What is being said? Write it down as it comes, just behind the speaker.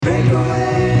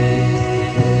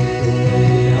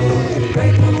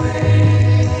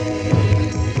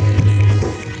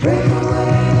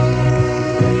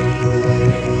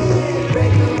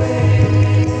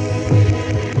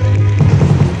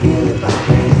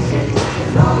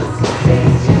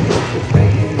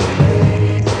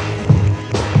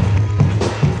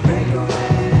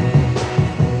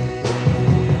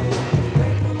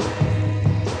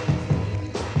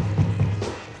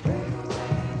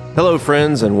Hello,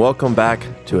 friends, and welcome back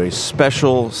to a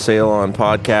special Sail On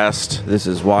podcast. This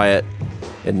is Wyatt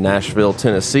in Nashville,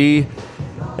 Tennessee.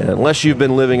 And unless you've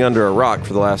been living under a rock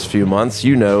for the last few months,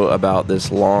 you know about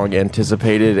this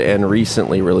long-anticipated and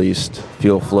recently released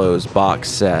Feel Flows box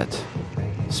set,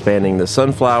 spanning the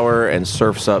Sunflower and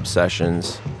Surf's Up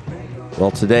sessions.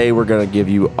 Well, today we're going to give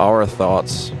you our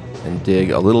thoughts and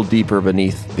dig a little deeper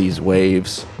beneath these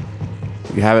waves.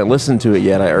 If you haven't listened to it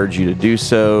yet, I urge you to do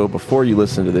so before you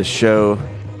listen to this show.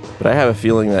 But I have a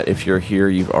feeling that if you're here,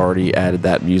 you've already added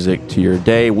that music to your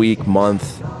day, week,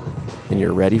 month, and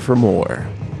you're ready for more.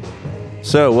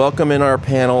 So, welcome in our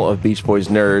panel of Beach Boys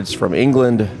nerds from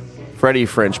England, Freddie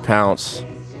French Pounce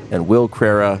and Will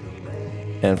Crera,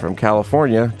 and from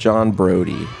California, John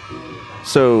Brody.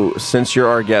 So, since you're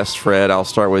our guest, Fred, I'll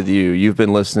start with you. You've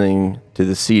been listening to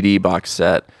the CD box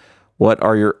set. What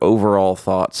are your overall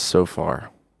thoughts so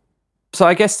far? So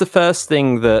I guess the first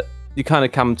thing that you kind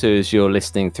of come to as you're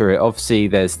listening through it, obviously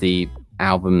there's the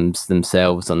albums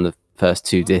themselves on the first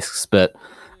two discs, but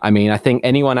I mean, I think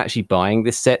anyone actually buying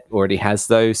this set already has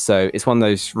those, so it's one of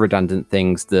those redundant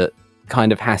things that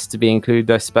kind of has to be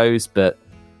included, I suppose, but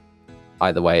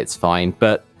either way, it's fine.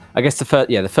 But I guess the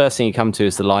first thing you come to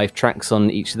is the live tracks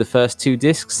on each of the first two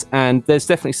discs, and there's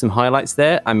definitely some highlights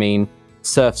there. I mean,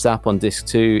 Surf's Up on disc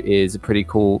 2 is a pretty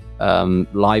cool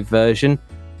live version,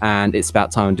 and It's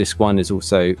About Time on disc 1 is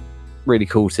also really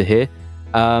cool to hear.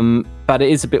 But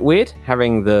it is a bit weird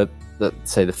having the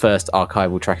first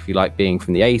archival track, if you like, being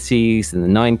from the 80s and the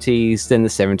 90s, then the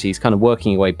 70s, kind of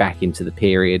working your way back into the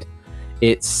period.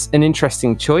 It's an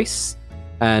interesting choice,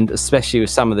 and especially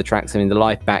with some of the tracks. I mean, the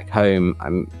Life Back Home,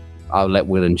 I'll let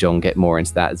Will and John get more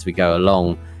into that as we go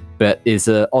along, but is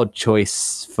an odd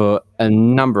choice for a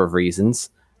number of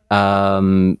reasons.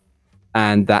 And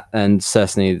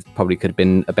certainly probably could have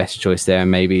been a better choice there, and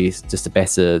maybe just a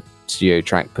better studio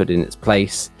track put in its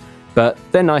place. But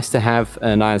they're nice to have,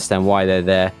 and I understand why they're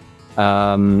there.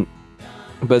 But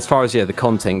as far as the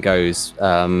content goes,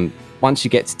 once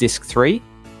you get to disc 3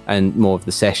 and more of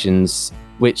the sessions,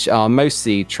 which are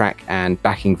mostly track and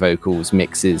backing vocals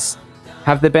mixes,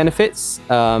 have their benefits.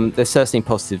 There's certainly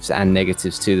positives and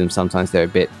negatives to them. Sometimes they're a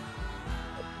bit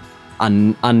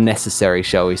unnecessary,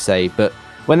 shall we say, but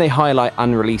when they highlight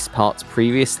unreleased parts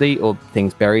previously or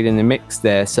things buried in the mix,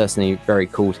 they're certainly very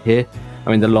cool to hear. I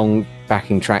mean, the long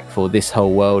backing track for This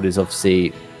Whole World is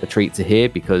obviously a treat to hear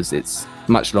because it's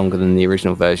much longer than the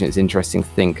original version. It's interesting to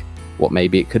think what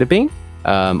maybe it could have been.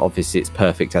 Obviously it's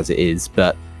perfect as it is,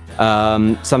 but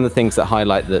some of the things that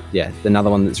highlight that, another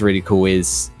one that's really cool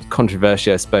is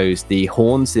controversial, I suppose, the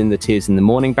horns in the Tears in the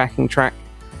Morning backing track,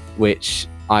 which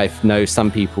I know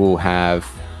some people have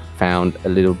found a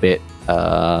little bit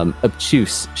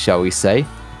obtuse, shall we say,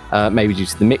 maybe due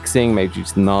to the mixing, maybe due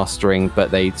to the mastering,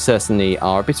 but they certainly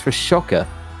are a bit of a shocker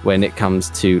when it comes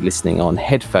to listening on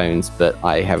headphones, but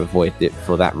I have avoided it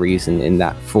for that reason in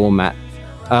that format.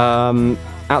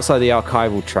 Outside the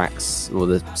archival tracks, or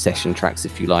the session tracks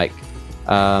if you like,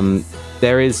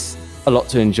 there is a lot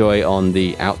to enjoy on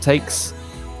the outtakes,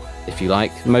 if you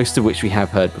like, most of which we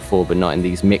have heard before, but not in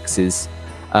these mixes.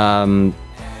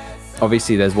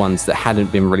 Obviously, there's ones that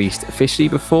hadn't been released officially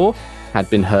before, had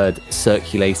been heard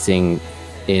circulating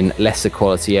in lesser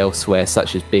quality elsewhere,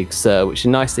 such as Big Sur, which are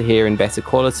nice to hear in better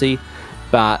quality.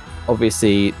 But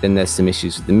obviously, then there's some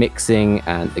issues with the mixing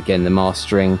and, again, the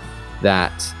mastering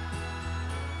that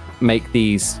make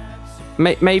these...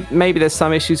 Maybe there's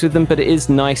some issues with them, but it is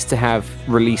nice to have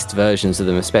released versions of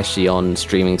them, especially on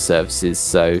streaming services,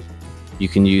 so you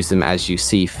can use them as you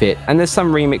see fit. And there's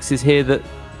some remixes here that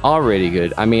are really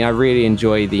good. I mean, I really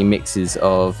enjoy the mixes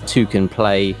of Two Can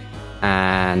Play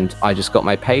and I Just Got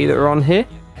My Pay that are on here.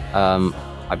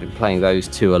 I've been playing those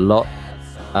two a lot.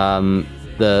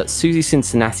 The Susie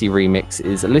Cincinnati remix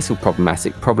is a little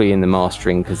problematic, probably in the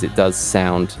mastering, because it does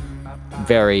sound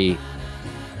very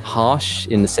harsh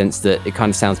in the sense that it kind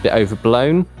of sounds a bit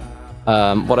overblown.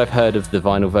 What I've heard of the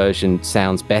vinyl version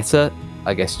sounds better,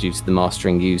 I guess due to the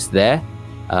mastering used there.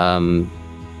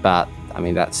 But I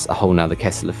mean, that's a whole nother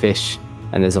kettle of fish,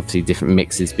 and there's obviously different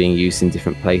mixes being used in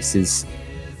different places.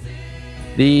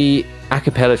 The a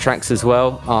cappella tracks as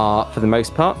well are, for the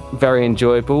most part, very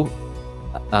enjoyable.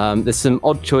 There's some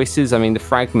odd choices. I mean, the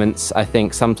fragments I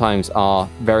think sometimes are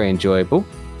very enjoyable,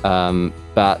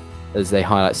 but as they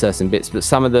highlight certain bits, but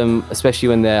some of them, especially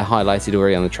when they're highlighted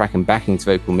already on the track and backings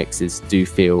vocal mixes, do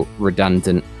feel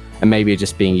redundant and maybe are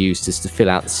just being used just to fill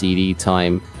out the CD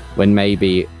time, when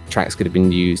maybe tracks could have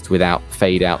been used without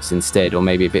fade outs instead, or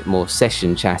maybe a bit more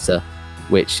session chatter,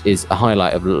 which is a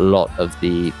highlight of a lot of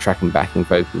the track and backing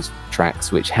vocals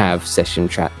tracks which have session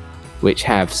chat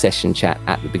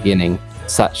at the beginning,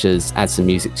 such as Add Some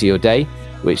Music to Your Day,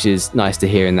 which is nice to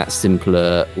hear in that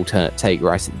simpler alternate take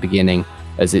right at the beginning,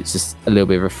 as it's just a little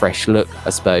bit of a fresh look, I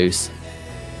suppose.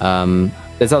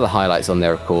 There's other highlights on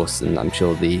there, of course, and I'm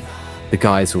sure the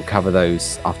guys will cover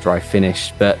those after I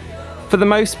finish, but for the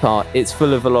most part, it's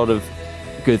full of a lot of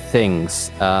good things.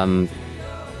 I'm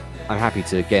happy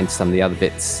to get into some of the other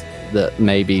bits that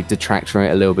maybe detract from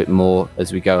it a little bit more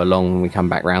as we go along when we come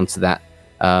back round to that.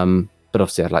 But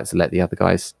obviously, I'd like to let the other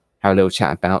guys have a little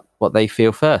chat about what they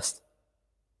feel first.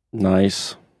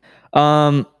 Nice.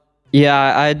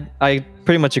 Yeah, I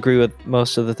pretty much agree with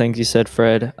most of the things you said,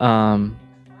 Fred.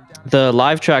 The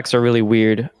live tracks are really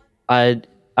weird. I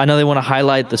know they want to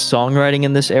highlight the songwriting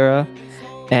in this era,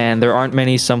 and there aren't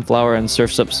many Sunflower and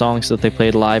Surf's Up songs that they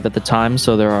played live at the time,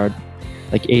 so there are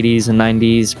like 80s and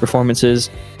 90s performances.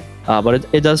 But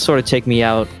it does sort of take me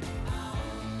out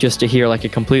just to hear like a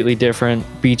completely different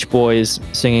Beach Boys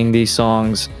singing these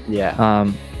songs.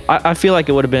 Yeah. I feel like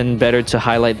it would have been better to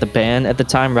highlight the band at the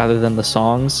time rather than the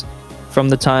songs from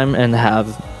the time, and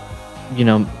have,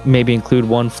 maybe include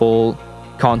one full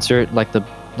concert like the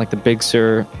Big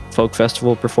Sur Folk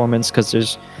Festival performance,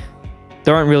 because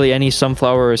there aren't really any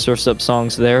Sunflower or Surf's Up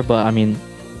songs there, but I mean,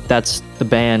 that's the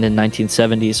band in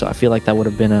 1970, so I feel like that would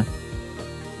have been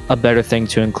a better thing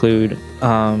to include.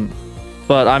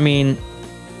 But I mean,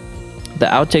 the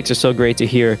outtakes are so great to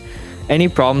hear. Any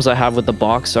problems I have with the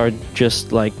box are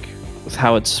just like with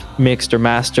how it's mixed or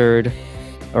mastered,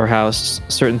 or how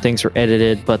certain things are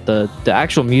edited, but the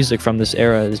actual music from this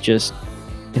era is just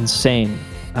insane.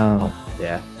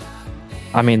 Yeah.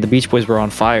 I mean, the Beach Boys were on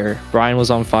fire. Brian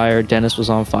was on fire. Dennis was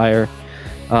on fire.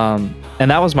 And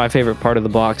that was my favorite part of the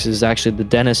box, is actually the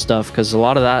Dennis stuff, because a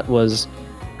lot of that was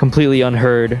completely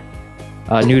unheard,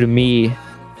 new to me.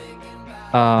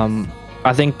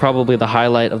 I think probably the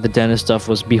highlight of the Dennis stuff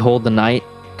was Behold the Night,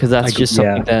 because that's just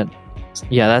something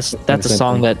that's a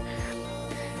song that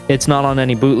it's not on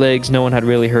any bootlegs. No one had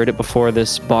really heard it before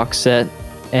this box set,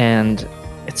 and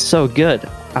it's so good.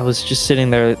 I was just sitting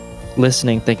there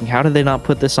listening, thinking, how did they not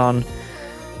put this on,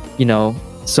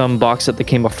 some box set that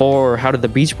came before? Or how did the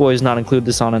Beach Boys not include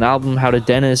this on an album? How did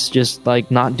Dennis just like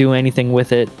not do anything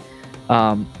with it?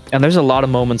 And there's a lot of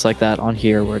moments like that on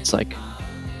here where it's like,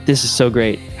 this is so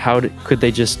great. Could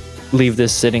they just leave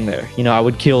this sitting there? I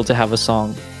would kill to have a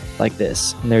song like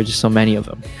this, and there are just so many of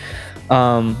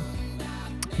them.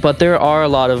 But there are a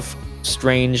lot of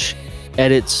strange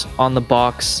edits on the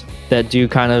box that do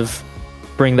kind of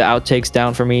bring the outtakes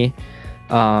down for me.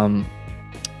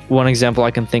 One example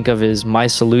I can think of is My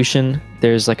Solution.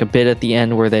 There's like a bit at the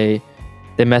end where they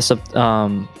mess up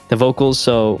the vocals.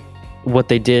 So what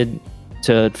they did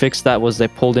to fix that was they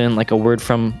pulled in like a word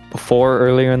from before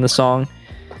earlier in the song.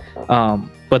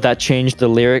 But that changed the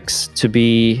lyrics to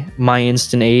be My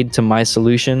Instant Aid to My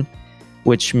Solution,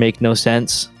 which make no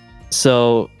sense.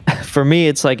 So for me,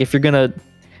 it's like, if you're going to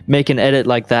make an edit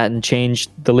like that and change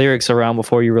the lyrics around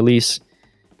before you release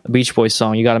a Beach Boys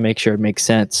song, you got to make sure it makes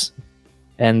sense.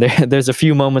 And there's a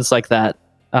few moments like that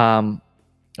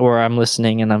where I'm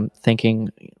listening and I'm thinking,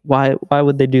 why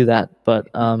would they do that? But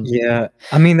yeah,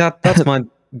 I mean, that's my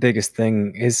biggest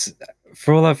thing is,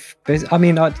 for all I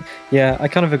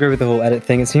kind of agree with the whole edit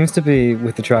thing. It seems to be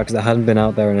with the tracks that hadn't been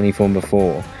out there in any form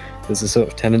before, there's a sort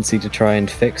of tendency to try and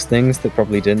fix things that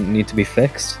probably didn't need to be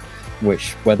fixed,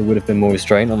 which whether would have been more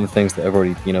restraint on the things that have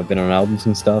already, been on albums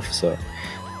and stuff. So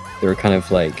there are kind of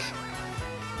like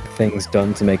things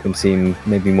done to make them seem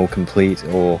maybe more complete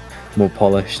or more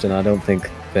polished, and I don't think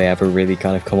they ever really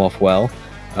kind of come off well.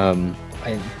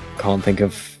 I can't think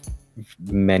of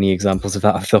many examples of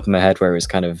that off the top of my head where it's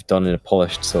kind of done in a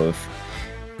polished sort of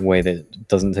way that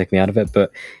doesn't take me out of it.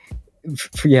 But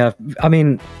yeah, I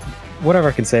mean, whatever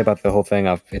I can say about the whole thing,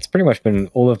 it's pretty much been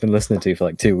all I've been listening to for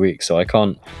like 2 weeks, so I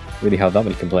can't really have that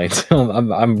many complaints.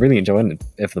 I'm really enjoying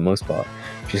it for the most part,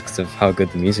 just because of how good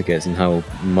the music is and how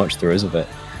much there is of it.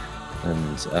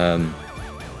 And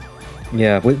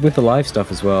yeah, with the live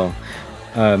stuff as well,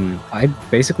 I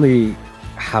basically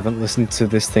haven't listened to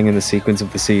this thing in the sequence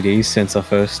of the CDs since I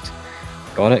first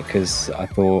got it, because I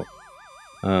thought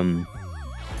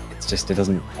it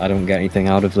doesn't. I don't get anything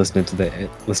out of listening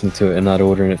to it in that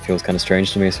order, and it feels kind of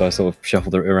strange to me. So I sort of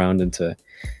shuffled it around into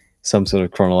some sort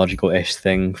of chronological-ish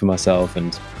thing for myself,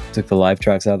 and took the live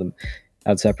tracks out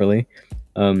separately.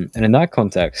 And in that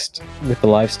context, with the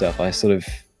live stuff, I sort of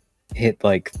hit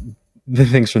like the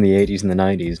things from the 80s and the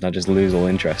 90s, and I just lose all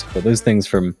interest. But those things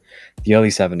from the early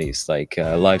 70s, like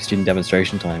Live Student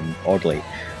Demonstration Time, oddly,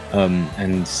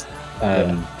 and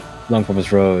Long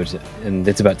Promised Road and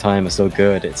It's About Time are so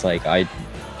good. It's like I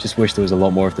just wish there was a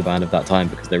lot more of the band of that time,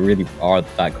 because they really are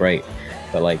that great.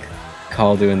 But like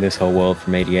Carl doing This Whole World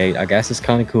from '88, I guess it's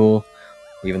kind of cool,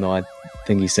 even though I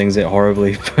think he sings it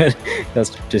horribly, but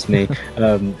that's just me.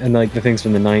 And like the things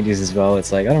from the 90s as well,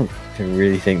 it's like I don't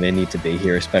really think they need to be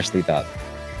here, especially that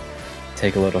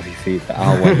Take a Load Off Your Feet that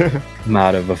Al went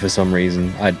mad over for some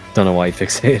reason. I don't know why he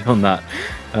fixated on that.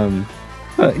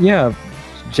 But yeah,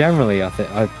 generally I think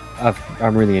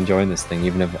I'm really enjoying this thing,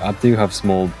 even if I do have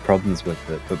small problems with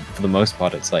it. But for the most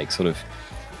part, it's like sort of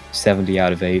 70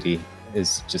 out of 80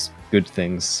 is just good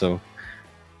things. So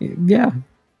yeah.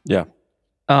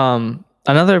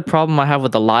 Another problem I have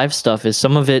with the live stuff is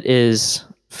some of it is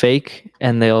fake,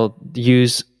 and they'll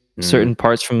use certain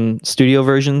parts from studio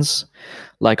versions.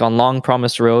 Like on Long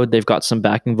Promised Road, they've got some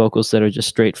backing vocals that are just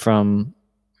straight from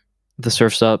the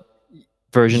Surf's Up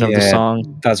version of the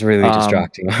song. That's really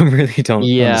distracting. I really don't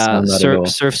understand that at all.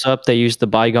 Surf's Up, they used the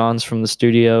Bygones from the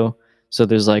studio. So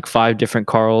there's like 5 different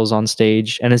Carls on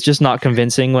stage, and it's just not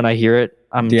convincing when I hear it.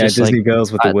 I'm just Disney like,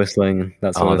 Girls with the whistling.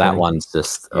 That's that one's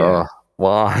just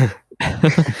wow.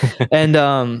 And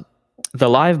the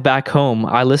live Back Home,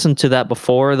 I listened to that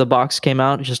before the box came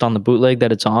out, just on the bootleg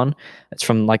that it's on. It's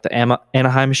from like the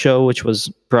Anaheim show, which was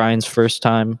Brian's first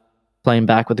time playing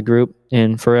back with the group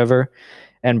in forever.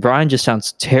 And Brian just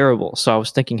sounds terrible. So I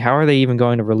was thinking, how are they even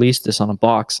going to release this on a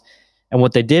box? And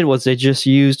what they did was they just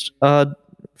used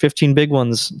 15 Big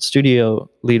Ones studio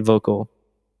lead vocal.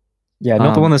 Yeah,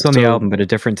 not the one that's on the album, but a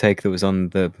different take that was on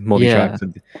the multi-track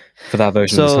for that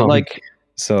version of the song.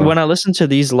 So when I listen to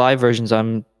these live versions,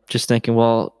 I'm just thinking,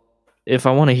 well, if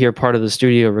I want to hear part of the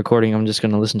studio recording, I'm just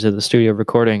going to listen to the studio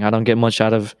recording. I don't get much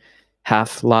out of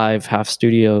half live, half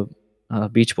studio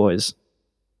Beach Boys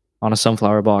on a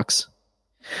Sunflower box.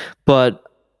 But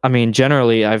I mean,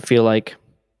 generally, I feel like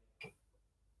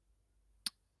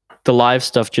the live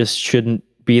stuff just shouldn't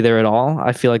be there at all.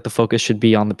 I feel like the focus should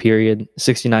be on the period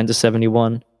 69 to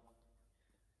 71,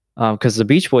 because the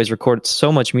Beach Boys recorded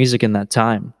so much music in that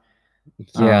time.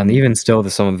 And even still,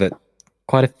 there's some of it,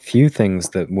 quite a few things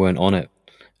that weren't on it,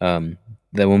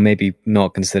 that were maybe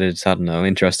not considered, I don't know,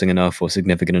 interesting enough or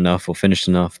significant enough or finished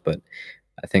enough, but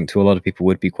I think to a lot of people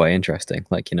would be quite interesting.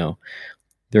 Like, you know,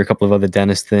 there are a couple of other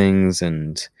Dennis things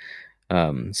and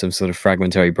some sort of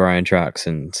fragmentary Brian tracks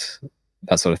and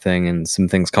that sort of thing, and some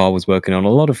things Carl was working on. A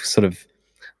lot of sort of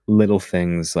little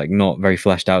things, like not very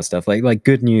fleshed out stuff, like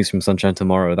Good News from Sunshine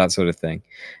Tomorrow, that sort of thing.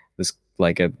 There's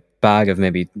like a bag of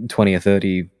maybe 20 or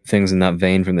 30 things in that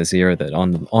vein from this era that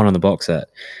on the box set.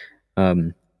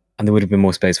 And there would have been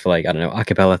more space for, like, I don't know, a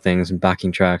cappella things and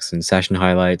backing tracks and session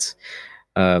highlights.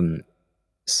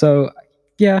 So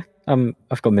yeah,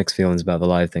 I've got mixed feelings about the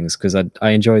live things, because I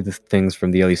enjoy the things from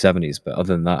the early 70s, but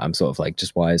other than that, I'm sort of like,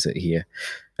 just why is it here?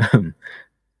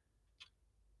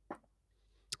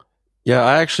 Yeah,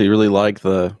 I actually really like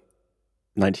the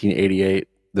 1988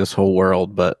 This Whole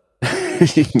World, but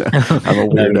you know, I'm a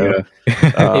weirdo.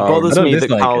 It bothers me that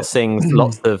like Carl sings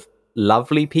lots of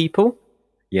lovely people.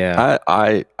 Yeah,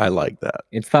 I like that.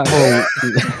 it's that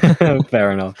whole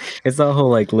fair enough. It's that whole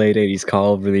like late 80s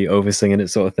Carl really over-singing it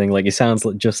sort of thing. Like, it sounds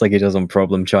just like he does on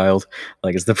Problem Child.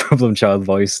 Like, it's the Problem Child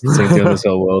voice singing This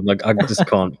Whole World. Like, I just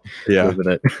can't live with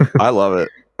it. I love it.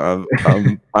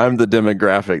 I'm the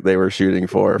demographic they were shooting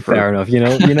for Fair enough. You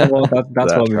know what?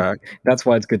 That's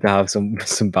why it's good to have some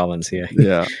balance here.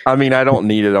 Yeah, I mean, I don't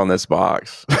need it on this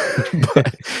box,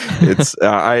 but it's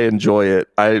I enjoy it.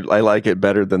 I like it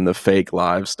better than the fake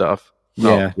live stuff.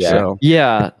 Yeah. So.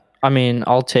 Yeah, I mean,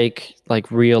 I'll take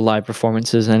like real live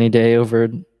performances any day over,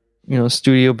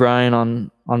 Studio Brian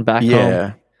on Back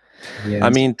Home. Yeah.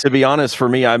 I mean, to be honest, for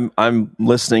me, I'm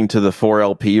listening to the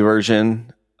 4LP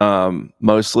version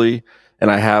mostly, and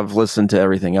I have listened to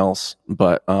everything else,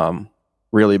 but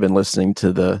really been listening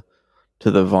to the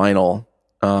vinyl,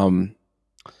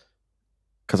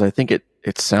 because I think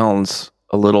it sounds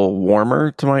a little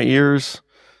warmer to my ears.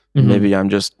 Mm-hmm. Maybe I'm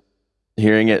just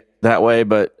hearing it that way,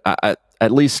 but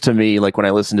at least to me, like when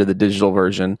I listen to the digital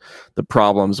version, the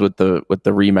problems with the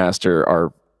remaster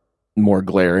are more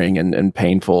glaring and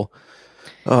painful.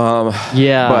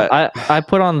 I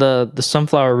put on the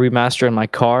Sunflower remaster in my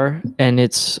car, and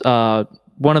it's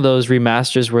one of those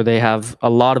remasters where they have a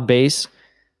lot of bass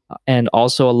and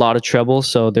also a lot of treble.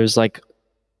 So there's like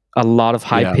a lot of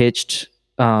high pitched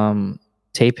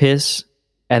tape hiss,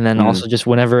 and then also just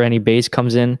whenever any bass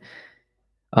comes in,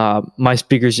 my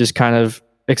speakers just kind of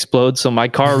explode. So my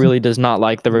car really does not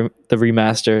like the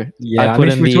remaster. Yeah, I put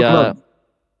in the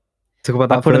talk about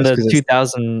that. I put in first, the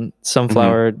 2000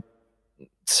 Sunflower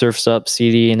Surfs Up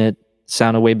CD, and it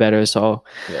sounded way better. So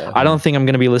I don't think I'm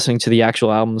going to be listening to the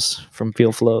actual albums from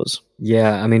Feel Flows.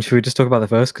 Yeah, I mean, should we just talk about the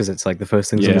first, because it's like the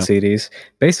first things on the CDs?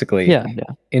 Basically,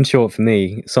 in short, for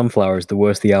me, Sunflower is the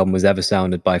worst the album has ever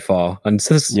sounded by far, and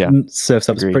Surf's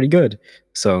Up is pretty good.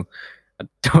 So I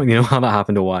don't know how that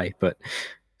happened or why, but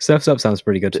Surf's Up sounds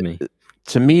pretty good to me.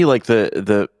 To me, like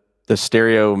the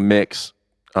stereo mix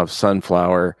of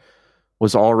Sunflower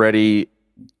was already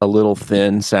a little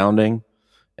thin sounding,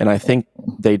 and I think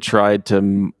they tried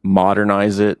to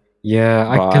modernize it. Yeah,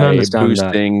 I can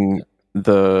understand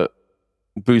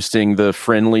boosting the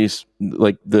friendly,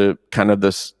 like the kind of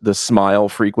the smile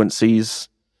frequencies.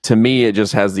 To me, it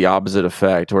just has the opposite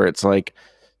effect, where it's like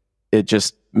it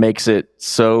just makes it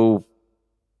so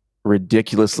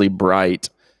ridiculously bright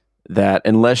that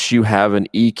unless you have an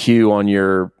EQ on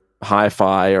your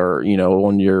hi-fi or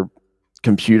on your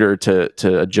computer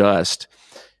to adjust,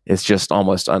 it's just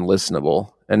almost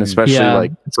unlistenable. And especially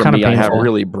like for me, I have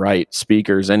really bright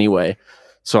speakers anyway,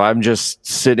 so I'm just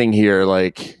sitting here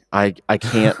like I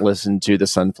can't listen to the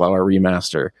Sunflower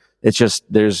remaster. It's just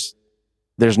there's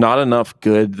not enough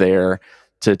good there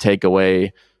to take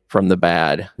away from the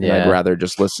bad. And I'd rather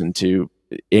just listen to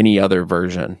any other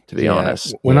version, to be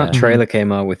honest. When that trailer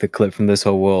came out with the clip from This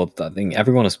Whole World, I think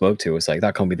everyone I spoke to was like,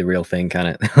 that can't be the real thing, can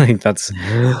it? Like that's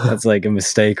like a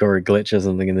mistake or a glitch or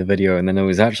something in the video. And then it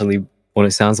was actually what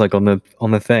it sounds like on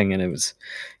the thing, and it was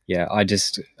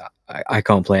I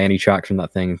can't play any track from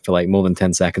that thing for like more than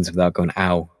 10 seconds without going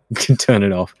ow. Turn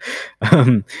it off,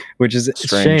 which is a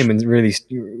shame and really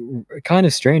kind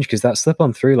of strange, because that Slip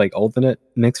On Through like alternate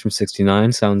mix from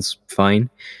 '69 sounds fine,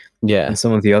 and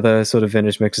some of the other sort of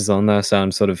vintage mixes on there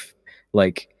sound sort of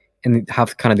like, and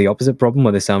have kind of the opposite problem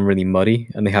where they sound really muddy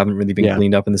and they haven't really been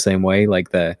cleaned up in the same way,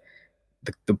 like the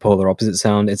polar opposite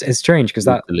sound. It's strange because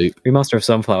that remaster of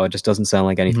Sunflower just doesn't sound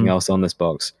like anything else on this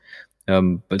box,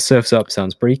 but Surf's Up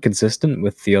sounds pretty consistent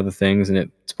with the other things, and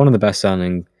it's one of the best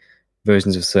sounding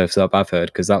versions of Surf's Up I've heard,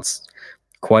 because that's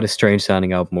quite a strange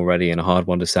sounding album already and a hard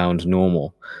one to sound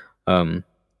normal.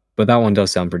 But that one does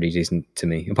sound pretty decent to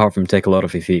me, apart from Take a Lot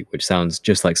Off Your Feet, which sounds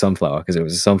just like Sunflower because it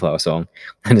was a Sunflower song,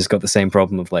 and it's got the same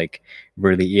problem of like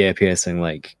really ear piercing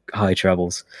like high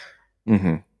trebles.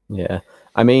 Yeah,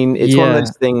 I mean, it's one of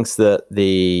those things that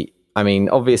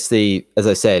obviously, as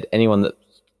I said, anyone that's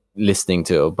listening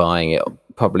to it or buying it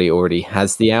probably already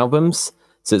has the albums,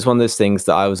 so it's one of those things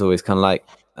that I was always kind of like,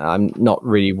 I'm not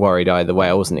really worried either way.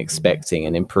 I wasn't expecting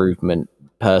an improvement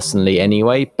personally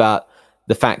anyway, but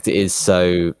the fact it is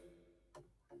so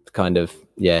kind of,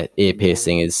 ear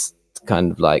piercing is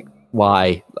kind of like,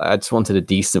 why? I just wanted a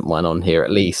decent one on here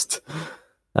at least.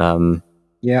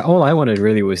 All I wanted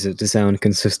really was it to sound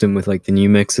consistent with like the new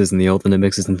mixes and the alternate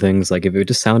mixes and things. Like if it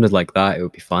just sounded like that, it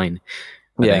would be fine.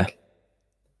 I think.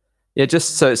 Yeah,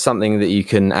 just so it's something that you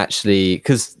can actually,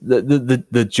 because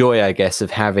the joy, I guess,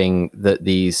 of having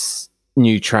these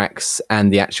new tracks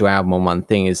and the actual album on one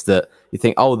thing is that you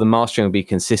think, oh, the mastering will be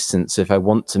consistent. So if I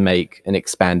want to make an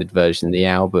expanded version of the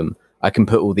album, I can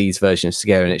put all these versions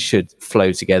together and it should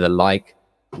flow together like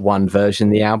one version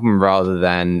of the album, rather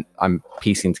than I'm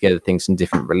piecing together things from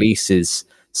different releases.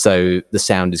 So the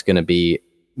sound is going to be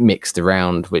mixed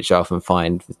around, which I often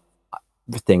find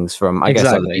with things from, I guess,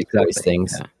 other people's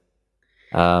things.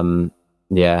 That's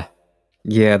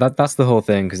the whole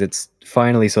thing, because it's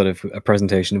finally sort of a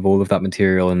presentation of all of that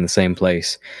material in the same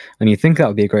place, and you think that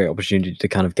would be a great opportunity to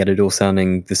kind of get it all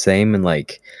sounding the same and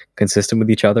like consistent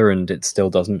with each other, and it still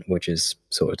doesn't, which is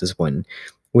sort of disappointing,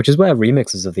 which is where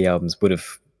remixes of the albums could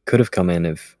have come in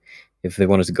if they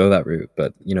wanted to go that route,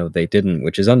 but they didn't,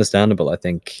 which is understandable. I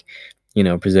think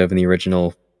preserving the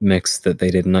original mix that they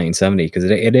did in 1970, because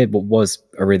it was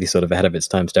a really sort of ahead of its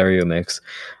time stereo mix.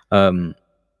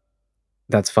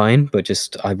 That's fine, but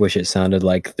just I wish it sounded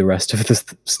like the rest of the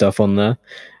stuff on there,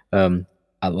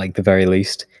 at like the very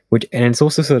least. And it's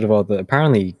also sort of odd that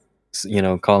apparently,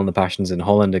 Call and the Passions in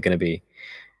Holland are going to be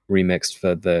remixed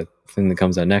for the thing that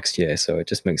comes out next year. So it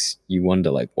just makes you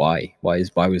wonder, like, why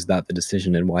was that the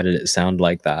decision, and why did it sound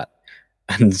like that,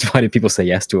 and why did people say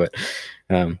yes to it?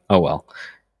 Oh well,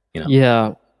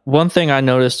 Yeah, one thing I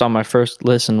noticed on my first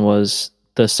listen was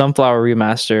the Sunflower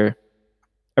remaster.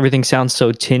 Everything sounds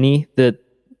so tinny that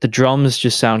the drums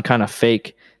just sound kind of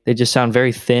fake. They just sound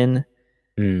very thin.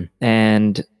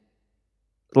 And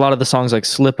a lot of the songs like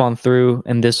Slip On Through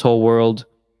and This Whole World,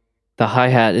 the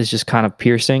hi-hat is just kind of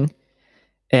piercing.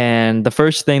 And the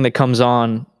first thing that comes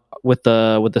on with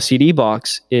the CD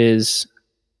box is,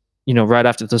 right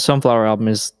after the Sunflower album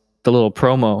is the little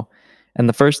promo. And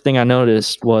the first thing I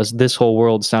noticed was This Whole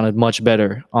World sounded much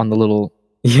better on the little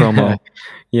promo.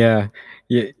 Yeah,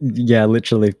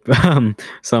 literally,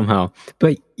 somehow.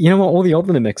 But you know what? All the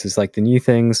other mixes, like the new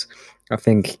things, I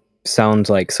think sound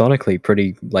like sonically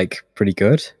pretty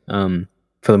good.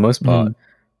 For the most part.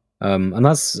 And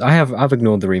I've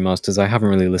ignored the remasters. I haven't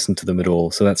really listened to them at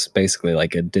all. So that's basically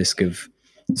like a disc of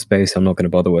space I'm not going to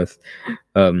bother with.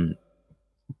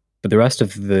 But the rest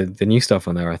of the new stuff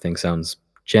on there, I think, sounds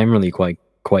generally quite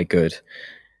good.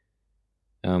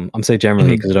 I'm saying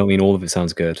generally because I don't mean all of it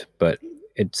sounds good, but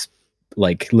it's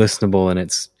like listenable and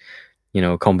it's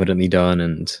competently done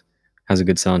and has a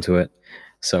good sound to it.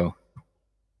 So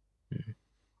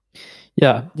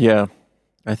yeah,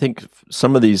 I think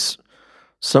some of these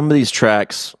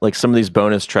tracks, like some of these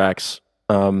bonus tracks,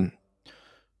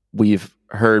 we've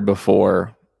heard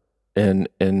before in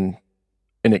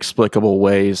inexplicable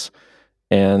ways,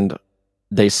 and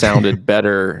they sounded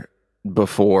better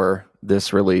before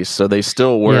this release. So they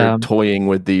still were toying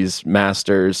with these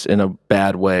masters in a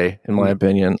bad way, in my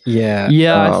opinion. Yeah,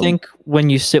 I think when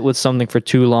you sit with something for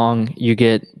too long, you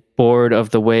get bored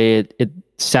of the way it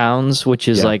sounds, which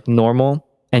is like normal,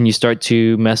 and you start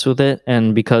to mess with it.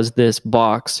 And because this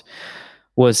box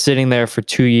was sitting there for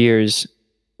 2 years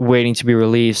waiting to be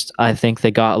released, I think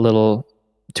they got a little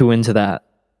too into that.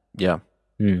 Yeah.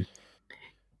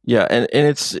 Yeah, and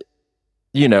it's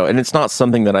and it's not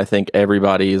something that I think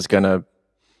everybody is gonna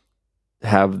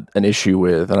have an issue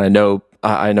with. And I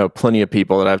know plenty of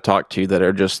people that I've talked to that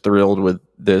are just thrilled with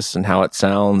this and how it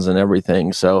sounds and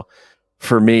everything. So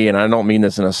for me, and I don't mean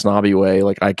this in a snobby way,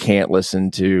 like I can't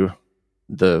listen to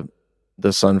the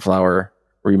Sunflower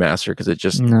remaster because it's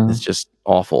just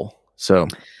awful. So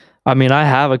I mean, I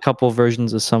have a couple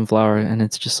versions of Sunflower, and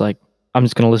it's just like I'm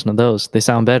just gonna listen to those. They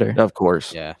sound better. Of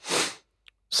course. Yeah.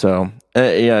 So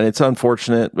it's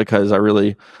unfortunate because I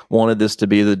really wanted this to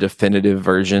be the definitive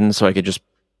version so I could just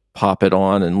pop it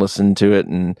on and listen to it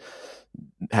and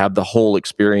have the whole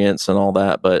experience and all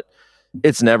that, but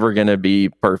it's never going to be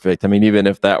perfect. I mean, even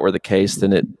if that were the case,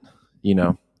 then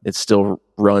it still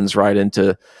runs right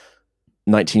into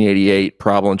 1988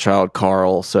 Problem Child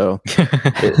Carl. So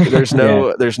there's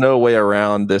no way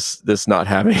around this not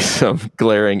having some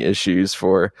glaring issues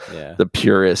for the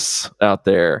purists out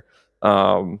there.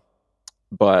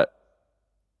 But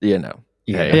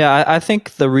I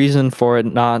think the reason for it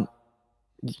not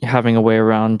having a way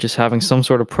around just having some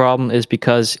sort of problem is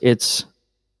because it's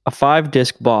a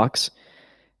 5-disc box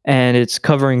and it's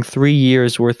covering 3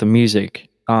 years worth of music,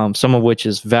 some of which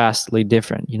is vastly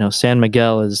different. San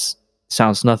Miguel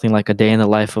sounds nothing like A Day in the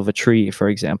Life of a Tree, for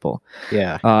example.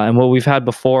 Yeah. And what we've had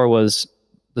before was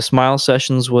the Smile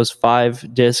Sessions was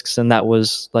 5 discs, and that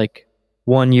was like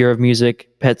 1 year of music.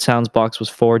 Pet Sounds box was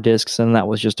 4 discs, and that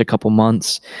was just a couple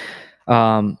months.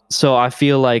 So I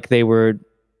feel like they were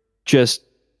just,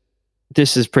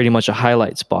 this is pretty much a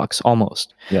highlights box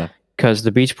almost. Yeah. Because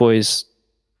the Beach Boys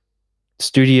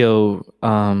studio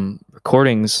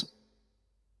recordings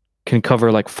can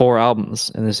cover like 4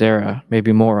 albums in this era,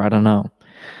 maybe more, I don't know.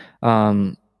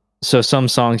 So some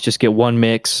songs just get 1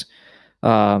 mix.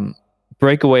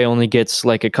 Breakaway only gets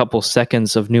like a couple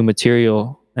seconds of new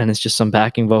material, and it's just some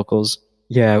backing vocals.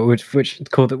 Yeah, which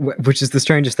is the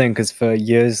strangest thing, because for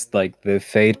years, like the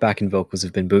fade backing vocals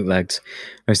have been bootlegged.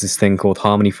 There's this thing called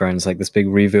Harmony Friends, like this big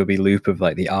reverby loop of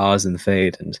like the R's and the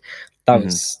fade, and that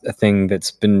was a thing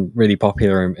that's been really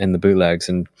popular in the bootlegs.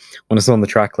 And when I saw on the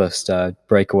track list,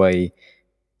 Breakaway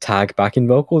tag backing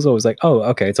vocals, I was like, oh,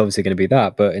 okay, it's obviously going to be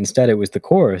that. But instead it was the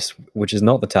chorus, which is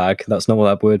not the tag. That's not what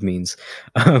that word means.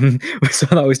 So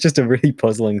that was just a really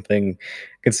puzzling thing,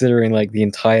 considering like the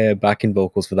entire backing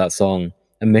vocals for that song,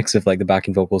 a mix of like the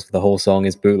backing vocals for the whole song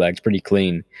is bootlegged pretty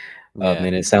clean.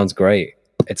 And it sounds great.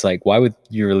 It's like, why would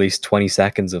you release 20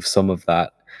 seconds of some of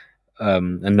that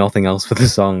and nothing else for the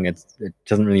song? It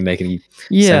doesn't really make any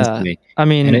sense to me. I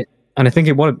mean, and I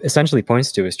think what it essentially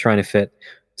points to is trying to fit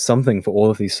something for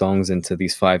all of these songs into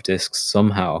these 5 discs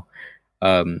somehow,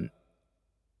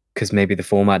 because maybe the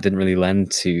format didn't really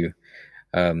lend to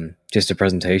just a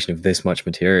presentation of this much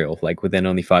material, like within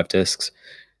only 5 discs.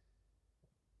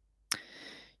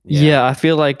 Yeah, I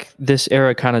feel like this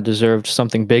era kind of deserved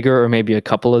something bigger, or maybe a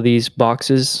couple of these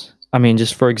boxes. I mean,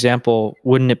 just for example,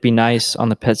 wouldn't it be nice on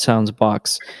the Pet Sounds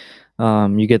box?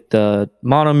 You get the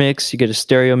mono mix, you get a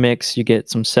stereo mix, you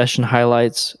get some session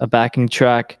highlights, a backing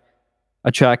track,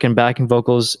 a track and backing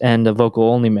vocals and a vocal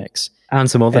only mix, and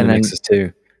some other mixes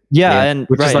too. Yeah, and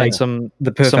which is like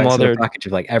the perfect some other package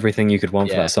of like everything you could want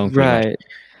for that song. Right.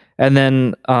 And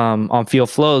then on Feel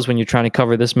Flows, when you're trying to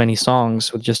cover this many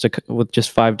songs with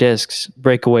just 5 discs,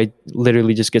 Breakaway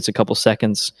literally just gets a couple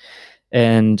seconds.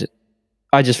 And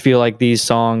I just feel like these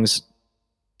songs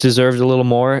deserved a little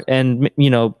more. And,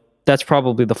 that's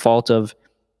probably the fault of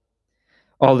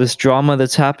all this drama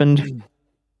that's happened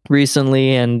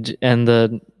recently and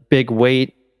the big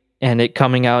wait and it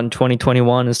coming out in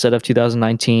 2021 instead of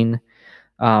 2019.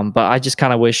 But I just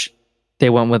kind of wish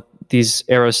they went with these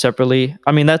eras separately.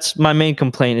 I mean, that's my main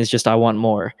complaint is just I want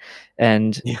more.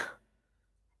 And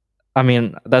I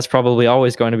mean, that's probably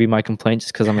always going to be my complaint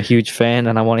just because I'm a huge fan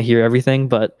and I want to hear everything.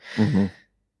 But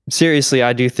seriously,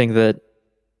 I do think that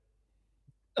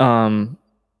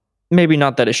maybe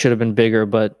not that it should have been bigger,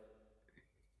 but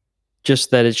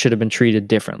just that it should have been treated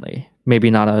differently. Maybe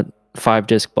not a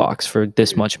 5-disc box for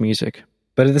this much music.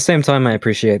 But at the same time, I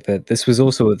appreciate that this was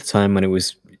also at the time when it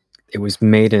was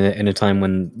made in a time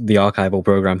when the archival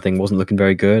program thing wasn't looking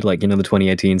very good. Like, the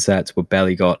 2018 sets were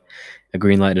barely got a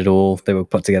green light at all. They were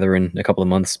put together in a couple of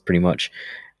months pretty much.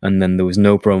 And then there was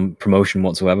no promotion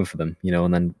whatsoever for them,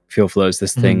 and then Feel Flows,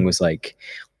 this thing was like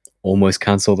almost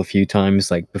cancelled a few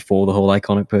times, like before the whole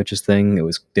Iconic purchase thing. It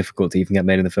was difficult to even get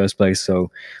made in the first place.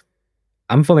 So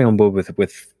I'm fully on board with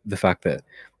the fact that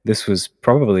this was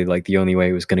probably like the only way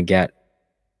it was going to get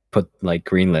put like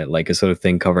greenlit, like a sort of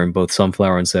thing covering both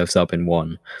Sunflower and Surf's Up in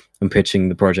one, and pitching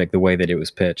the project the way that it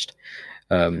was pitched.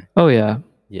 Oh yeah.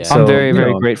 So, I'm very,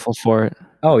 very grateful for it.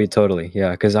 Oh, yeah, totally.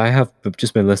 Yeah, because I have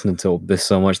just been listening to this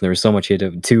so much, and there is so much here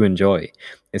to enjoy.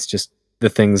 It's just the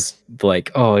things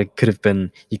like, you could have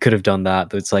done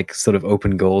that. It's like sort of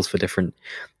open goals for different,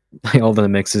 like all the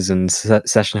mixes and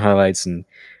session highlights and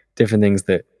different things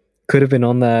that could have been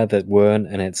on there that weren't.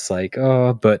 And it's like,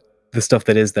 but the stuff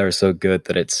that is there is so good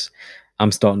that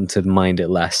I'm starting to mind it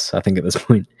less, I think, at this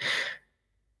point.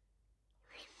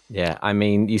 Yeah, I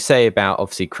mean, you say about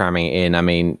obviously cramming it in. I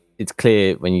mean, it's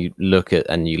clear when you look at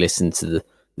and you listen to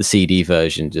the CD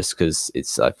version, just because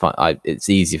it's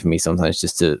easier for me sometimes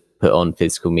just to put on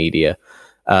physical media.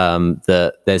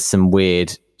 That there's some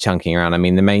weird chunking around. I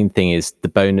mean, the main thing is the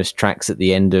bonus tracks at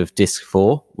the end of disc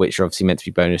 4, which are obviously meant to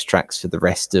be bonus tracks for the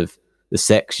rest of the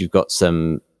set. You've got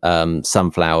some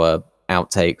Sunflower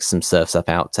outtakes, some Surf's Up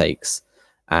outtakes,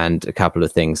 and a couple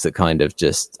of things that kind of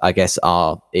just, I guess,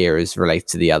 are eras related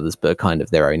to the others, but are kind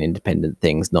of their own independent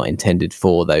things, not intended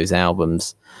for those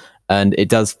albums. And it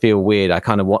does feel weird. I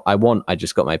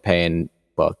Just Got My Pay In,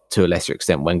 well, to a lesser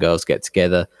extent, When Girls Get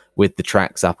Together, with the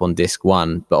tracks up on disc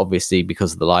 1, but obviously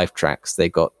because of the live tracks, they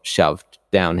got shoved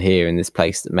down here in this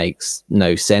place that makes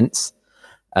no sense.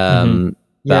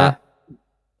 Yeah.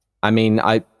 I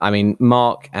mean,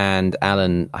 Mark and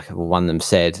Alan, one of them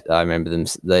said, I remember them,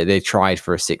 they tried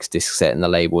for a 6-disc set and the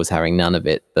label was having none of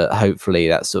it, but hopefully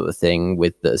that sort of thing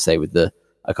with the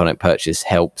Iconic purchase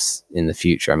helps in the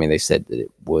future. I mean, they said that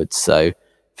it would, so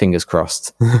fingers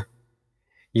crossed.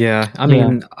 Yeah, I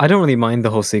mean, I don't really mind the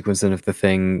whole sequencing of the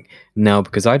thing now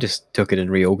because I just took it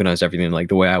and reorganized everything like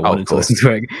the way I wanted to listen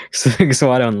to it.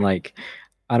 So I don't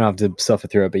have to suffer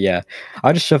through it. But yeah,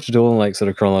 I just shoved it all in like sort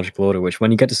of chronological order, which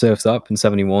when you get to Surf's Up in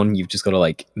 71, you've just got to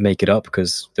like make it up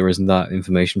because there isn't that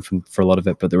information for a lot of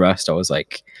it. But the rest, I was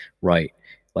like, right,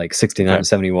 like 69 and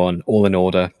 71, all in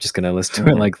order, just going to listen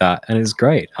to it like that. And it's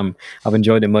great. I've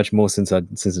enjoyed it much more since I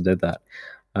did that.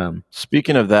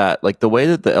 Speaking of that, like the way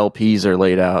that the LPs are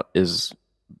laid out is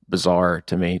bizarre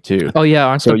to me too. Oh yeah,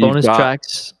 aren't the bonus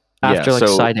tracks after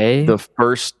side A? The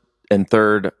first and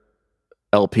third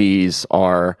LPs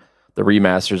are the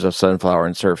remasters of Sunflower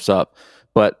and Surf's Up,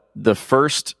 but the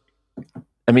first,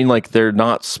 I mean, like they're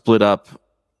not split up.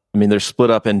 I mean, they're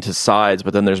split up into sides,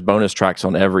 but then there's bonus tracks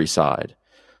on every side.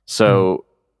 So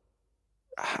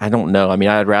I don't know. I mean,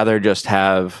 I'd rather just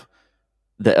have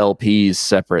the LPs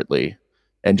separately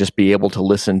and just be able to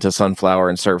listen to Sunflower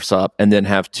and Surf's Up and then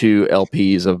have 2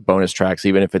 LPs of bonus tracks,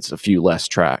 even if it's a few less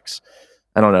tracks.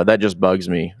 I don't know. That just bugs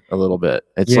me a little bit.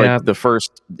 It's like the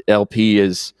first LP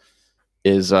is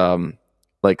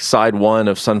like side 1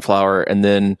 of Sunflower, and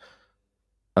then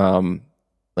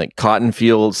like Cotton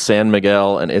Fields, San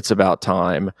Miguel, and It's About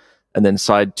Time. And then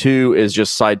side 2 is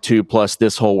just side 2 plus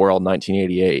This Whole World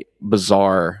 1988.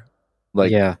 Bizarre.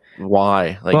 Like,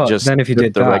 why? Like, well, just then if you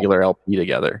did the regular LP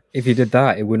together. If you did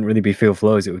that, it wouldn't really be Feel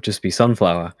Flows. It would just be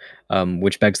Sunflower,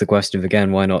 which begs the question of,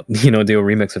 again, why not, do a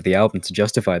remix of the album to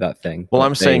justify that thing? Well,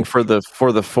 I'm saying for the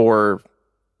 4,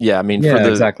 yeah, I mean, for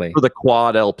the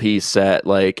quad LP set,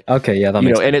 like, okay, yeah, that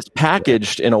makes sense. And it's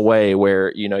packaged in a way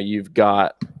where, you've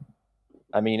got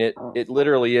I mean, it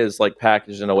literally is like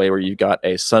packaged in a way where you've got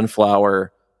a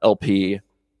Sunflower LP,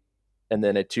 and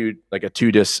then a two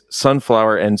disc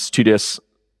Sunflower and 2 disc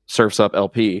Surfs Up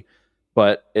LP.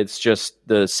 But it's just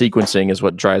the sequencing is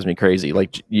what drives me crazy.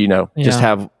 Like, just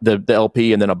have the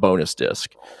LP and then a bonus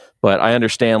disc. But I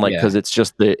understand, like, because it's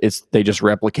just they just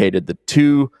replicated the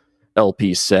 2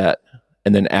 LP set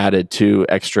and then added 2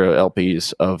 extra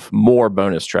LPs of more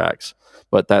bonus tracks.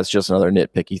 But that's just another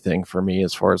nitpicky thing for me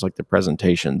as far as like the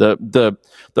presentation. The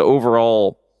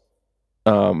overall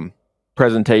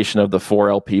presentation of the 4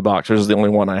 LP box, which is the only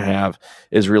one I have,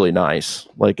 is really nice.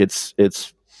 Like it's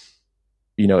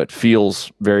it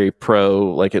feels very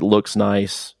pro, like it looks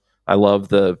nice. I love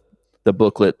the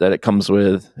booklet that it comes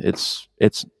with. It's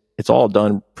all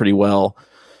done pretty well.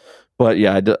 But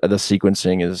yeah, the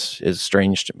sequencing is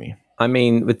strange to me. I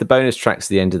mean, with the bonus tracks at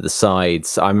the end of the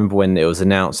sides, I remember when it was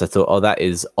announced, I thought, oh, that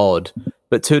is odd.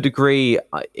 But to a degree,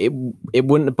 it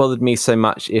wouldn't have bothered me so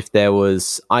much if there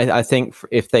was... I think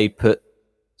if they put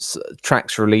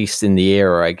tracks released in the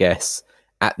era, I guess,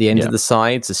 at the end of the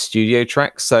sides, a studio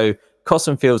track. So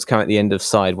Cotton Fields come at the end of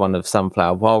side 1 of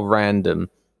Sunflower, while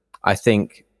Random, I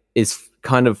think, is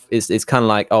kind of... It's kind of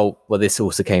like, oh, well, this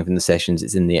also came from the sessions.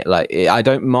 It's in the... Like, I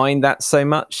don't mind that so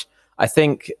much. I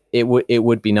think it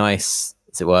would be nice,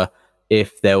 as it were,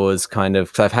 if there was kind of,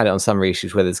 because I've had it on some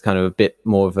reissues where there's kind of a bit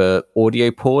more of a audio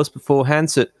pause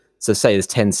beforehand. So say there's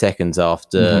 10 seconds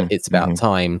after it's about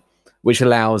time, which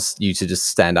allows you to just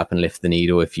stand up and lift the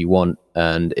needle if you want,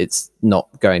 and it's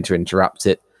not going to interrupt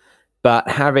it. But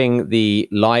having the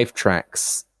live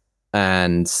tracks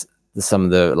and some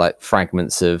of the like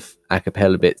fragments of a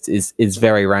cappella bits is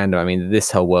very random. I mean,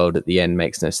 This Whole World at the end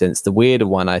makes no sense. The weirder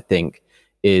one, I think,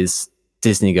 is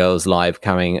Disney Girls Live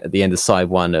coming at the end of side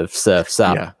 1 of Surf's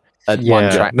Up at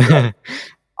one track.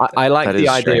 I like the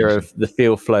idea of the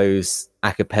Feel Flows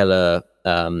a cappella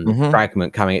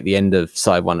fragment coming at the end of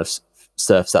side 1 of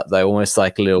Surf's Up, though, almost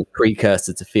like a little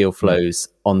precursor to Feel Flows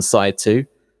on side 2.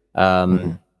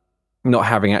 Not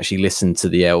having actually listened to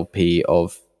the LP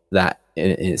of that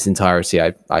in its entirety,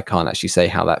 I can't actually say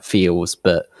how that feels,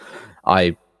 but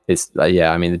I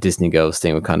mean, the Disney Girls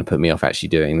thing would kind of put me off actually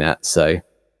doing that, so...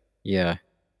 Yeah.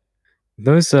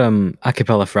 Those a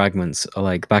cappella fragments, are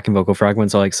like backing vocal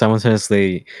fragments, are like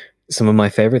simultaneously some of my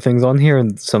favorite things on here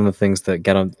and some of the things that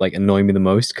get on, like, annoy me the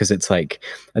most, because it's like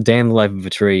a day in the life of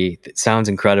a tree. It sounds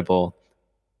incredible,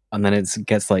 and then it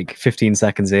gets like 15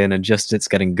 seconds in, and just it's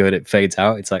getting good, it fades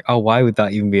out. It's like, oh, why would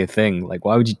that even be a thing? Like,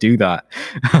 why would you do that?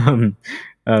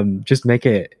 Just make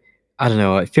it, I don't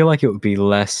know, I feel like it would be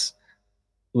less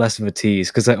of a tease,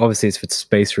 because obviously it's for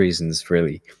space reasons,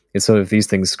 really. It's sort of, these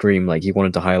things scream like you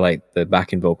wanted to highlight the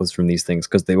backing vocals from these things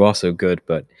because they were so good,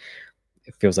 but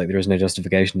it feels like there is no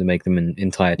justification to make them in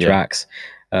entire tracks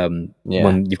when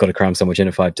you've got to cram so much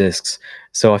into 5 discs.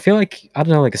 So I feel like, I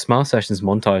don't know, like a Smile Sessions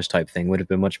montage type thing would have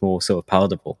been much more sort of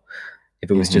palatable if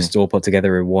it was just all put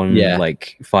together in one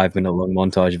like 5-minute long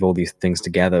montage of all these things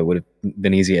together. Would have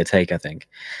been easier to take, I think.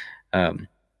 I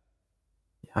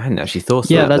hadn't actually thought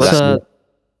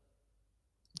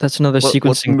that's another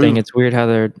sequencing thing. It's weird how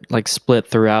they're like split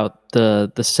throughout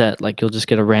the set. Like you'll just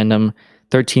get a random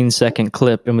 13-second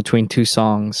clip in between 2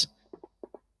 songs.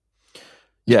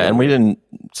 Yeah, and we didn't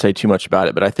say too much about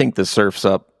it, but I think the Surf's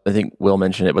Up, I think Will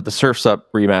mentioned it, but the Surf's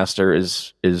Up remaster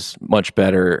is much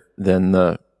better than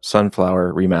the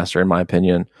Sunflower remaster, in my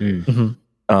opinion.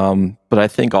 But I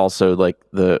think also like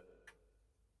the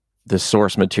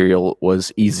source material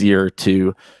was easier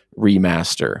to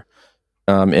remaster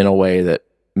in a way that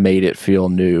made it feel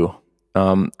new.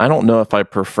 I don't know if I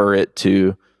prefer it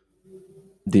to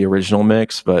the original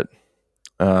mix, but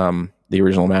the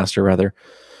original master rather.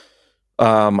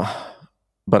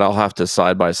 But I'll have to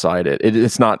side by side it.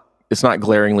 It's not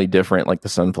glaringly different like the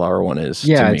Sunflower one is.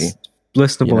 Yeah, to it's me.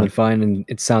 Listenable and fine, and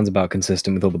it sounds about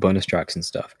consistent with all the bonus tracks and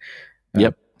stuff.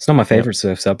 It's not my favorite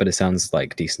Surf's Up, but it sounds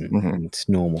like decent and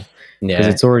normal. Because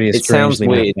it's already a strangely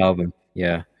made album.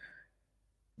 Yeah.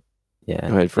 Yeah,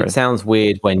 go ahead, Fred. It sounds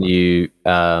weird when you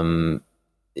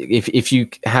if you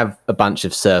have a bunch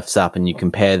of Surf's Up and you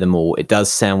compare them all, it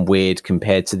does sound weird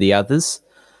compared to the others.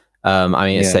 I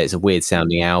mean, it's a weird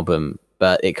sounding album,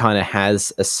 but it kind of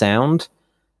has a sound.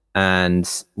 And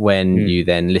when you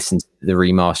then listen to the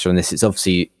remaster on this, it's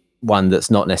obviously one that's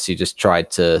not necessarily just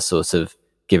tried to sort of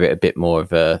give it a bit more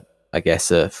of a, I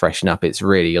guess, a freshen up. It's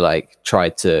really like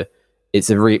it's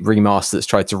a remaster that's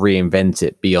tried to reinvent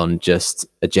it beyond just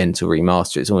a gentle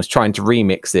remaster. It's almost trying to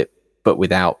remix it, but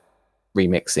without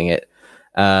remixing it.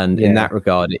 And in that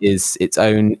regard, it is its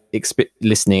own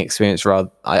listening experience.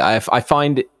 Rather, I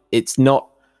find it's not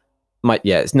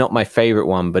it's not my favorite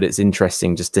one, but it's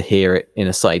interesting just to hear it in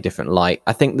a slightly different light.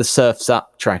 I think the Surf's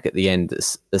Up track at the end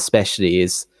especially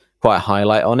is quite a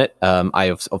highlight on it. I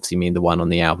obviously mean the one on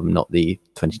the album, not the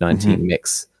 2019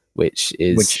 mix, which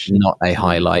is not a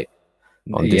highlight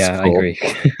on Discord. Yeah, I agree.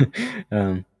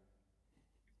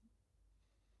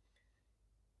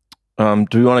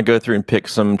 Do we want to go through and pick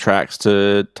some tracks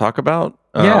to talk about?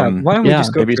 Yeah, why don't we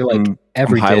just go maybe through like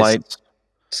every highlights? disc?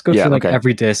 Just go through like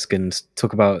every disc and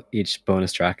talk about each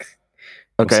bonus track.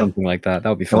 Okay, something like that. That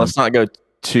would be fun. And let's not go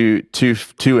too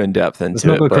in depth into it. Let's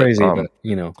not go crazy, but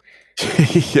you know.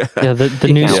 yeah, the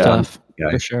new stuff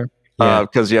for sure.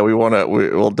 Because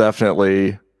we'll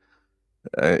definitely,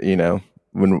 you know,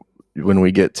 when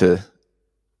we get to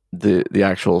the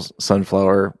actual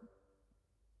Sunflower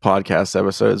podcast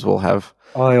episodes, we'll have.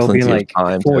 Oh, it'll be like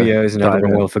 4 years and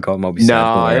everyone will have forgotten what we said.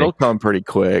 No, it'll come pretty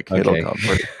quick. Okay. It'll come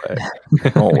pretty quick.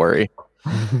 Don't worry.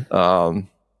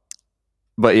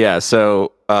 But yeah,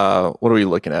 so what are we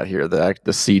looking at here?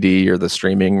 The CD or the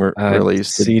streaming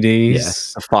release? CDs.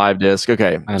 Yes, a 5-disc.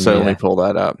 Okay, so let me pull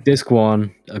that up. Disc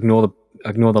 1. Ignore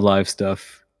the live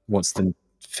stuff. What's the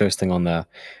first thing on there?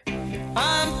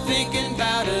 I'm thinking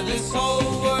about this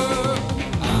whole world.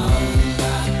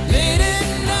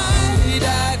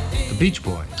 The Beach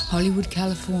Boys. Hollywood,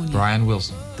 California. Brian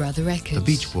Wilson. Brother Eckers. The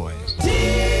Beach Boys.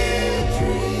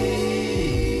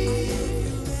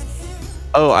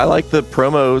 Oh, I like the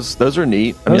promos. Those are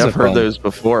neat. I mean, I've heard those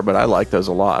before, but I like those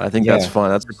a lot. I think that's fun.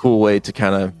 That's a cool way to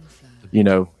kind of, you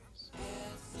know,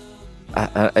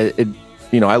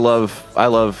 I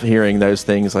love hearing those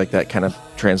things like that kind of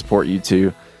transport you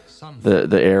to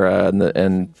the era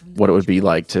and what it would be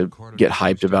like to get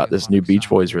hyped about this new Beach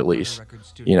Boys release.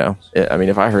 You know, I mean,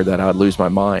 if I heard that, I would lose my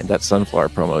mind. That Sunflower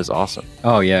promo is awesome.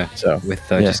 Oh yeah, so with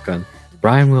just going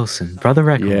Brian Wilson, Brother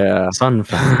Record,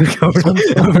 Sunflower,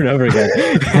 over and over again.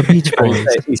 The Beach Boys.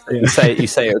 You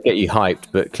say it'll get you hyped,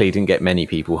 but Clee didn't get many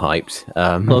people hyped.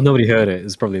 Well, nobody heard it.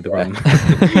 It's probably the problem.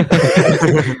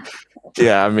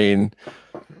 I mean,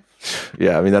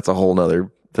 that's a whole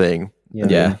nother thing.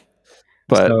 Yeah.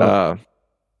 But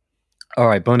all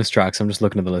right, bonus tracks. I'm just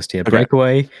looking at the list here.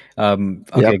 Breakaway.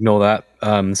 Ignore that.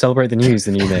 Celebrate the News,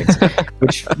 the new mix.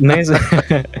 Which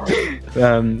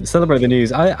Celebrate the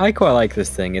News. I quite like this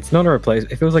thing. It's not a replace.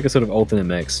 It feels like a sort of alternate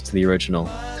mix to the original,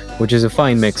 which is a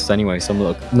fine mix anyway. So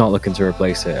I'm not looking to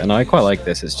replace it, and I quite like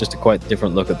this. It's just a quite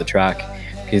different look at the track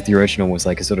because the original was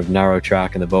like a sort of narrow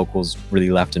track and the vocals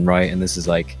really left and right, and this is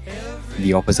like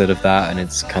the opposite of that, and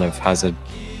it's kind of has a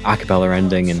acapella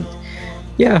ending and.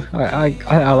 Yeah,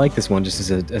 I like this one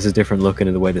just as a different look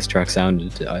into the way this track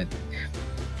sounded.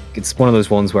 It's one of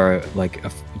those ones where like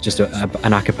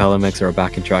an a cappella mix or a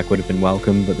backing track would have been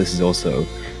welcome, but this is also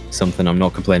something I'm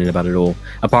not complaining about at all.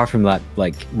 Apart from that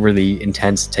like really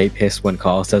intense tape hiss when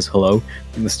Carl says hello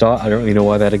at the start. I don't really know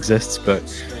why that exists, but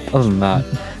other than that,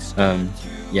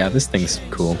 this thing's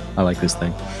cool. I like this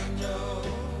thing.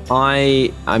 I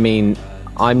mean,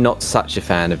 I'm not such a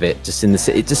fan of it.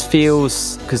 It just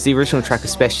feels, because the original track,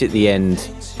 especially at the end,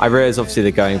 I realize obviously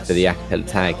they're going for the acapella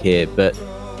tag here, but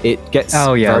it gets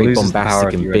very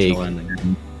bombastic and big.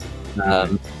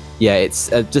 It's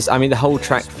just, I mean, the whole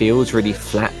track feels really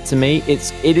flat to me.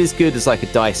 It is good as like a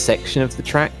dissection of the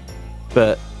track,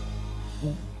 but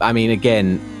I mean,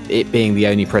 again, it being the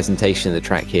only presentation of the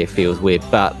track here feels weird.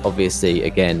 But obviously,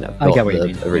 again, I've got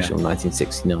the original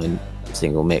 1969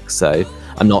 single mix, so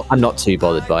I'm not too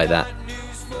bothered by that.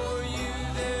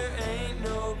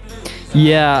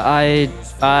 Yeah,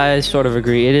 I sort of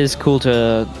agree. It is cool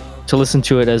to listen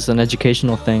to it as an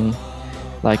educational thing.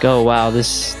 Like, oh wow,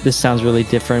 this sounds really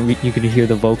different. You could hear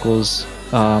the vocals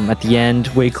at the end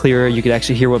way clearer. You could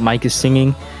actually hear what Mike is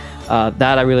singing.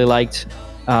 That I really liked.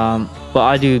 But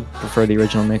I do prefer the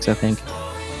original mix, I think.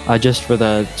 Just for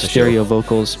the stereo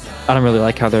vocals. I don't really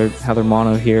like how they're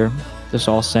mono here. Just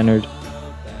all centered.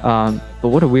 But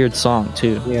what a weird song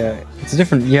too. Yeah, it's a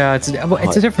different. Yeah, it's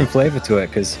a different flavor to it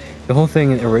because the whole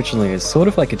thing originally is sort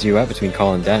of like a duet between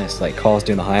Carl and Dennis. Like Carl's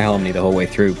doing the high harmony the whole way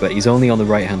through, but he's only on the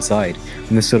right hand side,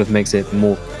 and this sort of makes it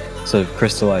more, sort of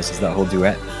crystallizes that whole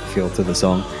duet feel to the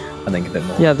song. I think a bit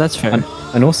more. Yeah, that's fair.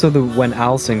 And also when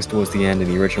Al sings towards the end in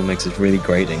the original mix is really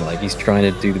grating. Like he's trying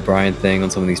to do the Brian thing on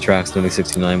some of these tracks in early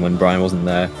 '69 when Brian wasn't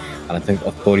there, and I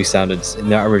thought he sounded in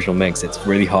that original mix. It's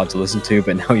really hard to listen to,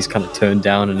 but now he's kind of turned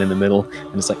down and in the middle,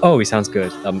 and it's like, oh, he sounds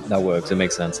good. That works. It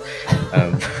makes sense.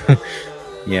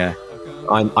 Yeah,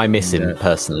 I miss him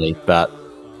personally, but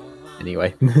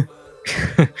anyway.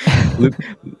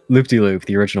 Loop-de-Loop,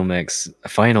 the original mix.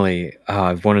 Finally,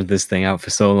 I've wanted this thing out for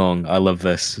so long. I love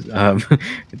this.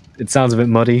 It sounds a bit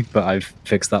muddy, but I've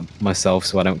fixed that myself,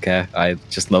 so I don't care. I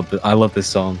just love it. I love this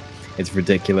song. It's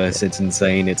ridiculous. It's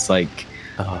insane. It's like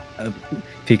a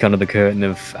peek under the curtain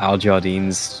of Al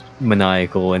Jardine's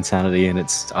maniacal insanity, and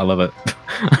I love it.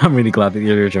 I'm really glad that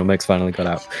the original mix finally got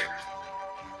out.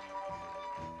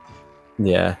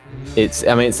 Yeah, it's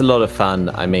a lot of fun.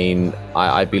 I mean,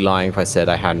 I'd be lying if I said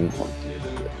I hadn't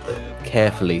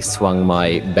carefully swung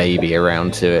my baby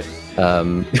around to it,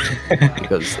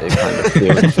 because it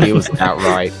kind of feels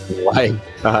outright right.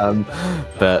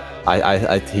 But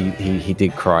he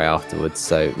did cry afterwards,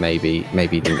 so maybe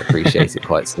he didn't appreciate it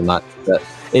quite so much. But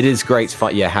it is great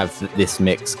to have this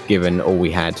mix, given all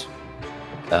we had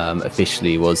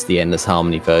officially was the Endless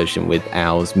Harmony version with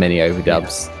Al's many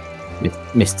overdubs.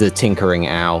 Mr. Tinkering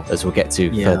Al, as we'll get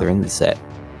to further in the set,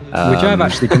 which I've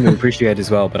actually come to appreciate as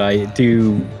well. But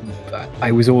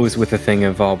I was always with the thing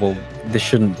of, oh well, this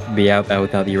shouldn't be out there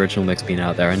without the original mix being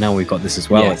out there, and now we've got this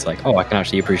as well. It's like, oh, I can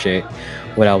actually appreciate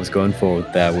what Al was going for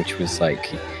there, which was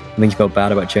like, I think he felt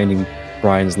bad about changing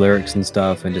Brian's lyrics and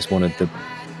stuff, and just wanted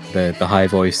the high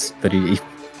voice, that he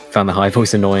found the high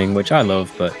voice annoying, which I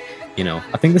love. But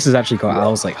I think this has actually got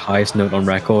Al's like highest note on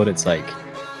record. It's like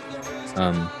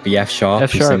the F sharp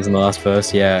he sings in the last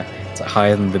verse. It's like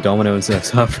higher than the domino and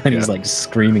stuff, and he's like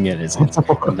screaming it. It's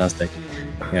fantastic.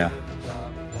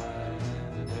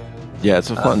 It's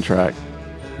a fun track.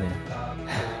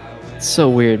 It's so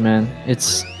weird, man.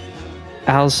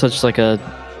 Al's such like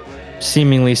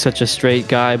seemingly such a straight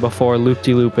guy before Loop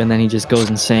De Loop, and then he just goes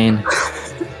insane.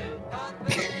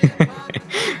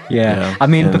 I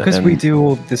mean, because we do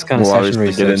all this kind of session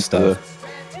research stuff.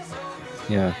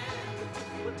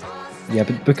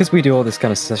 But because we do all this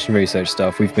kind of session research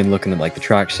stuff, we've been looking at like the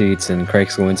track sheets, and Craig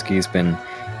Slowinski's been,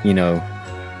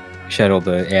 shared all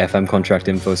the AFM contract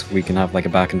info so we can have like a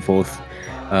back and forth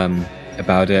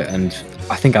about it. And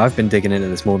I think I've been digging into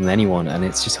this more than anyone, and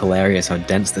it's just hilarious how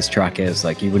dense this track is.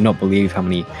 Like, you would not believe how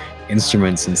many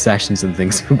instruments and sessions and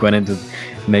things went into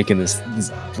making this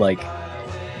like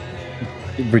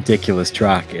ridiculous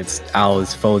track. Al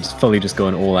is fully just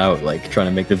going all out, like trying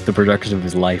to make the production of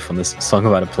his life on this song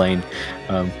about a plane.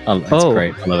 It's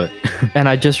great. I love it. And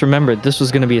I just remembered this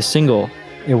was going to be a single.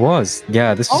 It was.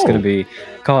 This was going to be.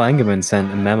 Carl Engerman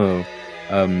sent a memo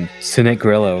to Nick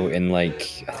Grillo in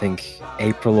like, I think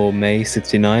April or May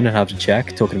 '69. I have to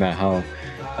check, talking about how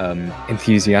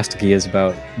enthusiastic he is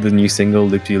about the new single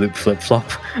Loop De Loop Flip Flop,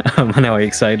 and how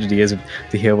excited he is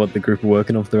to hear what the group are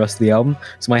working on for the rest of the album.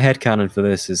 So my headcanon for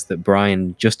this is that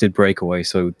Brian just did Breakaway,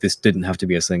 so this didn't have to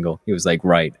be a single. He was like,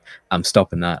 right, I'm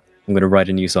stopping that. I'm going to write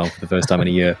a new song for the first time in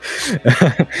a year.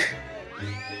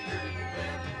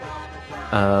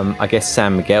 I guess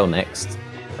San Miguel next.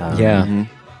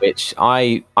 Which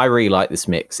I really like this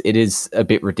mix. It is a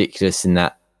bit ridiculous in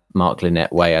that Mark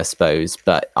Lynette way, I suppose,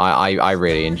 but I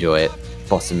really enjoy it.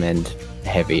 Bottom end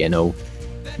heavy and all.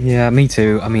 Yeah, me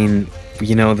too. I mean,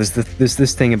 there's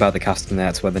this thing about the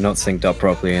castanets where they're not synced up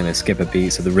properly and they skip a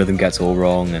beat, so the rhythm gets all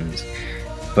wrong.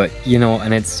 But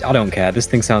I don't care. This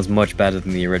thing sounds much better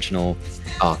than the original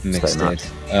mix did.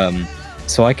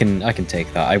 So I can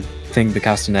take that. I think the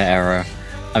castanet era.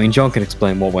 I mean, John can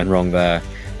explain what went wrong there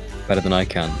better than I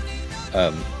can.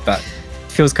 But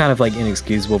feels kind of like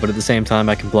inexcusable, but at the same time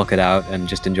I can block it out and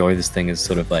just enjoy this thing as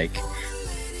sort of like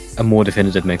a more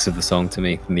definitive mix of the song to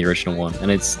me than the original one.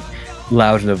 And it's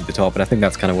loud and over the top, but I think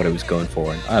that's kind of what it was going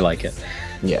for, and I like it.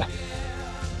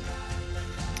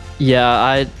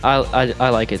 I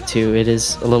like it too. It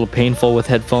is a little painful with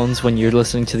headphones when you're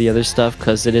listening to the other stuff,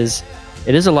 because it is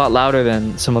a lot louder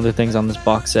than some other things on this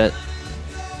box set.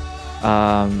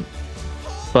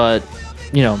 But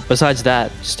besides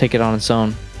that, just take it on its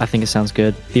own. I think it sounds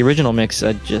good. The original mix,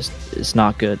 it's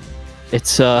not good.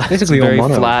 It's basically it's very all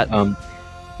mono. flat.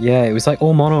 It was like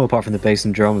all mono apart from the bass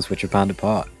and drums, which are panned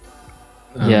apart.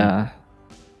 And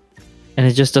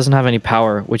it just doesn't have any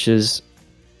power, which is,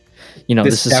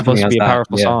 this is supposed to be a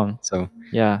powerful song. So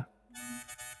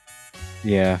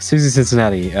Susie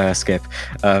Cincinnati, skip.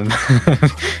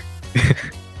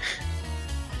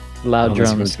 Loud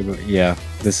drums.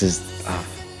 This is.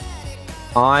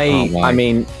 I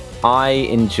mean, I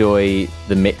enjoy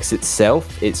the mix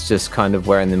itself. It's just kind of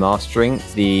wearing the mastering.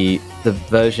 The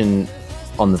version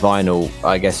on the vinyl,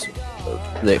 I guess,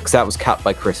 because that was cut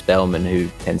by Chris Bellman, who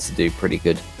tends to do pretty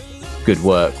good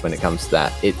work when it comes to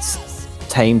that. It's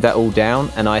tamed that all down,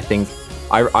 and I think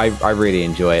I really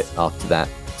enjoy it after that,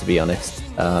 to be honest.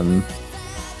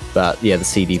 But the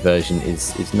CD version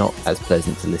is not as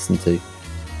pleasant to listen to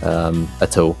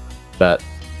at all. But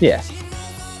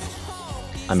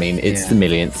I mean, it's the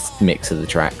millionth mix of the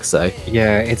track, so...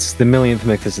 Yeah, it's the millionth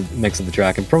mix of the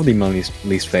track, and probably my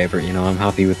least favourite, I'm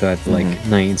happy with that, like,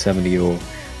 1970 or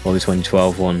the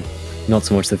 2012 one. not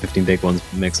so much the 15 Big Ones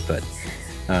mix, but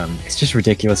it's just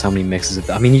ridiculous how many mixes of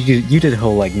that. I mean, you did a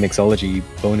whole like mixology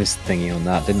bonus thingy on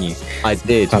that, didn't you? I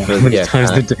did. How many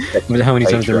times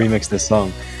they remixed this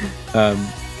song? And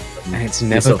it's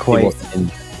never quite.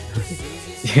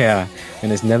 Yeah,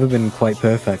 and it's never been quite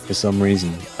perfect for some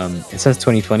reason. It says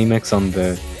 2020 mix on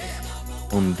the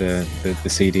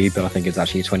CD, but I think it's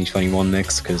actually a 2021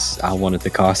 mix because Al wanted the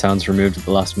car sounds removed at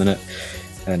the last minute,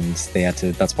 and they had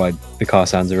to. That's why the car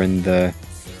sounds are in the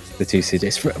two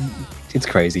CDs. It's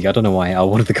crazy. I don't know why Al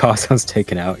wanted the car sounds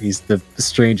taken out. He's the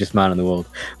strangest man in the world.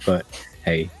 But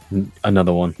hey,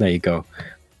 another one. There you go.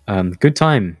 Good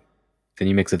time. The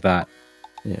new mix of that.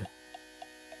 Yeah.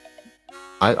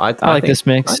 I like this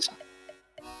mix.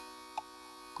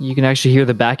 You can actually hear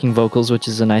the backing vocals, which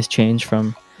is a nice change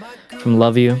from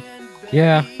Love You.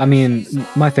 Yeah, I mean,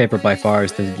 my favorite by far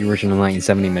is the original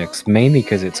 1970 mix, mainly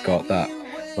because it's got that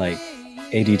like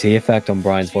ADT effect on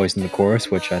Brian's voice in the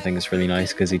chorus, which I think is really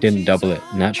nice because he didn't double it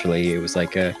naturally. It was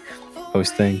like a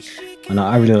post thing, and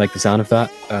I really like the sound of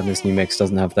that. This new mix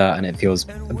doesn't have that, and it feels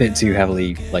a bit too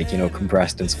heavily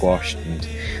compressed and squashed.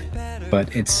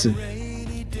 But it's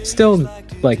still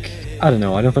like, I don't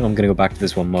know. I don't think I'm gonna go back to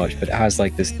this one much, but it has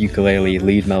like this ukulele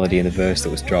lead melody in the verse that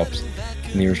was dropped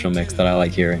in the original mix that I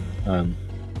like hearing. And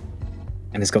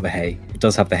it's got the hey. It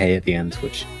does have the hey at the end,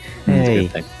 which is a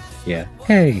good thing. Yeah.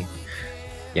 Hey.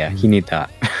 Yeah, you need that.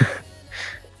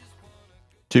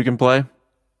 Two can play?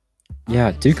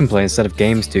 Yeah, two can play instead of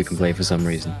games two can play for some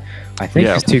reason. I think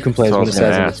because two can play is what it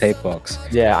says in the tape box.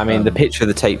 Yeah, I mean, the picture of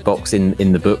the tape box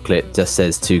in the booklet just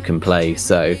says two can play,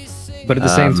 so... But at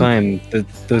the same time,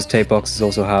 those tape boxes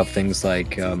also have things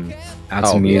like add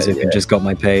some music and just got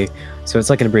my pay. So it's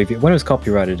like an abbreviation. When it was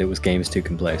copyrighted, it was games two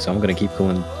can play. So I'm gonna keep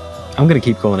calling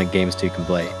it games two can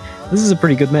play. This is a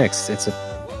pretty good mix. It's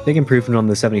a big improvement on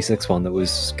the 76 one that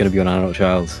was going to be on Adult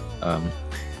Child,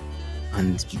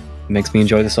 and makes me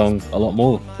enjoy the song a lot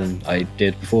more than I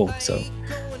did before. So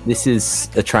this is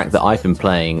a track that I've been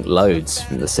playing loads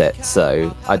from the set,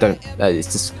 so I don't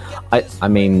it's just I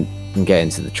mean, you can get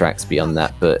into the tracks beyond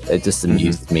that, but it just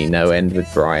amused me no end with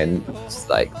Brian just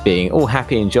like being all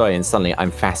happy and joy, and suddenly I'm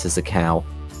fat as a cow.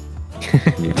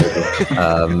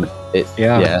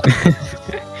 Yeah.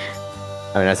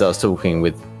 I mean, as I was talking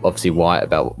with obviously Wyatt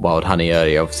about Wild Honey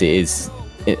earlier, obviously it is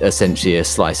essentially a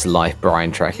slice of life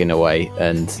Brian track in a way,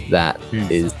 and that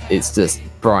it's just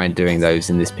Brian doing those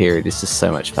in this period is just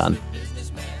so much fun.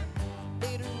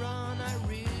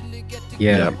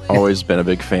 Yeah, I've always been a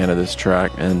big fan of this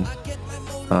track, and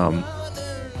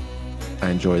I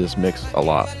enjoy this mix a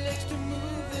lot.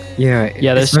 Yeah,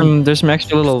 there's some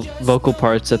extra little vocal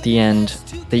parts at the end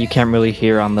that you can't really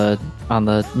hear on the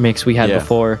mix we had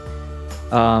before.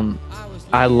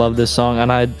 I love this song, and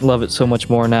I love it so much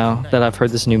more now that I've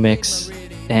heard this new mix.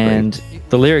 And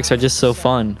the lyrics are just so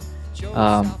fun.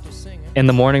 In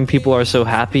the morning, people are so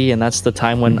happy, and that's the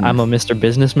time when I'm a Mr.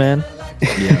 Businessman.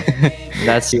 Yeah,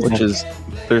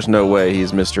 there's no way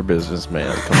he's Mr.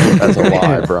 Businessman. Come on, that's a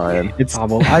lie, Brian.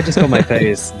 Well, I Just Got My Pay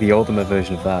is the ultimate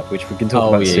version of that, which we can talk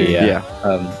about soon. Yeah.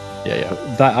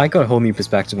 That I got a whole new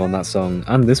perspective on that song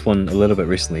and this one a little bit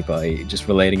recently by just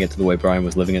relating it to the way Brian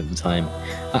was living at the time.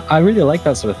 I really like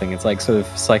that sort of thing. It's like sort of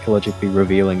psychologically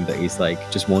revealing that he's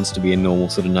like just wants to be a normal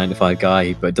sort of 9-to-5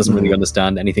 guy, but doesn't really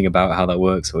understand anything about how that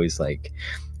works. So he's like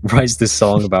writes this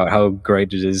song about how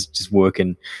great it is just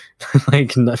working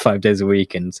like 5 days a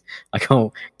week, and I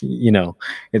can't,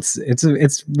 it's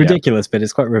ridiculous, but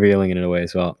it's quite revealing in a way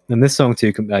as well. And this song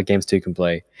too, Games 2 Can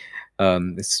Play.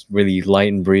 It's really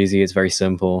light and breezy. It's very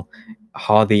simple.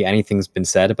 Hardly anything's been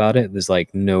said about it. There's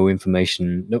like no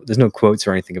information. There's no quotes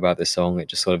or anything about this song. It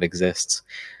just sort of exists.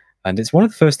 And it's one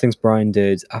of the first things Brian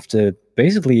did after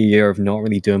basically a year of not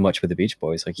really doing much with the Beach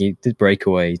Boys. Like he did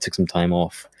Breakaway, he took some time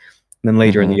off. And then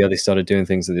later in the year, they started doing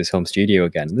things at his home studio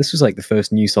again. And this was like the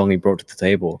first new song he brought to the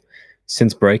table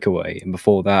since Breakaway. And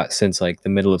before that, since like the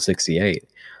middle of '68.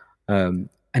 And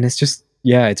it's just,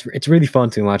 yeah, it's really fun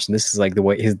to imagine. This is like the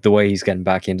way he's getting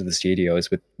back into the studio is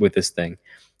with this thing,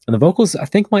 and the vocals I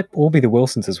think might all be the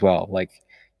Wilsons as well. Like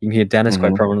you can hear Dennis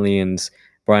quite prominently, and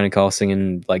Brian and Carl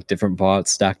singing like different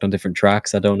parts stacked on different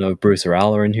tracks. I don't know if Bruce or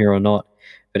Al are in here or not,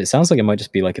 but it sounds like it might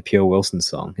just be like a pure Wilson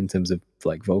song in terms of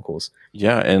like vocals.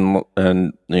 Yeah, and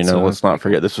let's not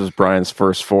forget this was Brian's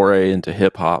first foray into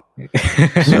hip hop.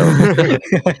 So.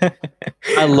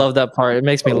 I love that part. It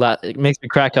makes me laugh. It makes me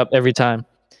crack up every time.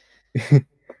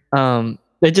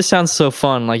 It just sounds so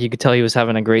fun. Like you could tell he was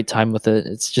having a great time with it.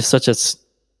 It's just such a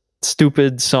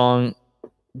stupid song,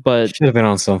 but should have been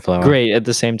on Sunflower. Great at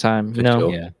the same time, you know?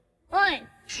 Yeah. 1,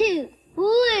 2,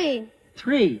 3.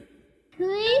 3.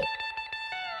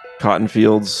 Cotton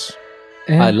Fields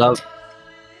I love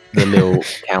the little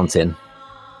counting.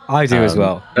 I do as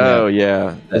well. Oh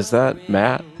yeah, is that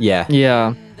Matt? Yeah.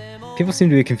 Yeah. People seem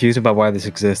to be confused about why this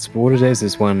exists, but what it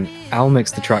is when Al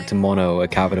mixed the track to mono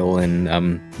at Capitol in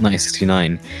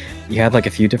 1969, he had like a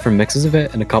few different mixes of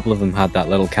it, and a couple of them had that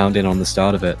little count-in on the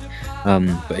start of it.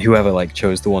 But whoever like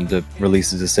chose the one to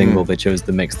release as a single, they chose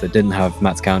the mix that didn't have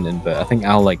Matt's count-in. But I think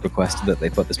Al like requested that they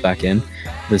put this back in,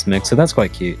 this mix, so that's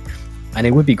quite cute. And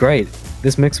it would be great.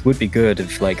 This mix would be good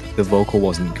if like the vocal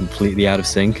wasn't completely out of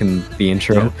sync in the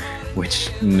intro,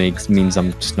 which means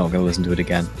I'm just not going to listen to it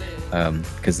again,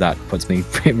 because that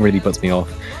it really puts me off.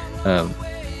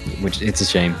 Which it's a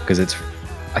shame because it's,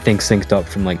 I think, synced up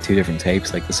from like two different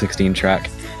tapes, like the 16 track,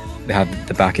 they have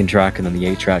the backing track, and then the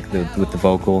 8 track with the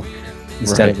vocal.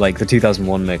 Instead of like the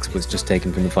 2001 mix was just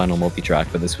taken from the final multi-track,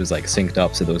 but this was like synced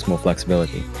up so there was more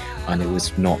flexibility, and it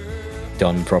was not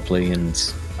done properly,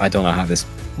 and I don't know how this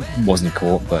wasn't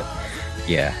caught, but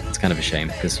yeah, it's kind of a shame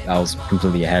because Al's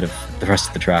completely ahead of the rest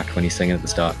of the track when he's singing at the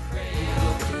start.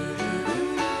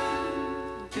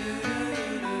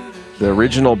 The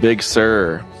original Big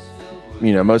Sur.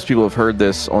 You know, most people have heard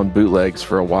this on bootlegs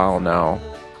for a while now,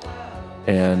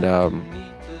 and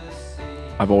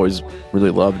I've always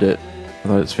really loved it. I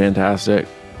thought it's fantastic.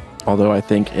 Although I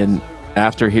think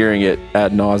after hearing it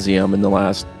ad nauseum in the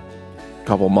last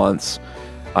couple months,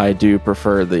 I do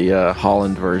prefer the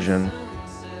Holland version.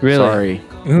 Really? Sorry.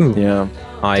 Ooh. Yeah.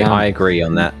 I agree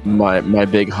on that. My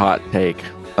big hot take.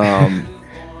 I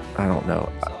don't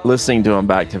know. Listening to them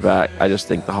back to back, I just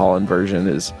think the Holland version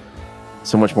is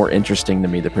so much more interesting to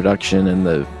me. The production and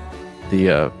the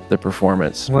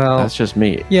performance. Well, that's just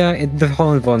me. Yeah, the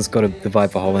Holland one's got the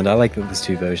vibe for Holland. I like that there's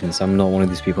two versions. I'm not one of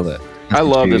these people that has I to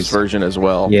love choose. this version as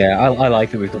well. Yeah, I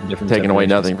like that we've got different. Taking away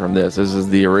versions. nothing from this. This is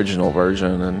the original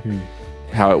version and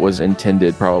how it was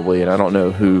intended, probably. And I don't know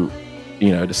who,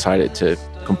 decided to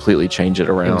completely change it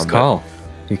around. It was Carl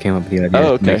who came up with the idea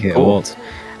Oh, to make okay, it cool. a waltz.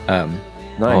 Nice.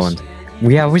 Holland.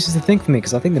 Yeah, which is the thing for me,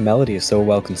 because I think the melody is so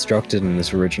well constructed in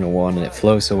this original one, and it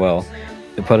flows so well.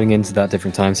 That putting into that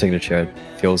different time signature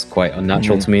feels quite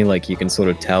unnatural to me. Like you can sort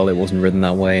of tell it wasn't written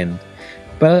that way,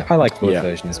 but I like both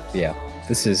versions. Yeah,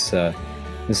 this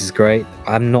is great.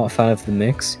 I'm not a fan of the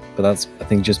mix, but that's, I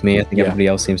think, just me. I think everybody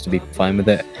else seems to be fine with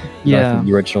it. Yeah. I think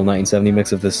the original 1970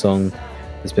 mix of this song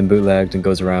has been bootlegged and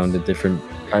goes around in different.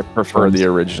 I prefer the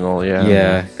original, yeah.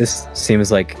 Yeah, this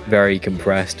seems like very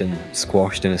compressed and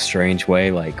squashed in a strange way,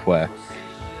 like where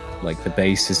like the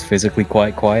bass is physically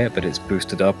quite quiet, but it's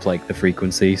boosted up like the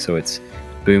frequency, so it's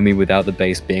boomy without the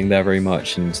bass being there very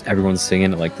much, and everyone's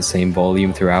singing at like the same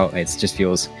volume throughout. It just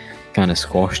feels kind of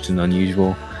squashed and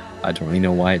unusual. I don't really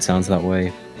know why it sounds that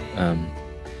way.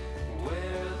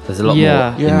 There's a lot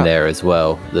more in there as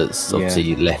well that's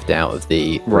obviously left out of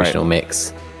the original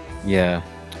mix. Yeah.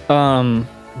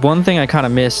 One thing I kind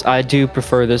of miss, I do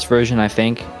prefer this version, I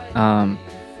think. I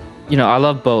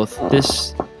love both.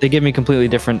 They give me completely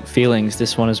different feelings.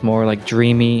 This one is more like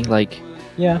dreamy, like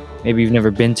maybe you've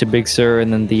never been to Big Sur,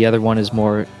 and then the other one is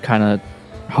more kind of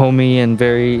homey and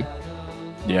very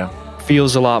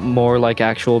feels a lot more like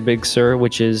actual Big Sur,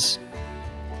 which is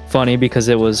funny because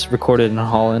it was recorded in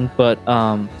Holland. But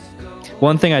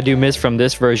one thing I do miss from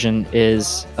this version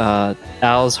is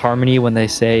Al's harmony when they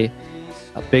say,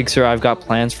 "Big Sur, I've got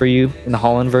plans for you," in the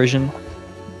Holland version.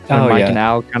 When Mike and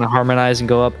Al kind of harmonize and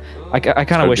go up. I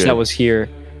kind of wish that was here.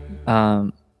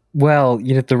 Well,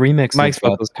 the remix Mike's of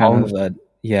vocals Holland kind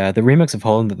of... the remix of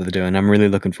Holland that they're doing, I'm really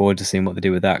looking forward to seeing what they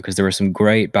do with that, because there are some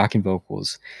great backing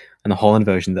vocals in the Holland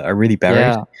version that are really buried.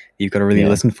 Yeah. You've got to really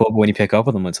listen for, but when you pick up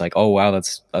with them, it's like, oh wow,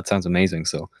 that sounds amazing.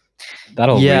 So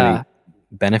that'll really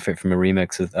benefit from a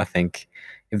remix, I think,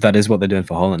 if that is what they're doing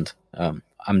for Holland. I'm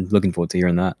looking forward to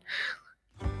hearing that.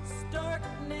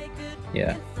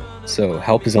 Yeah. So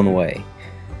Help Is on the Way.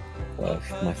 One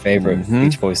of my favorite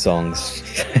Beach Boys songs,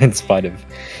 in spite of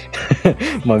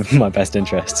my best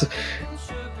interests.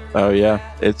 Oh yeah,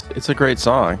 it's a great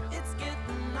song.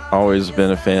 Always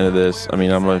been a fan of this. I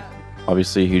mean, I'm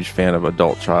obviously a huge fan of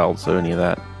Adult Child, so any of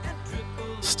that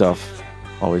stuff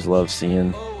always love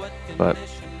seeing. But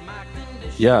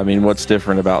yeah, I mean, what's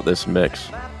different about this mix?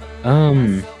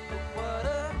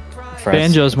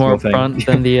 Banjo's more up front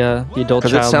than the Adult Child.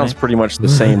 Because it sounds pretty much the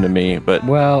same to me, but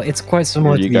well, it's quite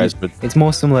similar to it's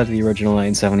more similar to the original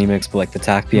 1970 mix, but like the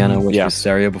tack piano, which was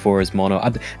stereo before, is mono.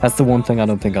 That's the one thing I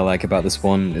don't think I like about this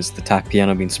one, is the tack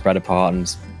piano being spread apart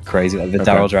and crazy. Like the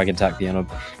Daryl Dragon tack piano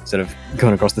sort of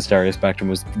going across the stereo spectrum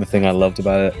was the thing I loved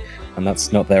about it, and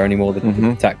that's not there anymore.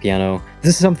 The tack piano.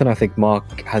 This is something I think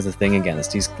Mark has a thing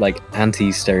against. He's like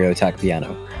anti-stereo tack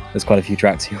piano. There's quite a few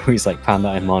tracks he always like pan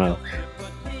that in mono.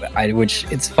 Which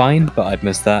it's fine, but I'd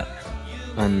miss that.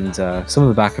 and some of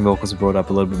the backing vocals are brought up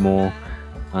a little bit more,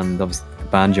 and obviously the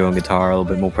banjo and guitar are a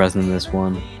little bit more present in this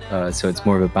one. So it's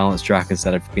more of a balanced track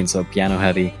instead of being so piano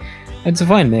heavy. It's a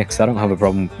fine mix. I don't have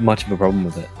much of a problem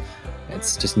with it.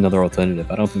 It's just another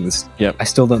alternative. I don't think this. Yep. I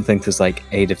still don't think there's like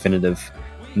a definitive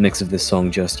mix of this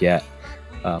song just yet.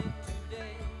 But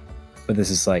this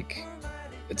is like,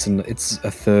 it's a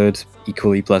third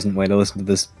equally pleasant way to listen to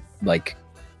this like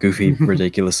goofy,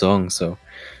 ridiculous song. So,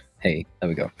 hey, there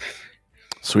we go.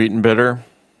 Sweet and Bitter.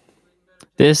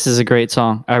 This is a great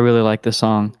song. I really like this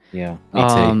song. Yeah. Me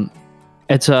too.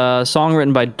 It's a song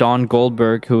written by Don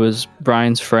Goldberg, who was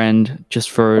Brian's friend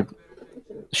just for a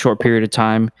short period of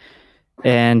time.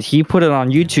 And he put it on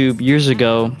YouTube years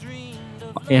ago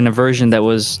in a version that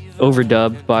was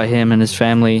overdubbed by him and his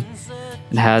family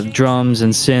and had drums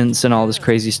and synths and all this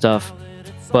crazy stuff.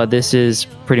 But this is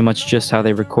pretty much just how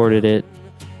they recorded it.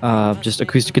 Just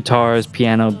acoustic guitars,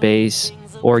 piano, bass,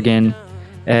 organ.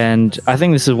 And I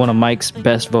think this is one of Mike's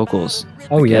best vocals.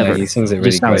 Oh yeah, ever. he sings it He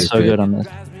really just sounds great. so good on this.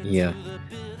 Yeah.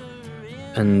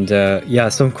 And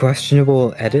some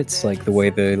questionable edits, like the way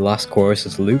the last chorus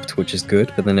is looped, which is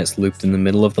good, but then it's looped in the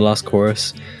middle of the last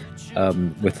chorus,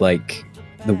 with like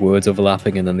the words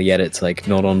overlapping, and then the edit's like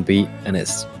not on beat, and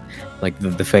it's like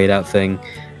the fade out thing,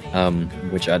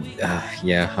 which I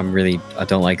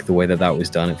don't like the way that was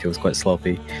done. It feels quite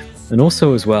sloppy. And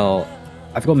also as well,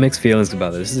 I've got mixed feelings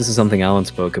about this. This is something Alan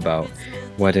spoke about,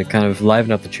 where to kind of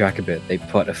liven up the track a bit, they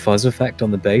put a fuzz effect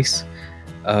on the bass.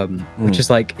 Which is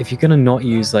like, if you're gonna not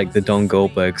use like the Don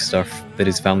Goldberg stuff that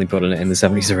his family put on it in the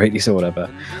 70s or 80s or whatever,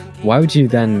 why would you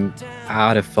then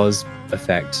add a fuzz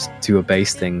effect to a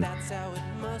bass thing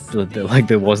like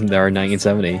that wasn't there in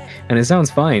 1970? And it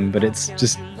sounds fine, but it's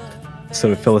just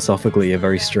sort of philosophically a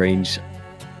very strange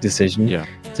decision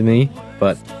to me.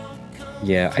 But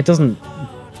yeah, it doesn't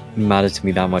matter to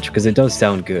me that much because it does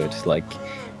sound good. Like,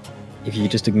 if you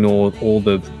just ignore all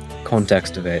the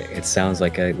context of it, it sounds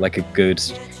like a good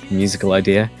musical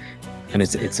idea, and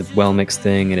it's a well mixed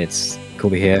thing, and it's cool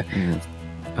to hear.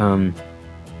 I'm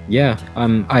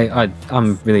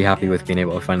really happy with being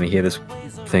able to finally hear this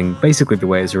thing basically the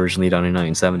way it was originally done in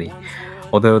 1970.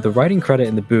 Although the writing credit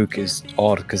in the book is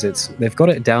odd because they've got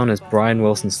it down as Brian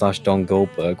Wilson / Don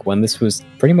Goldberg, when this was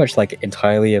pretty much like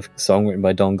entirely a song written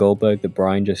by Don Goldberg that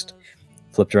Brian just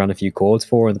flipped around a few chords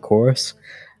for in the chorus.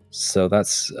 So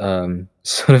that's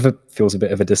feels a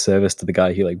bit of a disservice to the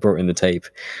guy who like brought in the tape.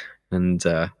 And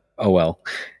oh well,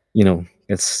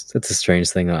 it's a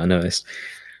strange thing that I noticed.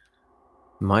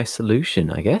 My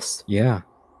solution, I guess. Yeah.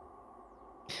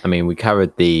 I mean, we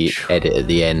covered the edit at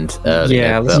the end earlier.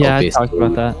 Yeah, but I talked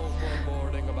about that.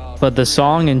 But the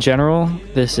song in general,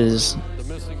 this is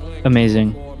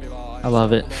amazing. I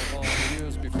love it.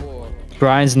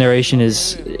 Brian's narration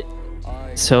is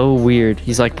so weird.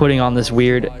 He's like putting on this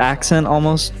weird accent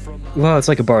almost. Well, it's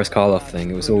like a Boris Karloff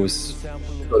thing. It was always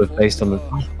sort of based on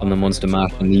the Monster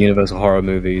Mash and the Universal horror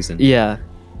movies. And yeah,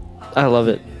 I love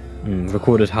it.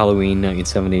 Recorded Halloween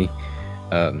 1970.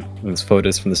 There's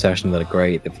photos from the session that are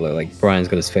great. They've like Brian's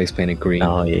got his face painted green.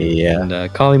 Oh yeah.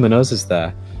 And Carly Minogue is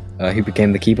there, who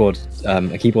became a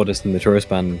keyboardist in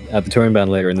the touring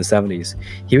band later in the 70s.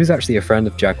 He was actually a friend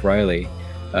of Jack Riley.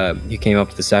 He came up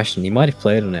to the session. He might have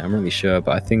played on it, I'm not really sure,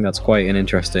 but I think that's quite an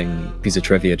interesting piece of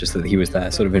trivia, just that he was there,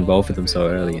 sort of involved with them so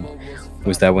early, and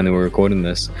was there when they were recording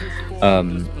this.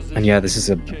 And yeah, this is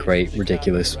a great,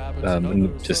 ridiculous,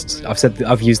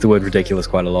 I've used the word ridiculous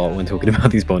quite a lot when talking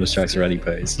about these bonus tracks already,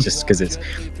 but it's just because it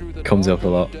comes up a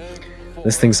lot.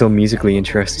 This thing's so musically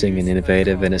interesting and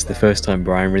innovative, and it's the first time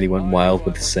Brian really went wild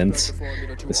with the synths.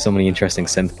 There's so many interesting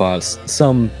synth parts,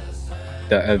 some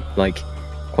that are like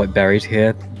quite buried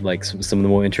here, like some of the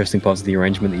more interesting parts of the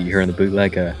arrangement that you hear in the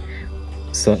bootleg are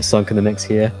sunk in the mix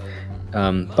here.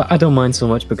 But I don't mind so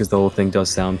much because the whole thing does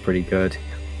sound pretty good.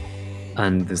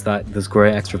 And there's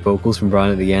great extra vocals from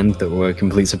Brian at the end that were a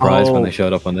complete surprise when they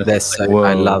showed up on this.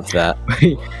 I love that.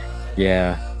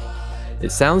 Yeah.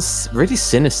 It sounds really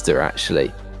sinister,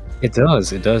 actually. It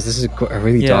does. This is a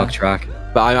really dark track.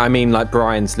 But I mean, like,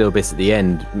 Brian's little bit at the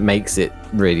end makes it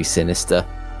really sinister.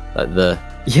 Like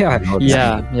Yeah.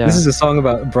 This is a song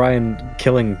about Brian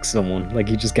killing someone. Like,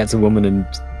 he just gets a woman and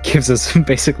gives us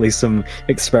basically some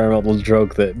experimental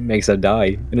drug that makes her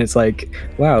die. And it's like,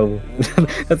 wow.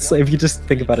 That's, if you just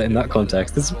think about it in that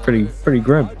context, it's pretty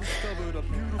grim.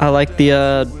 I like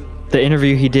the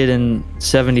interview he did in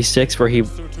 '76 where he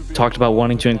talked about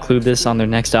wanting to include this on their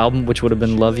next album, which would have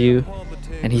been Love You.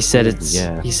 And he said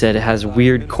he said it has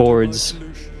weird chords.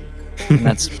 And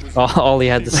that's all he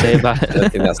had to say about it. I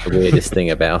think that's the weirdest thing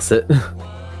about it.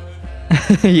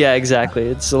 Yeah, exactly.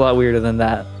 It's a lot weirder than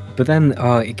that. But then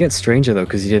it gets stranger though,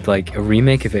 because he did like a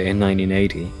remake of it in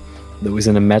 1980 that was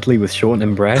in a medley with Shorten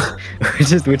and Bread,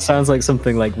 which sounds like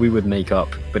something like we would make up,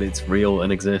 but it's real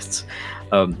and exists.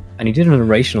 And he did a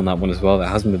narration on that one as well that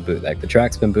hasn't been bootlegged. The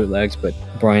track's been bootlegged, but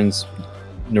Brian's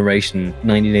narration,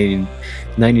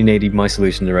 1980 My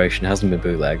Solution narration, hasn't been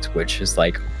bootlegged, which is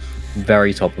like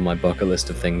very top of my bucket list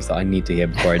of things that I need to hear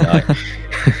before I die.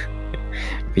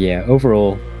 But yeah,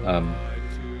 overall,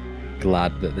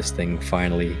 glad that this thing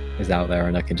finally is out there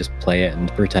and I can just play it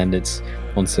and pretend it's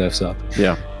on Surf's Up.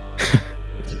 Yeah.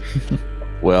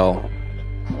 Well,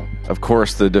 of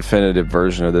course, the definitive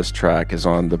version of this track is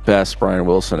on the best Brian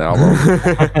Wilson album,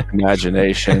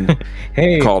 Imagination,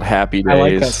 called Happy Days. I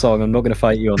like that song. I'm not going to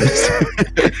fight you on this.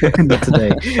 Not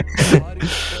today.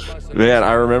 Man,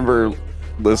 I remember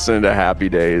listening to Happy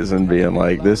Days and being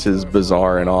like, this is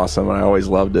bizarre and awesome, and I always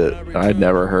loved it. I'd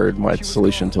never heard My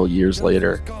Solution until years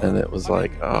later, and it was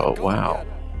like, oh, wow.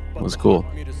 It was cool.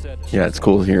 Yeah, it's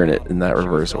cool hearing it in that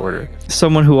reverse order.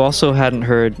 Someone who also hadn't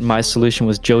heard My Solution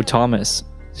was Joe Thomas.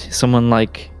 Someone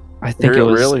like, I think it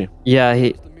was... Really? Yeah,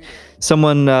 he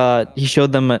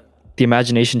showed them the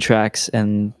Imagination tracks,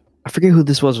 and I forget who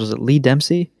this was. Was it Lee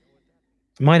Dempsey?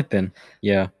 Might have been,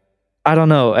 yeah. I don't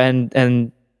know,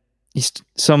 and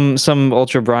some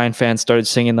Ultra Brian fans started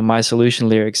singing the My Solution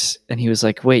lyrics, and he was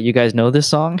like, wait, you guys know this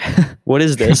song? What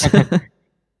is this?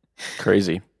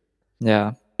 Crazy.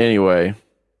 Yeah. Anyway,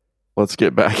 let's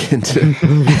get back into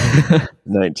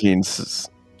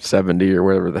 1970 or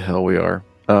whatever the hell we are.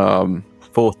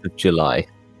 4th of July.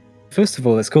 First of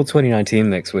all, it's called 2019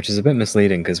 mix, which is a bit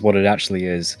misleading because what it actually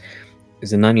is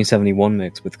a 1971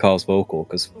 mix with Carl's vocal,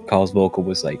 because Carl's vocal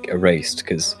was like erased,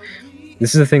 because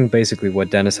this is the thing basically where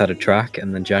Dennis had a track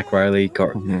and then Jack Riley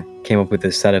came up with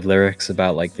this set of lyrics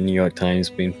about like the New York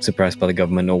Times being suppressed by the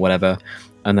government or whatever,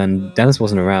 and then Dennis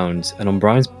wasn't around, and on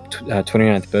Brian's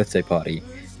 29th birthday party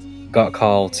got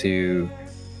Carl to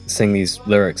sing these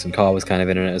lyrics, and Carl was kind of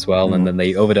in it as well, and then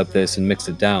they overdubbed this and mixed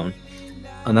it down,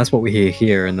 and that's what we hear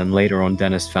here. And then later on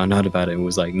Dennis found out about it and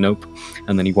was like, nope,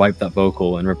 and then he wiped that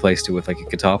vocal and replaced it with like a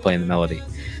guitar playing the melody.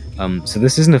 So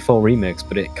this isn't a full remix,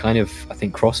 but it kind of, I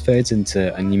think, crossfades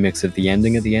into a new mix of the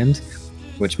ending at the end,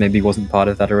 which maybe wasn't part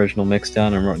of that original mix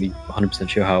down. I'm not really 100%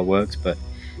 sure how it works, but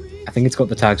I think it's got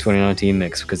the tag 2019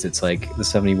 mix because it's like the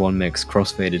 71 mix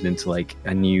crossfaded into like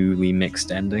a newly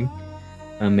mixed ending,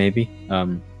 maybe.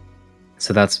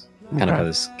 So that's kind of how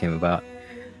this came about.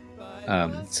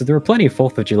 So there were plenty of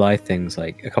 4th of July things,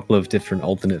 like a couple of different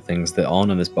alternate things that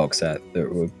aren't on this box set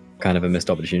that were kind of a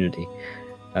missed opportunity.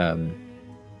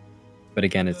 But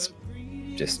again, it's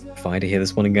just fine to hear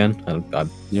this one again. I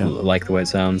like the way it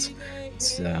sounds.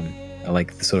 It's, I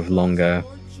like the sort of longer,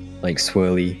 like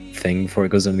swirly thing before it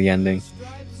goes into the ending.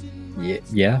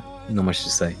 Yeah, not much to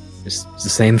say. It's the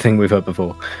same thing we've heard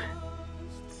before.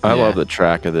 I love the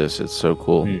track of this. It's so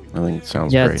cool. I think it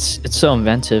sounds great. It's so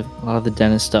inventive. A lot of the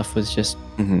Dennis stuff was just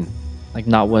like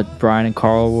not what Brian and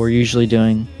Carl were usually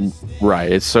doing.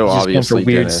 Right. It's so It's just obviously going for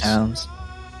weird Dennis. sounds.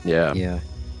 Yeah.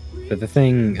 But the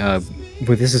thing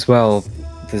with this as well,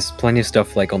 there's plenty of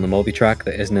stuff like on the multi-track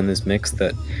that isn't in this mix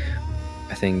that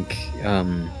I think,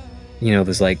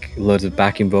 there's like loads of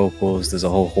backing vocals, there's a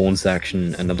whole horn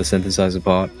section, another synthesizer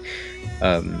part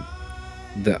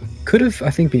that could have, I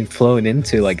think, been flown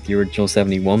into like the original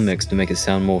 71 mix to make it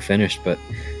sound more finished, but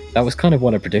that was kind of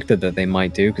what I predicted that they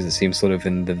might do, because it seems sort of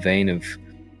in the vein of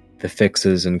the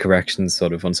fixes and corrections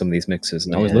sort of on some of these mixes,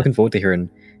 and I was looking forward to hearing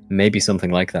maybe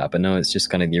something like that, but no, it's just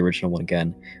kind of the original one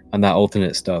again, and that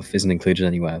alternate stuff isn't included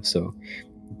anywhere, so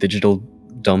digital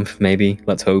dump maybe,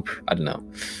 let's hope. I don't know.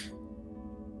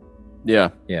 Yeah,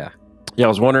 I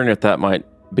was wondering if that might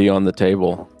be on the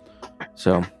table,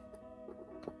 so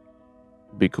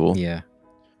be cool.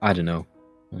 I don't know.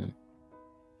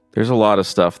 There's a lot of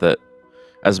stuff that,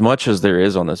 as much as there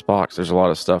is on this box, there's a lot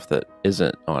of stuff that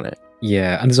isn't on it.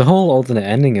 Yeah, and there's a whole alternate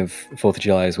ending of 4th of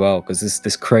July as well, because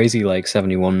this crazy like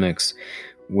 71 mix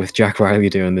with Jack Riley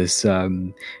doing this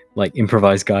like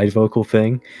improvised guide vocal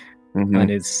thing,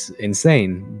 and it's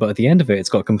insane. But at the end of it, it's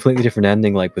got a completely different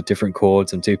ending, like with different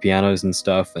chords and 2 pianos and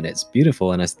stuff, and it's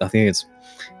beautiful. And I think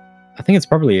it's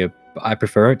probably I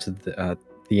prefer it to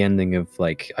the ending of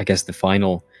like, I guess, the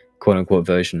final quote unquote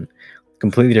version.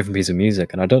 Completely different piece of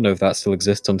music, and I don't know if that still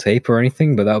exists on tape or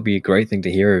anything, but that would be a great thing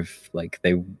to hear if like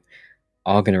they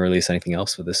are going to release anything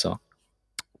else for this song.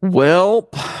 Well,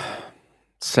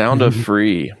 Sound of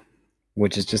Free,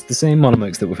 which is just the same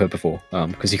monomix that we've heard before,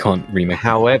 because you can't remake.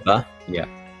 However,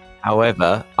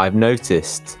 However, I've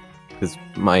noticed, because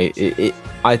I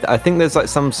think there's like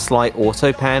some slight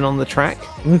auto pan on the track.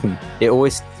 It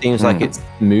always seems like it's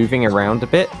moving around a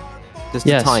bit, just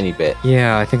Yes. a tiny bit.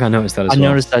 Yeah, I think I noticed that as I well.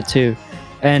 noticed that too.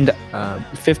 And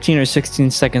 15 or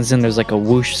 16 seconds in, there's like a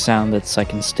whoosh sound that's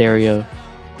like in stereo.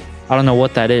 I don't know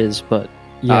what that is, but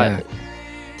Yeah,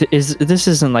 this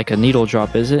isn't like a needle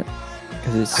drop, is it?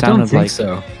 Because it I don't sounded think like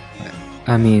so.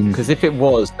 I mean, Because if it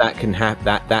was, that can happen.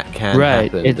 That can right.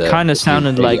 happen. It kind The of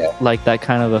sounded yeah. like that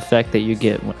kind of effect that you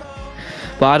get.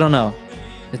 But I don't know.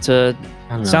 I don't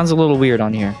know. Sounds a little weird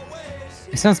on here.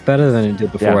 It sounds better than it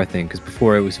did before, Yeah. I think, because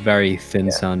before it was very thin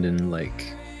sounding,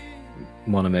 like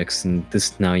monomix, and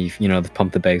this now they've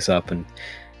pumped the bass up, and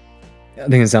I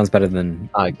think it sounds better than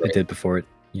I agree. it did before it.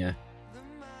 Yeah.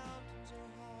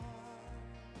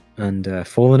 And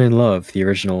Fallen in Love, the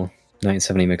original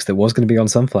 1970 mix that was going to be on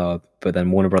Sunflower, but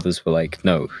then Warner Brothers were like,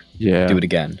 no, Yeah. do it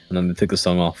again, and then they took the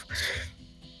song off.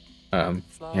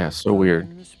 Yeah, so weird.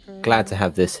 Glad to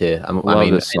have this here. I Love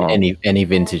mean, this song. any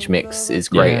vintage mix is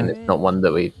great, Yeah. and it's not one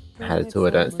that we had at all. I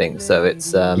don't think so.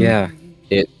 It's Yeah.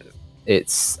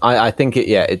 I think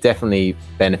it definitely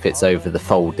benefits over the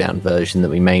fold down version that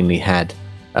we mainly had.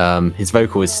 His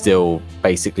vocal is still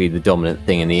basically the dominant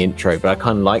thing in the intro, but I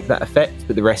kind of like that effect.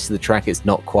 But the rest of the track is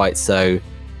not quite so.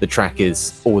 The track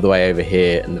is all the way over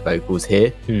here, and the vocals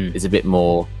here. It's a bit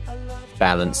more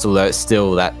balanced, although it's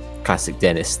still that classic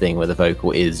Dennis thing where the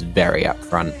vocal is very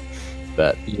upfront.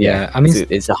 But Yeah, I mean,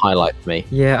 it's a highlight for me.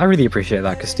 Yeah, I really appreciate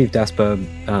that because Steve Dasper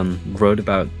wrote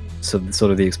about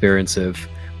sort of the experience of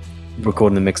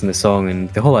recording and mixing the song, and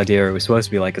the whole idea it was supposed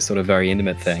to be like a sort of very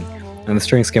intimate thing, and the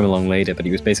strings came along later, but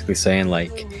he was basically saying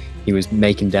like he was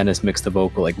making Dennis mix the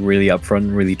vocal like really upfront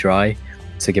and really dry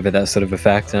to give it that sort of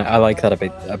effect, and I like that a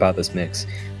bit about this mix.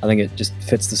 I think it just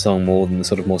fits the song more than the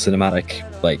sort of more cinematic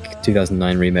like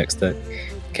 2009 remix that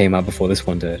came out before this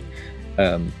one did.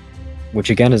 Which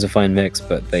again is a fine mix,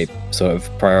 but they sort of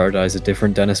prioritize a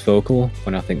different Dennis vocal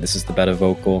when I think this is the better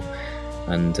vocal,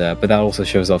 and but that also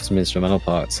shows off some instrumental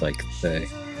parts like the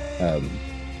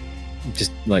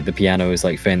just like the piano is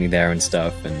like faintly there and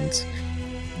stuff, and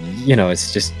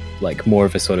it's just like more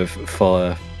of a sort of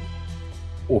fuller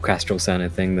orchestral sounding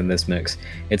thing than this mix.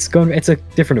 It's a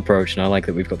different approach, and I like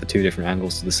that we've got the two different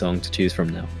angles to the song to choose from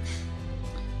now.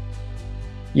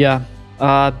 Yeah.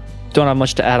 Don't have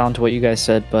much to add on to what you guys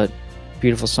said, but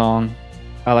beautiful song.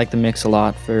 I like the mix a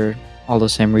lot for all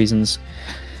those same reasons.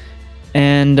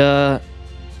 And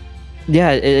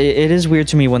yeah, it is weird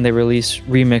to me when they release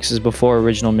remixes before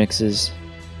original mixes,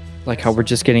 like how we're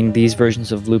just getting these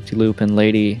versions of Loop De Loop and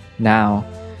Lady now.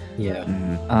 Yeah,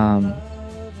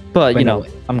 But But no,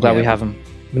 I'm glad we yeah. have them.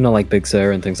 but not like Big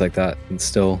Sur and things like that. It's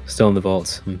still in the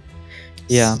vaults.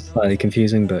 Yeah. Slightly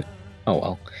confusing, but oh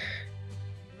well.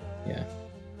 Yeah.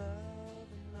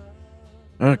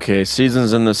 Okay,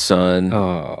 Seasons in the Sun.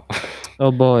 Oh.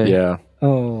 Oh boy. Yeah,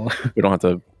 Oh. we don't have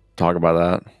to talk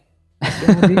about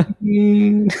that.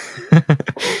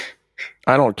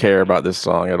 I don't care about this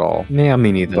song at all, Yeah,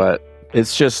 me neither. but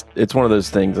it's one of those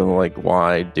things. I'm like,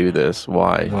 why do this?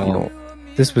 Why? Well, You don't.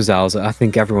 This was Al's. I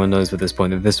think everyone knows at this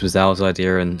point that this was Al's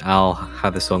idea, and Al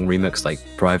had the song remixed like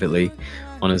privately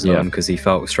on his Yeah. own because he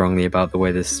felt strongly about the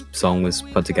way this song was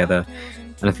put together.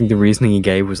 And I think the reasoning he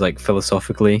gave was like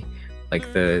philosophically,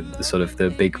 like the sort of the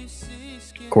big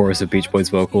chorus of Beach Boys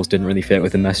vocals didn't really fit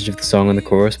with the message of the song and the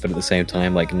chorus, but at the same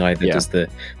time, like neither Yeah. does the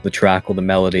track or the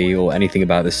melody or anything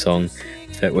about this song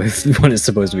fit with what it's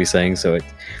supposed to be saying. So it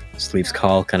just leaves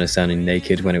Carl kind of sounding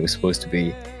naked when it was supposed to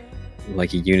be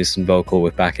like a unison vocal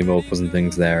with backing vocals and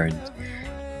things there, and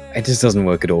it just doesn't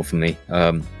work at all for me.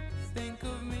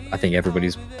 I think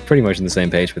everybody's pretty much on the same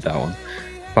page with that one,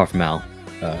 apart from Al.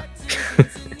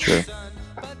 Sure.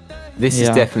 This is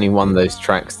Yeah. definitely one of those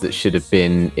tracks that should have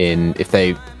been in, if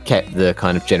they kept the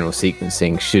kind of general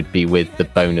sequencing, should be with the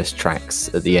bonus tracks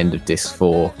at the end of disc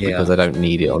 4, Yeah. because I don't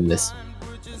need it on this.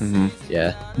 hmm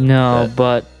Yeah. No,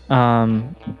 but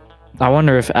I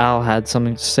wonder if Al had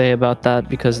something to say about that,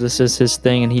 because this is his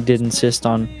thing and he did insist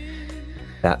on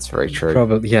That's very true.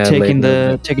 Probably, yeah.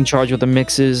 taking charge with the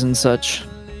mixes and such.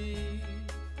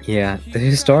 Yeah, the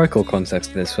historical context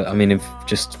of this. I mean,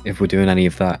 if we're doing any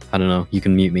of that, I don't know. You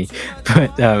can mute me.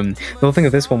 But the whole thing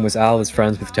of this one was Al was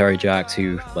friends with Terry Jacks,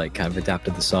 who like kind of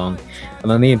adapted the song,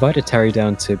 and then they invited Terry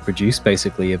down to produce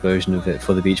basically a version of it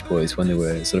for the Beach Boys when they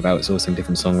were sort of outsourcing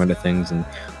different songwriter things, and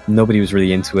nobody was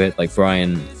really into it. Like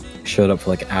Brian showed up for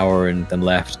like an hour and then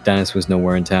left. Dennis was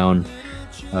nowhere in town.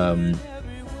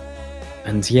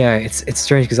 And yeah, it's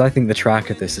strange because I think the track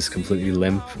of this is completely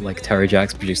limp. Like Terry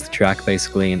Jacks produced the track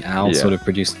basically, and Al Yeah. sort of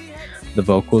produced the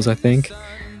vocals, I think.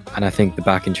 And I think the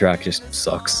backing track just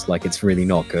sucks. Like it's really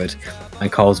not good.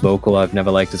 And Carl's vocal I've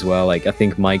never liked as well. Like I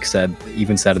think Mike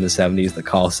even said in the 70s that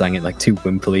Carl sang it like too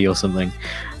wimpily or something.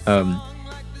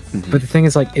 But the thing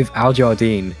is, like, if Al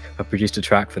Jardine had produced a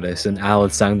track for this and Al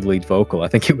had sang the lead vocal, I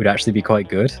think it would actually be quite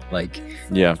good. Like,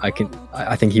 Yeah.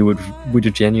 I think he would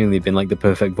have genuinely been like the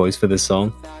perfect voice for this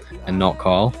song, and not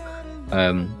Carl.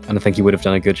 And I think he would have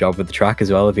done a good job with the track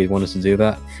as well if he'd wanted to do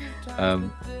that.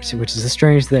 Which is a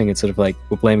strange thing. It's sort of like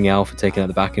we're blaming Al for taking out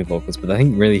the backing vocals, but I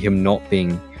think really him not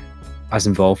being as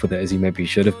involved with it as he maybe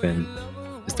should have been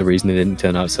is the reason it didn't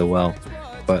turn out so well.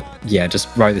 But yeah, just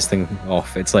write this thing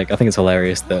off. It's like, I think it's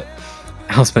hilarious that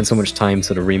Al spent so much time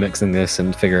sort of remixing this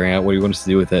and figuring out what he wanted to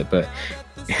do with it, but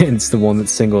it's the one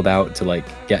that's singled out to like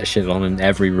get shit on in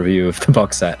every review of the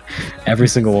box set. Every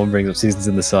single one brings up Seasons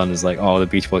in the Sun as like, oh, the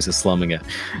Beach Boys are slumming it.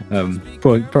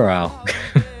 Poor Al.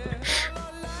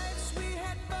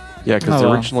 Yeah, because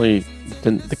originally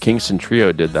the Kingston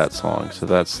Trio did that song, so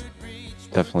that's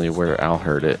definitely where Al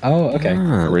heard it. Oh, okay.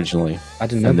 Originally. I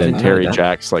didn't know And then that. Terry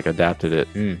Jacks like adapted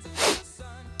it. Mm.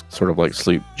 Sort of like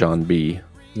Sleep John B.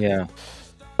 Yeah.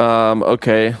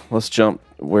 Okay, let's jump.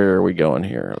 Where are we going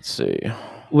here? Let's see.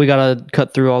 We gotta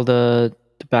cut through all the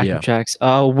backing tracks.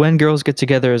 When Girls Get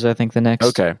Together is, I think, the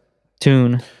next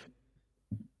tune.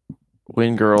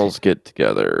 When Girls Get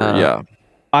Together. Yeah.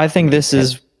 I think this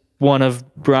is one of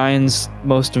Brian's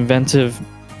most inventive,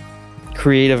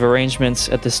 creative arrangements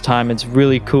at this time. It's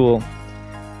really cool.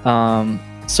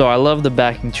 So I love the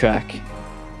backing track,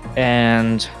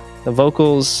 and the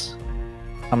vocals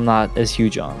I'm not as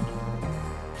huge on.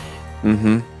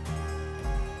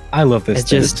 I love this. It's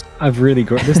just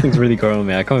this thing's really grown on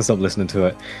me. I can't stop listening to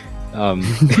it.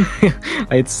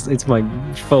 It's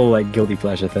my full like guilty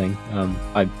pleasure thing.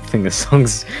 I think the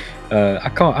song's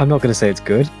I'm not gonna say it's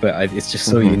good, but it's just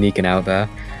so unique and out there.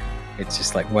 It's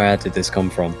just like, where did this come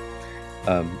from?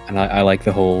 And I like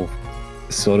the whole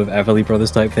sort of Everly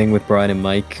Brothers type thing with Brian and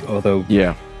Mike, although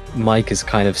Mike is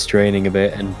kind of straining a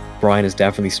bit and Brian is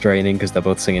definitely straining because they're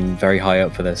both singing very high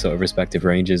up for their sort of respective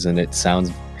ranges, and it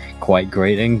sounds quite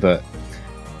grating. But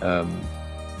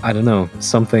I don't know,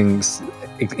 something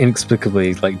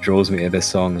inexplicably like draws me to this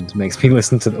song and makes me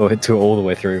listen to it all the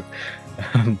way through.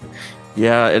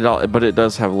 But it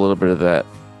does have a little bit of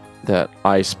that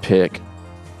ice pick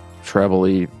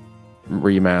trebly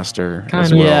remaster kind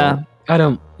as of, well. yeah. I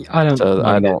don't So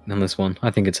mind it on this one.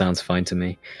 I think it sounds fine to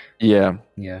me. Yeah.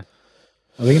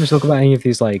 Are we going to talk about any of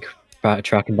these like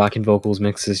track and backing vocals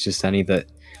mixes? Just any that?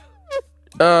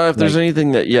 If there's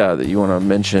anything that you want to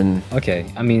mention. Okay,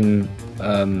 I mean,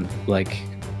 like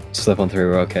Slip On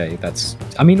Through. Okay,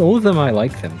 all of them I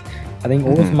like them. I think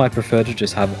all of them I prefer to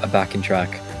just have a backing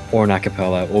track or an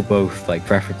acapella or both, like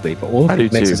preferably. But all of the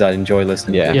mixes I enjoy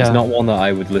listening to. It's not one that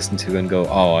I would listen to and go,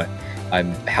 oh,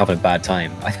 I'm having a bad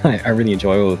time. I really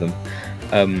enjoy all of them.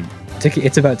 Particularly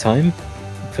It's About Time,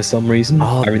 for some reason,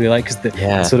 I really like, because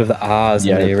the sort of the R's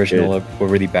in the original were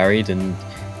really buried, and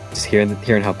just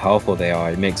hearing how powerful they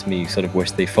are, it makes me sort of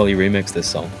wish they fully remixed this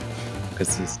song.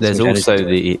 Because there's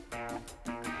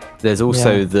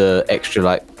also the extra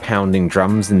like pounding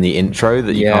drums in the intro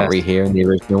that you can't really hear in the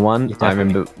original one. I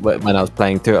remember when I was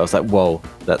playing through it, I was like, whoa,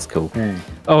 that's cool.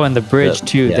 Oh, and the bridge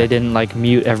too. They didn't like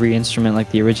mute every instrument like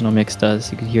the original mix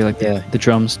does. You could hear like the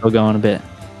drums still going a bit.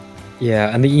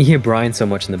 Yeah, and you hear Brian so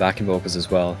much in the backing vocals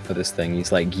as well for this thing.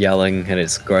 He's like yelling, and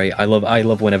it's great. I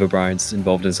love whenever Brian's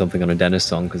involved in something on a Dennis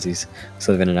song, because he's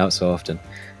sort of in and out so often.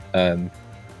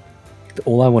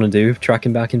 All I Want to Do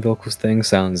tracking backing vocals thing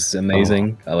sounds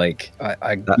amazing. I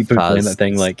keep playing that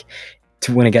thing like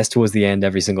when it gets towards the end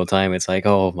every single time. It's like,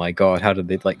 oh my god, how did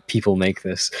they people make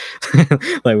this?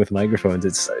 Like with microphones,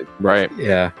 it's right.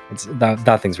 Yeah, it's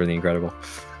that thing's really incredible.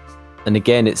 And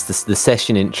again, it's the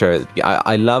session intro.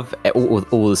 I love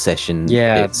all the sessions.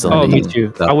 Yeah. Me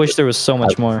too. I wish there was so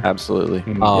much more. Absolutely.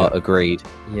 Agreed.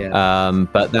 Yeah.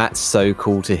 But that's so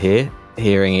cool to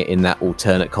hearing it in that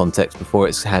alternate context before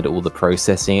it's had all the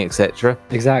processing, etc.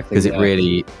 Exactly. Because it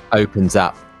really opens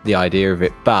up the idea of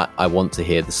it. But I want to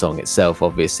hear the song itself,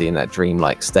 obviously, in that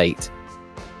dreamlike state.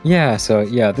 Yeah. So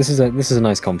this is a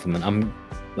nice compliment. I'm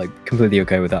like completely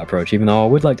okay with that approach, even though I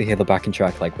would like to hear the backing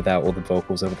track like without all the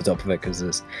vocals over the top of it, because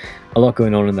there's a lot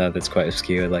going on in there that's quite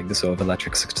obscure, like the sort of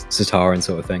electric sitar and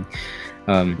sort of thing.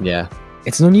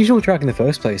 It's an unusual track in the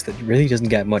first place that really doesn't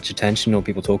get much attention or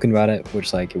people talking about it,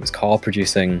 which like it was Carl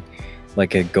producing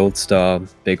like a Gold Star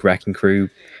Big Wrecking Crew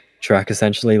track,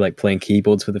 essentially like playing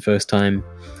keyboards for the first time,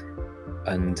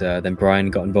 and then Brian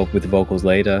got involved with the vocals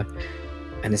later.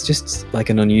 And it's just like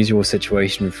an unusual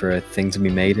situation for a thing to be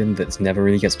made in that never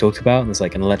really gets talked about. And there's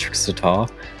like an electric sitar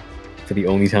for the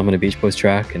only time on a Beach Boys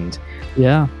track, and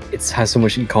it has so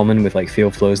much in common with like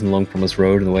Field Flows and Long Promised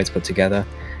Road and the way it's put together.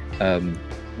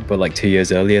 But like 2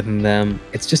 years earlier than them,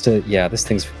 it's just this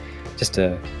thing's just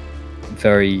a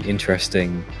very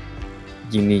interesting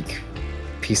unique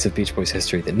piece of Beach Boys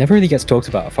history that never really gets talked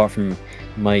about, apart from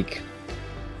Mike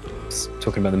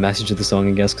talking about the message of the song,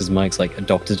 I guess, because Mike's like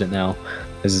adopted it now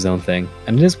as his own thing,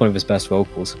 and it is one of his best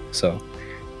vocals. So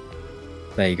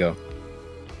there you go.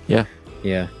 Yeah.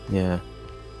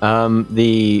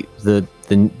 The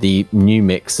new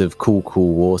mix of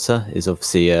Cool Water is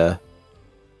obviously a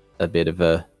bit of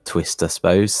a twist, I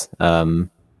suppose. I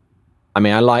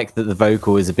mean, I like that the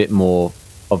vocal is a bit more.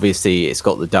 Obviously, it's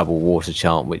got the double water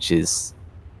chant, which is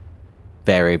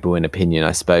variable in opinion,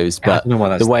 I suppose. But I don't know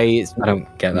why the way it's, I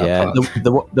don't get that. yeah,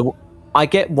 part. I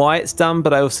get why it's done,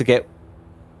 but I also get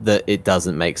that it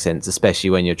doesn't make sense, especially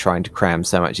when you're trying to cram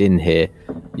so much in here.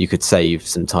 You could save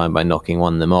some time by knocking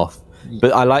one of them off.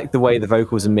 But I like the way the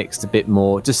vocals are mixed a bit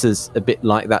more, just as a bit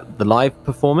like that the live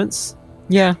performance.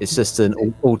 Yeah, It's just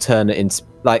an alternate,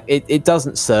 like it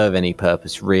doesn't serve any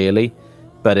purpose really,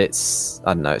 but it's,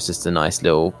 I don't know, it's just a nice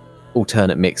little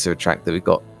alternate mix of a track that we've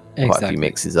got quite a Exactly. few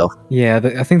mixes of. yeah.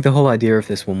 I think the whole idea of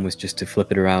this one was just to flip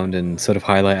it around and sort of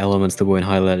highlight elements that weren't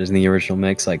highlighted in the original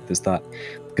mix. Like there's that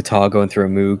guitar going through a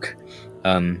moog,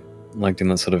 like doing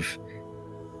that sort of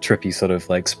trippy, sort of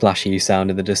like splashy sound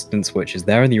in the distance, which is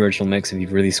there in the original mix if you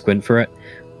really squint for it,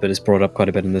 but it's brought up quite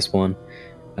a bit in this one.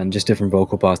 And just different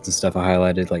vocal parts and stuff I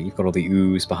highlighted. Like you've got all the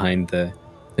oohs behind the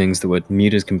things that were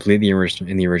muted completely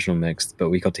in the original mix, but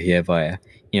we got to hear via,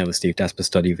 the Steve Desper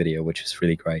study video, which is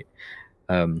really great.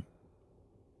 And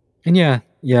yeah,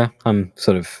 I'm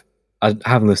sort of, I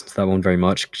haven't listened to that one very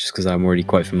much just because I'm already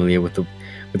quite familiar with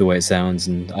the way it sounds,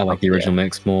 and I like the original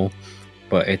mix more.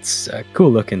 But it's a cool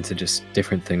look into just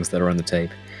different things that are on the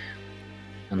tape.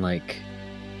 And like,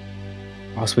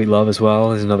 Oh Sweet Love as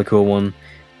well is another cool one,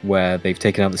 where they've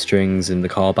taken out the strings and the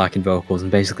call back in vocals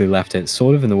and basically left it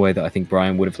sort of in the way that I think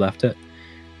Brian would have left it,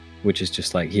 which is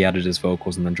just like he added his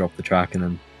vocals and then dropped the track and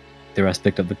then the rest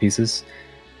picked up the pieces.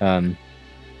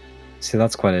 So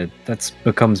that's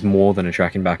becomes more than a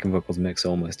track and back and vocals mix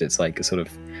almost. It's like a sort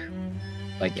of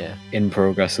like in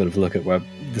progress sort of look at where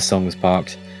the song was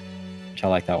parked, which I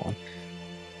like that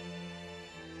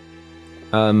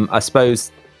one. I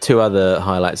suppose two other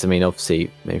highlights. I mean,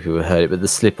 obviously, maybe people heard it, but the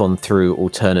Slip On Through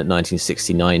alternate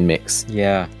 1969 mix,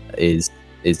 is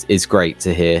great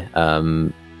to hear.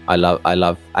 I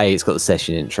love. It's got the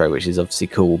session intro, which is obviously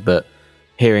cool, but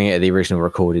hearing it at the original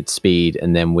recorded speed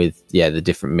and then with the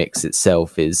different mix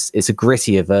itself it's a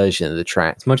grittier version of the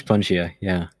track. It's much punchier.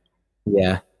 Yeah.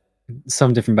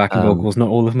 Some different backing vocals. Not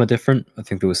all of them are different. I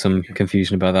think there was some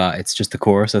confusion about that. It's just the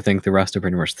chorus. I think the rest are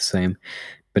pretty much the same.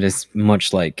 But it's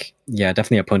much like,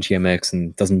 definitely a punchier mix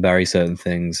and doesn't bury certain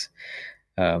things.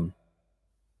 That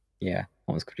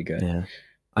was pretty good. Yeah.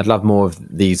 I'd love more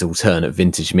of these alternate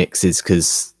vintage mixes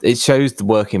because it shows the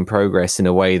work in progress in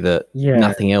a way that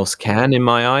nothing else can in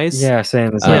my eyes. Yeah,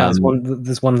 same.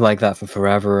 There's one like that for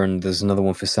Forever, and there's another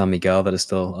one for San Miguel that is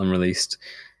still unreleased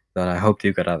that I hope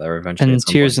do get out there eventually. And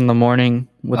Tears in the Morning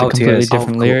with a completely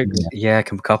different lyrics. Yeah, a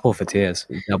couple for Tears.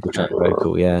 Double track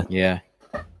vocal, Yeah.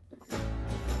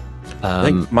 I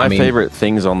think my favorite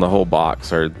things on the whole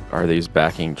box are these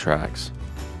backing tracks.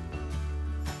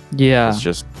 Yeah. It's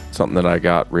just something that I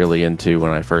got really into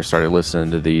when I first started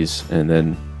listening to these, and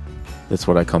then that's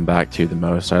what I come back to the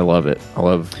most. I love it. I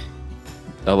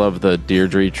love the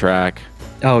Deirdre track.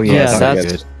 Oh yeah,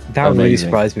 that's that really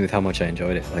surprised me with how much I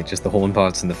enjoyed it. Like just the horn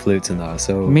parts and the flutes and that.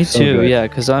 So me too. Good. Yeah,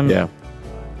 because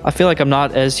I feel like I'm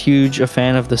not as huge a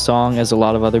fan of the song as a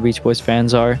lot of other Beach Boys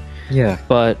fans are. Yeah.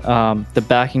 But the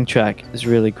backing track is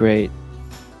really great.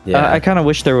 Yeah. I kind of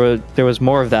wish there was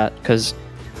more of that because.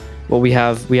 Well, we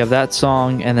have that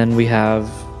song, and then we have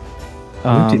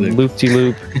Loop De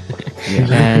Loop,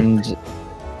 and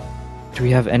do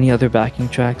we have any other backing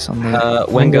tracks on there?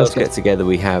 When Girls Get Together,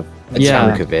 we have a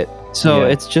chunk of it. So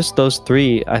it's just those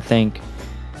three, I think.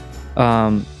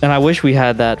 And I wish we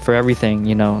had that for everything,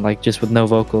 like just with no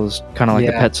vocals, kind of like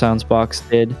the Pet Sounds box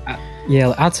did.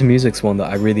 Add Some Music's one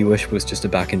that I really wish was just a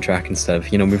backing track instead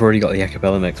of, we've already got the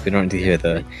acapella mix, we don't need to hear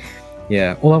the.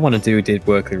 Yeah, All I Want to Do did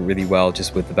work really well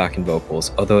just with the backing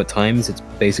vocals, although at times it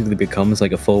basically becomes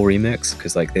like a full remix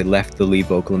because like they left the lead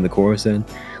vocal and the chorus in,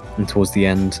 and towards the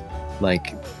end,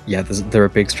 like there are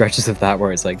big stretches of that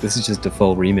where it's like this is just a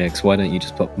full remix. Why don't you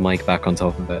just put Mike back on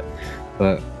top of it?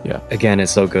 But again,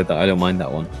 it's so good that I don't mind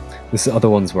that one. There's other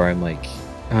ones where I'm like,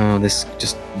 oh, this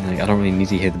just like I don't really need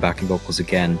to hear the backing vocals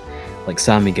again. Like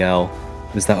San Miguel,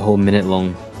 there's that whole minute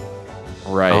long.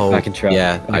 Right. Backing track.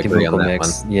 Yeah, I agree on that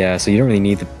mix. one. Yeah, so you don't really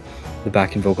need the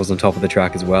backing vocals on top of the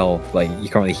track as well. Like you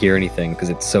can't really hear anything because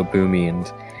it's so boomy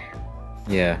and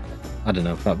I don't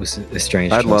know. That was a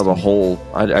strange. I'd love a whole.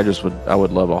 I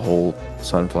would love a whole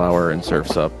Sunflower and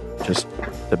Surf's Up just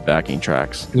the backing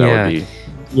tracks. That Yeah. would be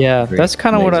Yeah, Great. that's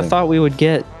kind of what I Amazing. thought we would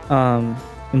get,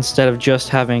 instead of just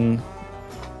having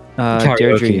Deirdre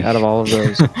Karaoke. out of all of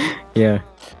those. Yeah.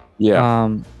 yeah.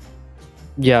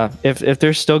 Yeah, if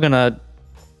they're still gonna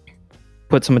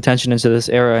put some attention into this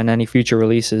era and any future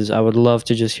releases, I would love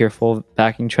to just hear full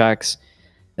backing tracks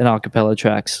and acapella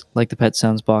tracks like the Pet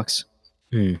Sounds box.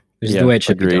 Which is Yeah, the way it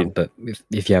should be agreed. done, but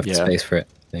if you have the Yeah. space for it,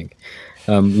 I think.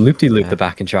 Loop De Loop, Yeah. the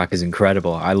backing track is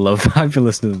incredible. I've been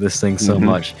listening to this thing so Mhm.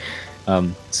 much.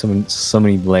 So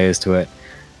many layers to it.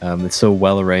 It's so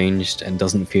well arranged and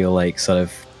doesn't feel like sort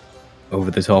of over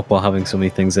the top while having so many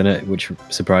things in it, which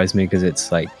surprised me because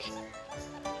it's like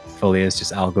fully is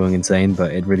just Al going insane,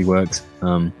 but it really works.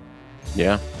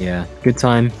 Yeah. Yeah, good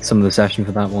time. Some of the session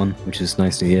for that one, which is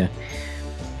nice to hear.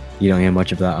 You don't hear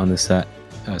much of that on this set,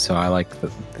 so I like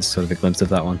this sort of a glimpse of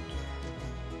that one.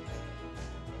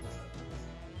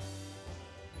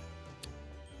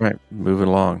 Right. Moving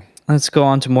along. Let's go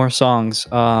on to more songs.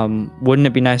 Wouldn't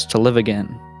it be nice to live again?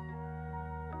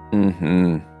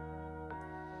 Mm-hmm.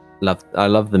 I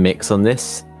love the mix on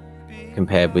this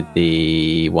compared with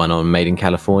the one on Made in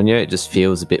California. It just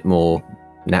feels a bit more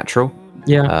natural.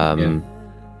 Yeah.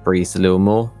 Breathes a little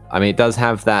more. I mean, it does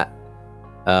have that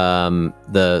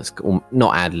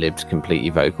not ad-libbed completely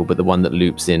vocal, but the one that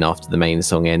loops in after the main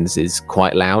song ends is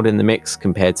quite loud in the mix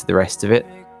compared to the rest of it.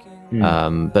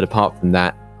 But apart from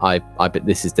that, I bet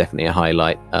this is definitely a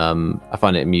highlight. I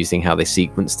find it amusing how they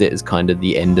sequenced it as kind of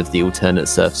the end of the alternate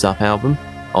Surf's Up album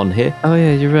on here. Oh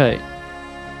yeah, you're right.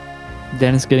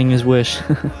 Dennis getting his wish.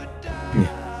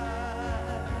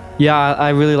 Yeah, I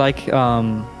really like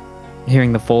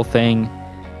hearing the full thing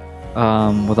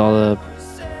with all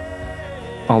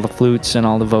the flutes and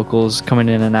all the vocals coming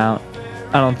in and out.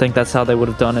 I don't think that's how they would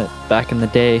have done it back in the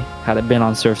day had it been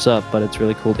on Surf's Up, but it's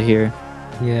really cool to hear.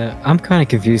 Yeah, I'm kind of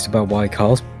confused about why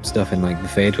Carl's stuff in like the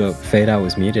fade out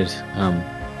was muted.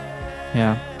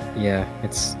 Yeah,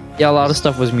 It's a lot of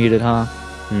stuff was muted, huh?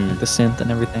 mm, Like the synth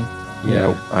and everything.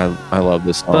 Yeah. I love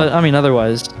this song. But I mean,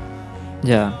 otherwise,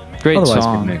 yeah, great otherwise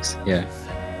song. good mix. Yeah,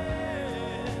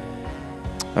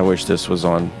 I wish this was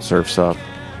on Surf's Up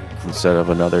instead of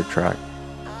another track.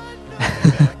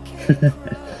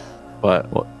 But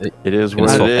it is Gonna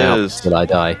what swap it out is. Till I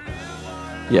die.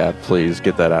 Yeah, please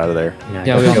get that out of there.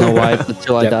 Yeah, we all know why. The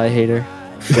Till I Yep. Die hater.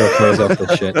 Phil close off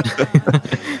this shit.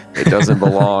 It doesn't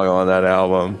belong on that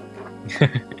album.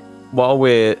 While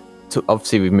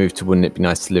obviously we've moved to Wouldn't It Be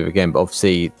Nice to Live Again, but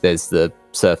obviously there's the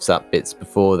Surf's Up bits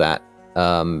before that.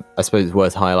 I suppose it's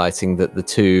worth highlighting that the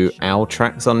two Owl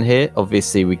tracks on here,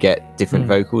 obviously we get different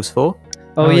vocals for.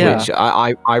 Oh yeah. Which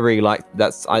I really like.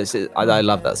 I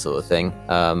love that sort of thing.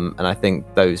 And I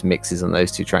think those mixes on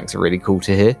those two tracks are really cool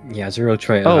to hear. Yeah, it's a real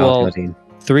trait Oh, of Al well, Jardine.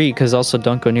 3, because also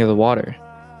Don't Go Near the Water.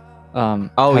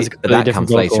 Oh, has a but completely that different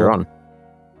comes later vocal. on.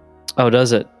 Oh,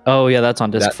 does it? Oh yeah, that's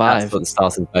on disc That's 5. what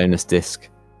starts as bonus disc.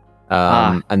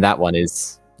 Ah. And that one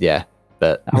is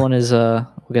but That one is we'll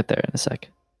get there in a sec.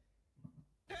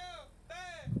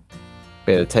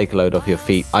 take a load off your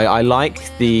feet. I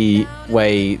like the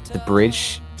way the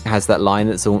bridge has that line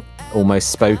that's almost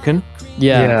spoken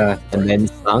Yeah. and then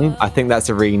sung. I think that's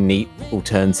a really neat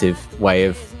alternative way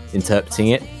of interpreting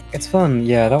it. It's fun.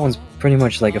 Yeah, that one's pretty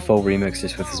much like a full remix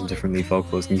just with some different lead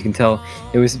vocals, and you can tell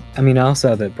it was. I mean,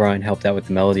 also that Brian helped out with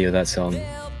the melody of that song,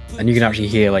 and you can actually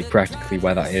hear like practically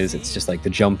where that is. It's just like the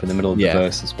jump in the middle of the Yeah.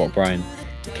 verse is what Brian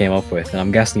came up with, and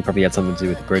I'm guessing he probably had something to do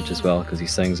with the bridge as well because he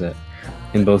sings it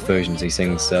in both versions. He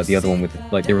sings the other one with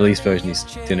like the release version. He's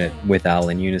doing it with Al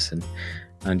in unison,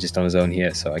 and just on his own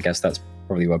here. So I guess that's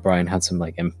probably where Brian had some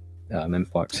like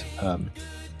impact. And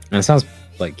it sounds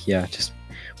like just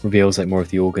reveals like more of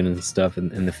the organ and stuff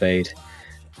in the fade.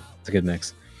 It's a good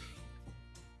mix.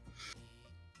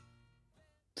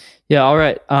 Yeah, all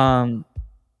right.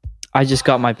 I just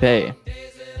got my pay.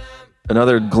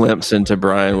 Another glimpse into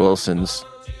Brian Wilson's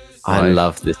I life.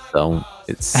 love this song.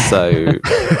 It's so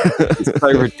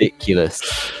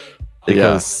ridiculous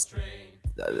because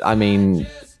I mean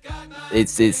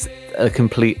it's a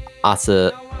complete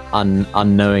utter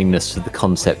unknowingness to the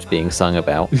concept being sung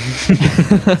about.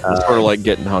 It's sort of like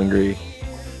Getting Hungry.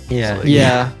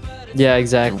 Yeah. Yeah,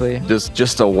 exactly.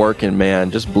 Just a working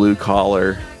man, just blue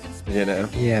collar, you know.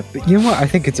 Yeah, but you know what I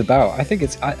think it's about? I think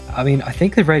it's I mean I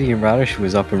think the Radiant Radish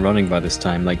was up and running by this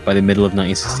time, like by the middle of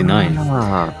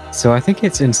 1969. So I think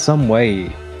it's in some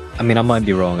way, I mean I might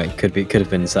be wrong, it could have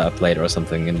been set up later or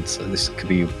something, and so this could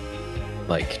be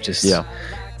like just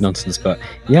nonsense, but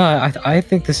yeah, I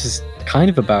think this is kind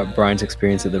of about Brian's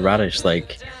experience at the Radish,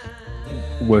 like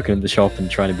working at the shop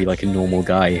and trying to be like a normal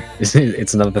guy.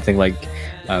 It's another thing like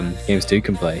Games 2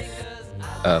 can play.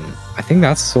 I think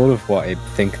that's sort of what I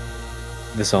think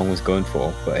the song was going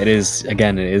for. But it is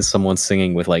someone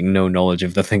singing with like no knowledge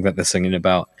of the thing that they're singing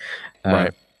about.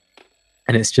 Right.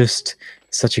 And it's just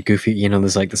such a goofy,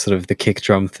 there's like the sort of the kick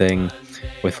drum thing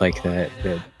with like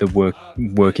the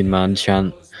working man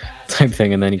chant type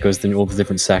thing, and then he goes through all the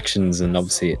different sections, and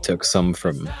obviously it took some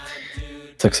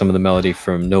of the melody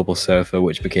from Noble Surfer,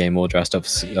 which became All Dressed Up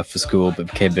for School, but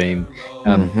became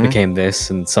this,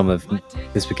 and some of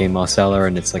this became Marcella,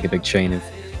 and it's like a big chain of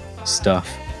stuff.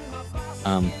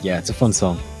 Yeah, it's a fun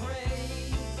song.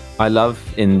 I love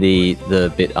in the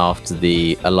bit after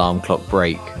the alarm clock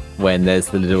break when there's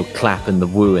the little clap and the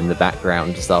woo in the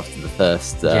background just after the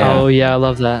first. Oh yeah, I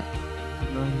love that.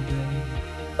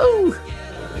 Oh,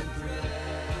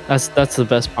 That's the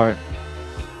best part.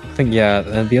 I think, yeah,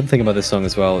 and the other thing about this song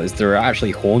as well is there are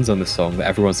actually horns on this song that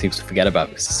everyone seems to forget about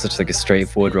because it's such like a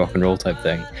straightforward rock and roll type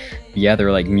thing. But yeah, there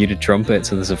are like muted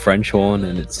trumpets and there's a French horn,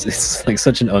 and it's like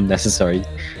such an unnecessary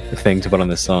thing to put on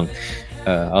this song.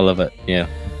 I love it. Yeah,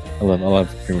 I love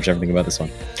pretty much everything about this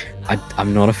song.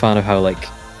 I'm not a fan of how like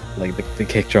the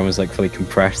kick drum is like fully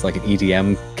compressed, like an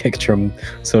EDM kick drum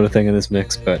sort of thing in this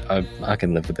mix, but I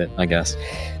can live with it, I guess.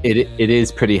 it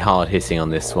is pretty hard hitting on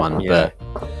this one, Yeah.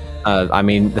 but I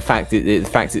mean the fact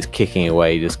it's kicking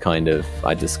away just kind of,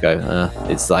 I just go,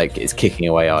 it's like it's kicking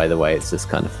away either way. It's just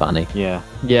kind of funny. Yeah.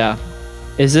 Yeah.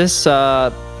 Is this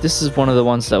this is one of the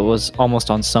ones that was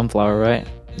almost on Sunflower, right?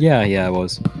 Yeah, it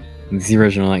was. The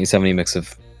original 1970 mix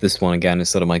of this one again is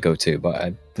sort of my go-to, but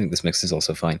I think this mix is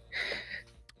also fine.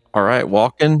 All right,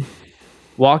 Walkin'.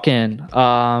 Walk In.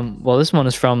 Well, this one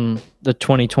is from the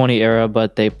 2020 era,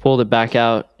 but they pulled it back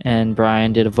out, and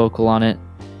Brian did a vocal on it,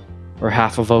 or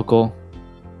half a vocal.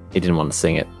 He didn't want to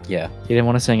sing it, Yeah. He didn't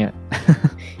want to sing it.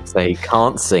 so he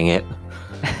can't sing it.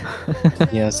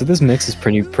 Yeah, so this mix is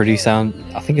pretty sound.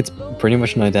 I think it's pretty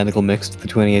much an identical mix to the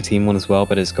 2018 one as well,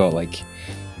 but it's got like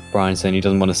Brian saying he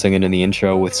doesn't want to sing it in the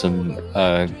intro with some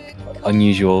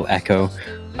unusual echo.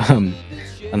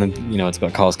 And then, it's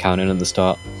got Carl's count in at the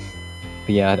start.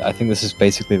 But yeah, I think this is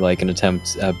basically like an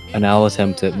attempt at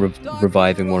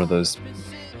reviving one of those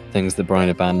things that Brian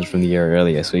abandoned from the year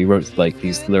earlier. So he wrote like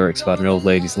these lyrics about an old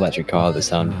lady's electric car that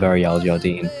sound very Al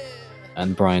Jardine.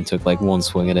 And Brian took like one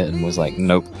swing at it and was like,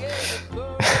 nope.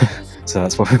 So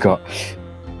that's what we've got.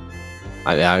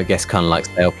 I guess kind of like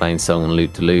Sailplane song and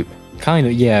Loop to Loop. Kind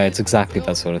of, yeah, it's exactly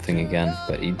that sort of thing again.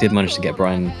 But he did manage to get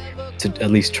Brian to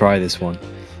at least try this one.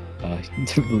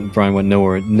 Brian went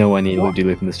nowhere near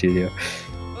loop-de-loop in the studio.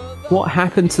 What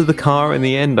happened to the car in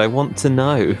the end? I want to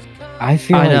know. I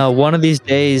know. One of these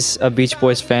days, a Beach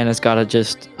Boys fan has got to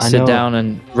just sit down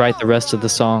and write the rest of the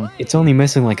song. It's only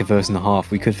missing like a verse and a half.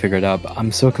 We could figure it out, but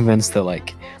I'm so convinced that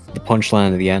like the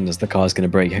punchline at the end is the car's going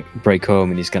to break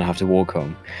home and he's going to have to walk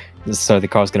home. So the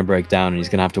car's going to break down and he's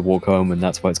going to have to walk home, and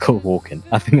that's why it's called Walking.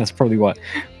 I think that's probably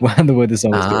the way the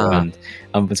song is going to end.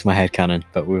 It's my headcanon,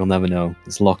 but we will never know.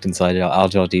 It's locked inside Al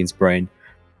Jardine's brain.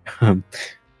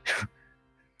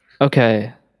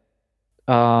 Okay.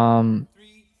 All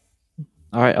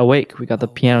right, Awake. We got the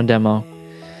piano demo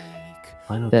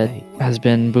that has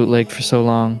been bootlegged for so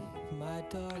long.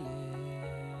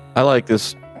 I like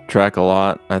this track a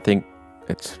lot. I think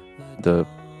it's the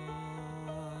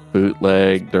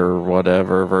bootlegged or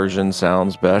whatever version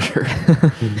sounds better.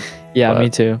 Yeah, But, me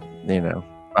too.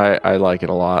 I like it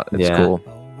a lot. It's cool.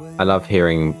 I love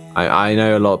hearing. I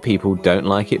know a lot of people don't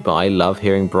like it, but I love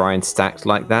hearing Brian stacked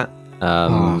like that.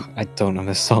 I don't know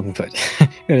this song, but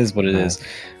it is what it is.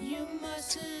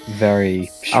 It's very.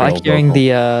 I like hearing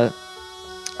vocal.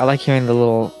 I like hearing the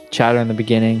little chatter in the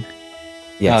beginning.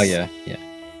 Yes. Oh yeah.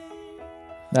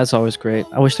 That's always great.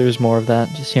 I wish there was more of that.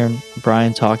 Just hearing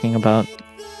Brian talking about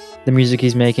the music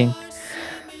he's making.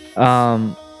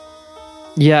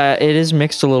 Yeah, it is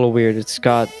mixed a little weird. It's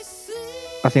got,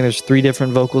 I think there's 3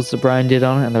 different vocals that Brian did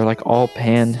on it, and they're like all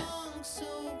panned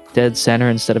dead center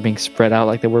instead of being spread out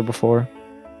like they were before.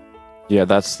 Yeah,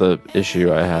 that's the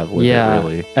issue I have with it,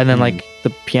 really. And then like the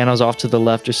piano's off to the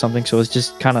left or something, so it's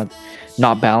just kind of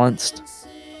not balanced.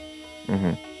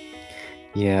 Mm-hmm.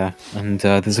 Yeah, and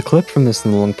there's a clip from this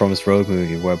in the Long Promised Road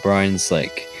movie where Brian's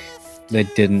like, they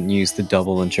didn't use the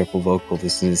double and triple vocal.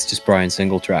 This is just Brian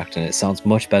single tracked, and it sounds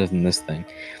much better than this thing.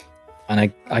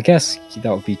 And I guess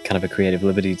that would be kind of a creative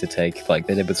liberty to take, like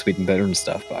they did with Sweet and Bitter and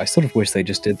stuff. But I sort of wish they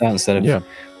just did that instead of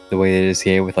the way it is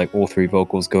here with like all 3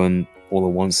 vocals going all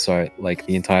at once, so like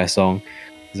the entire song.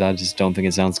 Because I just don't think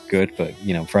it sounds good. But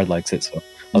Fred likes it, so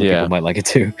other people might like it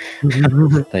too.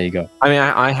 There you go. I mean,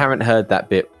 I haven't heard that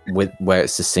bit with where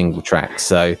it's a single track,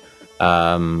 so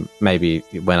maybe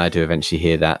when I do eventually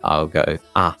hear that, I'll go,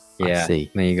 I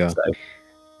see. There you go.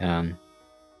 So,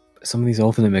 some of these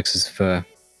alternate mixes for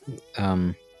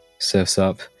Surf's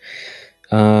Up.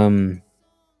 God.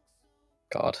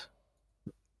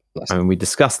 I mean, we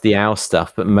discussed the owl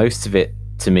stuff, but most of it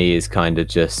to me is kind of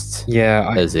just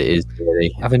as it is.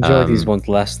 Really, I've enjoyed these ones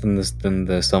less than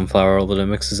the Sunflower alternate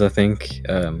mixes, I think.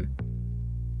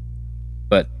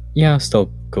 But yeah,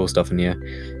 still cool stuff in here.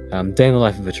 Day in the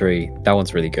Life of a Tree, that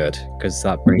one's really good because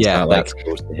that brings out like that's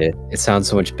cool to hear. It sounds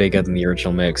so much bigger than the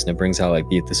original mix, and it brings out like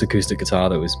this acoustic guitar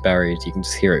that was buried. You can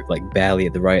just hear it like barely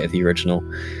at the right of the original.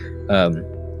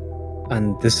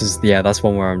 And this is that's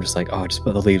one where I'm just like, oh, just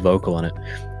put the lead vocal on it.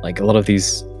 Like a lot of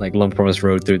these, like Long Promised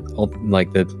Road, through all,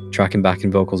 like the tracking back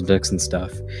and vocals mix and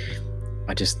stuff.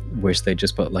 I just wish they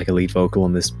just put like a lead vocal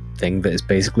on this thing that is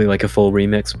basically like a full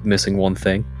remix, missing one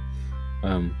thing.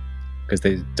 Because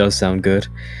it does sound good,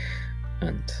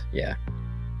 and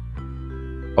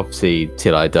obviously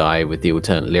Till I Die with the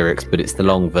alternate lyrics, but it's the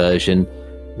long version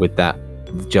with that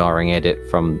jarring edit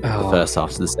from the first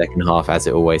half to the second half, as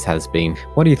it always has been.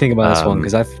 What do you think about this one?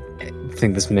 Because I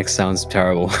think this mix sounds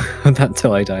terrible. That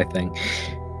Till I Die thing.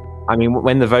 I mean,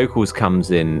 when the vocals come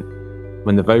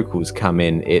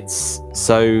in, it's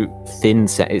so thin.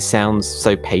 It sounds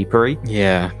so papery.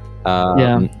 Yeah.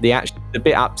 The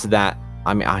bit up to that.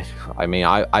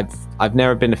 I've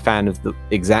never been a fan of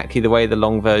exactly the way the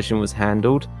long version was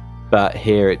handled, but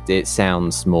here it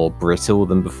sounds more brittle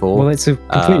than before. Well, it's a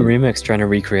complete remix trying to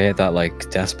recreate that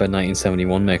like Deathbed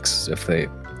 1971 mix of the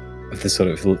sort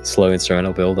of slow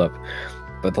instrumental build up,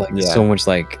 but like so much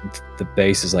like the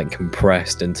bass is like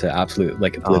compressed into absolute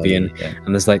like oblivion,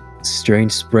 and there's like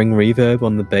strange spring reverb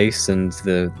on the bass and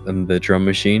the drum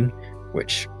machine,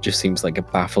 which just seems like a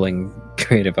baffling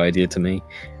creative idea to me.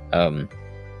 And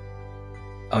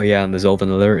there's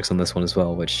alternate lyrics on this one as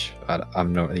well, which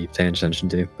I'm not really paying attention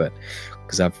to, but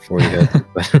because I've already heard them.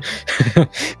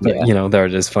 But there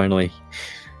it is finally.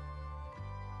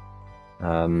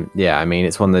 I mean,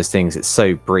 it's one of those things. It's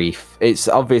so brief. It's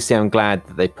obviously, I'm glad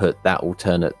that they put that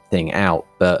alternate thing out,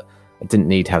 but I didn't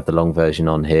need to have the long version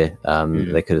on here.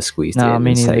 They could have squeezed it in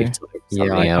and saved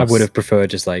something else. I would have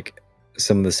preferred just like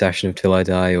some of the session of Till I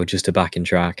Die or just a backing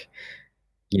track.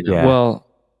 Well,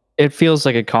 it feels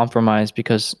like a compromise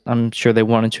because I'm sure they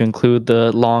wanted to include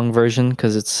the long version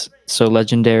because it's so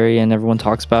legendary and everyone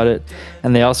talks about it,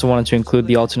 and they also wanted to include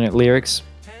the alternate lyrics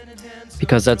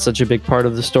because that's such a big part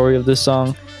of the story of this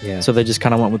song. So they just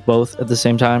kind of went with both at the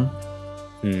same time.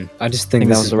 I just think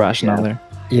that was the rationale there.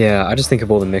 Yeah, I just think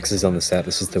of all the mixes on the set,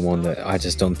 this is the one that I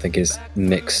just don't think is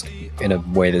mixed in a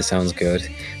way that sounds good.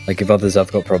 Like if others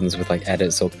have got problems with like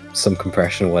edits or some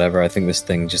compression or whatever, I think this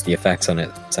thing, just the effects on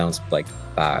it sounds like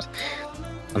bad.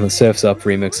 And the Surf's Up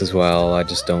remix as well, I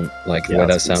just don't like the way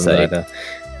that sounds either.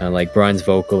 And like Brian's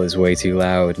vocal is way too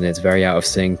loud and it's very out of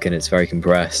sync and it's very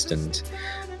compressed, and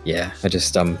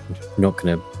I'm not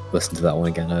gonna listen to that one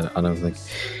again. I don't think.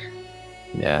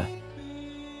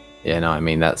 I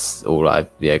mean, that's all I've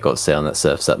got to say on that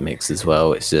Surf's Up mix as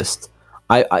well. It's just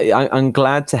I'm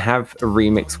glad to have a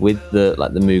remix with the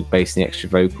Moog bass and the extra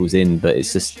vocals in, but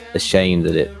it's just a shame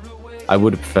that I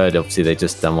would have preferred, obviously, they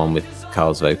just done one with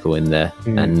Carl's vocal in there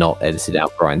and not edited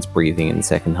out Brian's breathing in the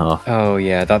second half. Oh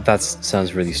yeah, that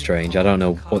sounds really strange. I don't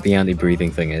know what the Andy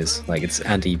breathing thing is. Like it's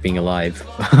Andy being alive.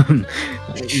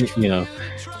 They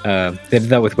did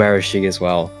that with Where Is She as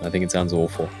well. I think it sounds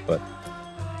awful, but.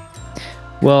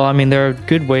 Well, I mean, there are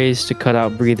good ways to cut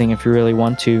out breathing if you really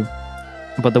want to,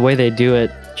 but the way they do it,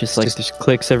 there's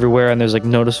clicks everywhere and there's like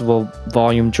noticeable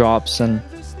volume drops, and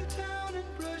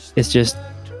it's just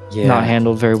not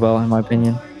handled very well, in my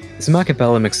opinion. Some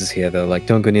acapella mixes here though, like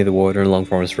Don't Go Near the Water and Long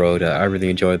Forest Road. I really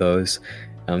enjoy those.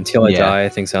 Till I Die, I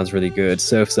think sounds really good.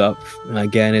 Surf's Up,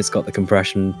 again, it's got the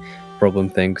compression problem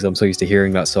thing because I'm so used to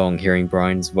hearing that song, hearing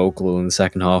Brian's vocal in the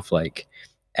second half, like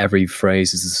every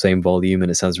phrase is the same volume and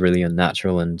it sounds really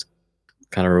unnatural and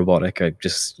kind of robotic. I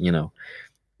just,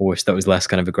 wish that was less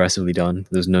kind of aggressively done.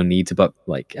 There's no need to put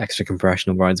like extra compression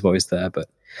on Brian's voice there, but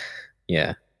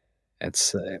yeah,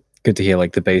 it's good to hear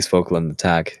like the bass vocal and the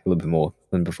tag a little bit more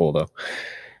than before though.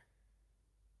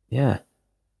 Yeah.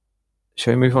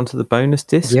 Shall we move on to the bonus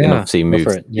disc? Yeah, and obviously move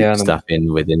stuff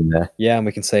within there. Yeah, and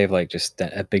we can save like just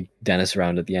a big Dennis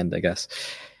round at the end, I guess.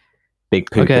 Big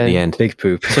poop at the end. Big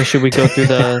poop. So should we go through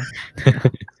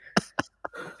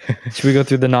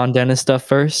the non-Dennis stuff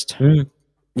first?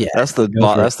 Yeah, that's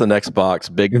the next box.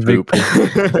 Big poop.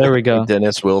 There we go.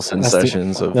 Dennis Wilson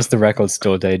sessions. That's the record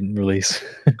store day release.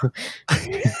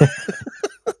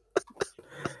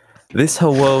 This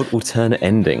Whole World alternate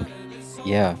ending.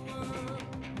 Yeah.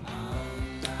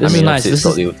 This is nice. This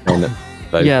is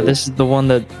this is the one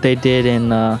that they did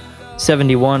in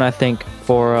 71, I think,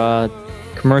 for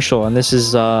commercial, and this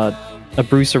is a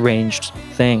Bruce arranged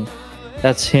thing.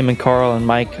 That's him and Carl and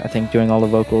Mike, I think, doing all the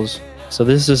vocals. So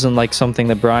this isn't like something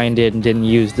that Brian did and didn't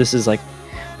use. This is like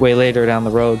way later down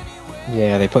the road.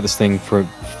 Yeah, they put this thing for,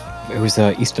 it was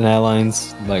Eastern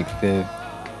Airlines, like the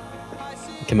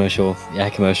commercial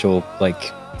like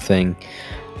thing.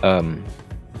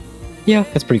 Yeah,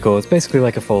 that's pretty cool. It's basically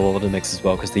like a full order mix as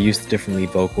well, because they used the different lead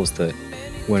vocals that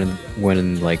went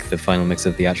in like the final mix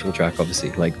of the actual track,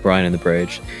 obviously, like Brian in the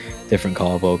bridge, different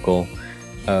Carl vocal,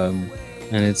 and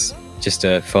it's just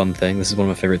a fun thing. This is one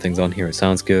of my favorite things on here. It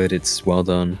sounds good, it's well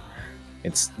done,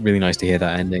 it's really nice to hear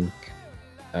that ending.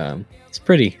 It's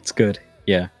pretty, it's good,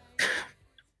 yeah.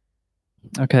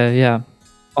 Okay, yeah.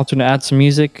 Alternate add some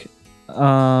music.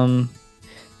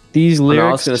 These lyrics.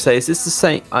 I was going to say, is this the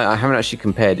same? I haven't actually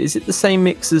compared. Is it the same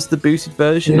mix as the booted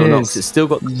version or not? 'Cause it's still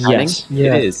got the panning. Yes.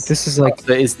 Yeah, it is. This is like,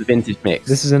 So it is the vintage mix.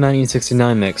 this is a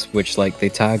 1969 mix, which like they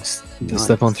tagged the Nice.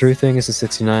 Slip On Through thing as a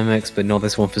 69 mix, but not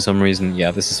this one for some reason.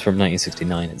 Yeah, this is from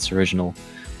 1969. It's original.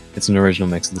 It's an original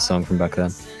mix of the song from back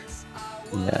then.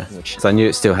 Yeah, Which, because I knew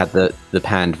it still had the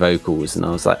panned vocals, and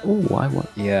I was like, oh, why? What?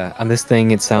 yeah, and this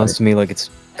thing, it sounds to me like it's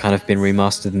kind of been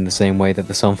remastered in the same way that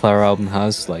the Sunflower album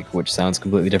has, like, which sounds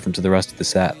completely different to the rest of the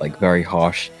set, like very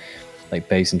harsh, like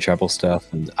bass and treble stuff.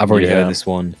 And I've already heard this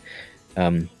one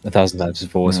 1,000 times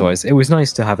before, so it was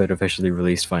nice to have it officially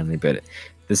released finally. But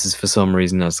this is, for some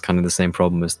reason, has kind of the same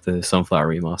problem as the Sunflower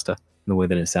remaster, the way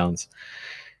that it sounds.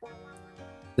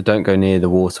 The Don't Go Near the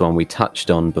Water one we touched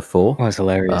on before. Oh, it's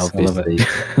hilarious. I love Obviously,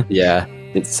 it. yeah,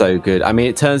 it's so good. I mean,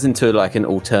 it turns into like an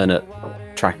alternate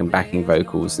track and backing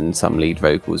vocals and some lead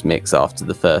vocals mix after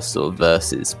the first sort of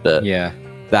verses, but Yeah.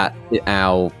 that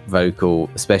owl vocal,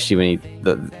 especially when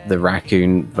the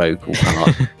raccoon vocal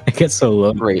part, It gets so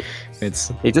low. great.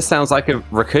 It's It just sounds like a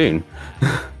raccoon.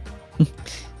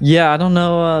 Yeah, I don't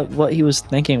know what he was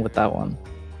thinking with that one.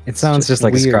 it sounds just just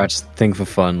like weird. a scratch thing for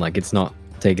fun. Like, it's not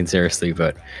taken seriously,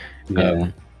 but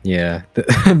yeah.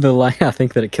 The line, I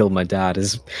think that it killed my dad,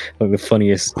 is like the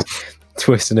funniest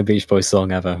twist in a Beach Boys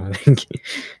song ever, I think.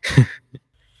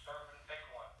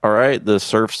 All right, the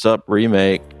Surf's Up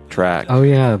remake track Oh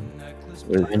yeah.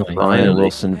 with finally. Brian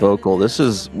Wilson vocal. This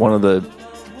is one of the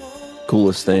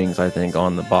coolest things, I think,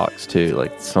 on the box too.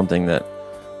 Like something that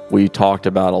we talked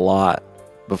about a lot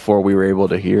before we were able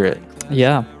to hear it,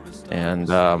 Yeah. and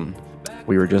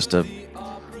we were just a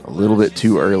little bit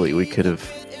too early. We could have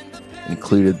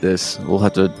included this. We'll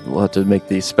have to make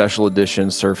the special edition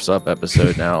Surf's Up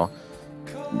episode now.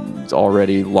 It's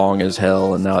already long as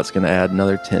hell, and now it's going to add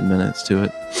another 10 minutes to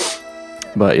it.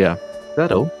 But yeah. Is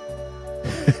that all?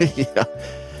 Yeah.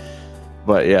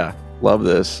 But yeah, love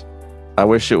this. I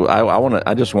wish it.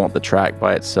 I just want the track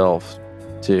by itself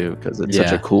too, because it's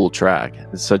such a cool track.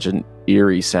 It's such an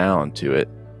eerie sound to it.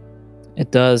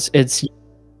 It does.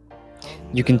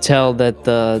 You can tell that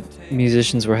the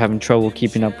musicians were having trouble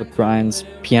keeping up with Brian's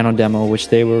piano demo, which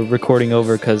they were recording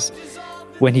over, because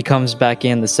when he comes back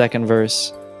in the second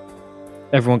verse,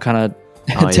 everyone kind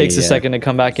of takes a second to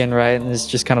come back in, right? And it's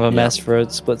just kind of a mess for a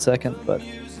split second, but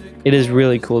it is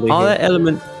really cool to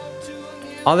hear.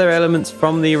 Are there elements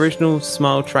from the original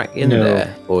Smile track in No.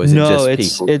 there, or is it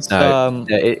just people? It's No.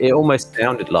 It almost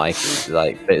sounded like,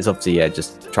 but it's obviously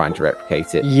just trying to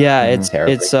replicate it. yeah,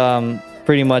 terribly. it's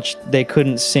pretty much they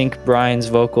couldn't sync Brian's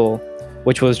vocal,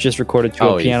 which was just recorded to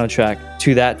a piano track,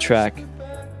 to that track,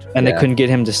 and they couldn't get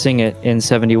him to sing it in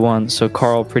 71. So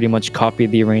Carl pretty much copied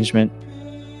the arrangement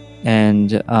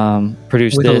and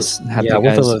produced With this. with Had all the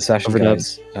the session overdub.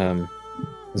 guys,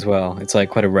 as well. It's like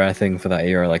quite a rare thing for that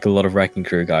era. Like a lot of Wrecking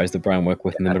Crew guys that Brian worked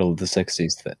with in the middle of the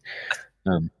 60s. That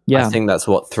Yeah, I think that's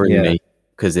what threw me,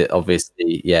 because it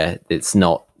obviously,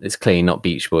 it's clearly not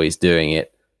Beach Boys doing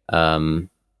it.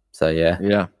 So yeah,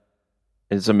 Yeah,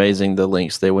 it's amazing the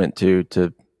lengths they went to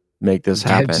make this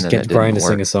happen. just and get it Brian to didn't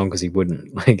sing work. a song because he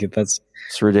wouldn't. Like that's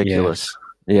It's ridiculous.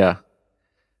 Yeah.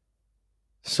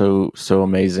 So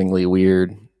amazingly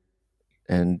weird,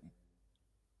 and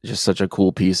just such a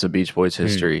cool piece of Beach Boys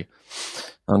history.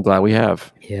 I'm glad we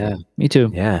have. yeah. me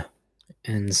too. yeah.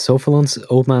 And Sophilon's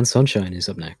Old Man Sunshine is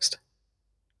up next.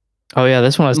 Oh yeah,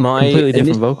 this one has My completely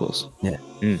different ini- vocals.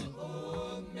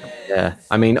 Yeah,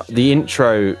 I mean, the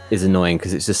intro is annoying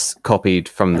because it's just copied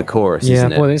from the chorus, Yeah,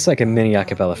 isn't it? well, it's like a mini a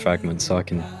cappella fragment, so I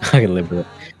can live with it.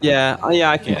 Yeah,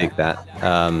 I can dig that.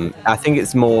 I think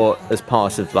it's more as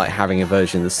part of like having a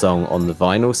version of the song on the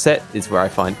vinyl set is where I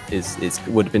find it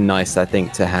would have been nice, I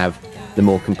think, to have the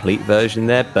more complete version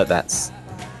there, but that's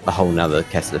a whole nother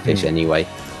kettle of fish anyway.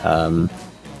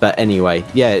 But anyway,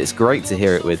 yeah, it's great to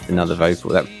hear it with another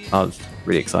vocal. I was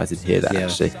really excited to hear that Yeah.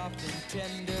 actually.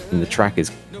 And the track is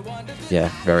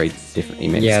very differently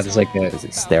mixed. Yeah, there's like because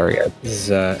it's stereo. there's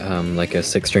like a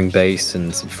 6-string bass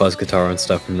and some fuzz guitar and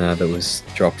stuff in there that was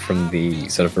dropped from the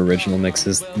sort of original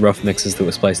mixes, rough mixes that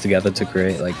were spliced together to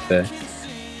create like the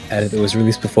edit that was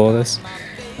released before this.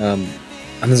 And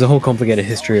there's a whole complicated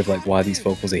history of like why these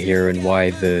vocals are here and why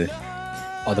the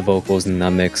other vocals in that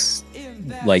mix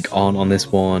like aren't on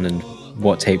this one, and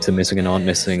what tapes are missing and aren't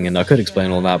missing. And I could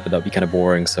explain all that, but that'd be kind of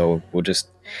boring, so we'll just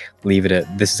leave it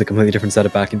at this is a completely different set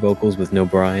of backing vocals with no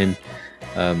Brian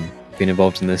being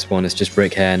involved in this one. It's just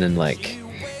Rick Hen and like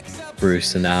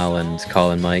Bruce and Al and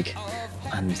Carl and Mike,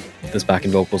 and those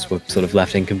backing vocals were sort of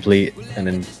left incomplete, and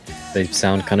then they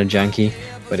sound kind of janky,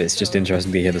 but it's just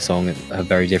interesting to hear the song at a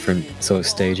very different sort of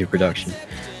stage of production.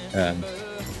 And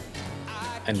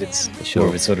it's more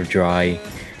of a sort of dry,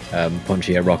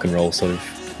 punchier rock and roll sort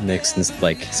of mix, and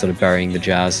like sort of burying the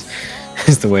jazz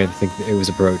is the way I think it was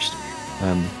approached.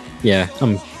 Yeah,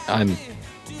 I'm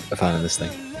a fan of this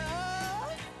thing.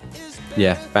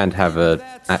 Yeah, band have a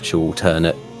actual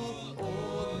alternate.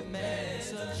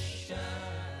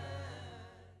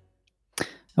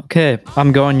 Okay,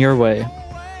 I'm going your way.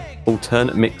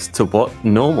 Alternate mix to what?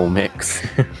 Normal mix.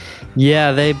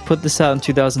 Yeah, they put this out in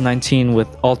 2019 with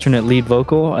alternate lead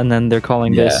vocal, and then they're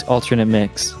calling this alternate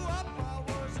mix.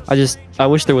 I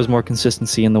wish there was more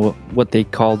consistency in what they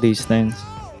call these things.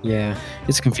 Yeah,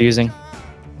 It's confusing.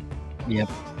 yep.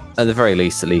 At the very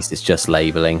least, it's just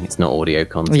labeling. It's not audio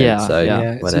content, Yeah, so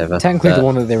yeah. whatever. So technically, But the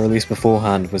one that they released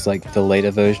beforehand was like the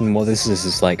later version. What this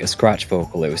is like a scratch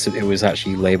vocal. It was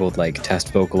actually labeled like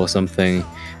test vocal or something,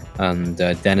 and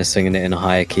Dennis singing it in a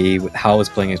higher key. Hal was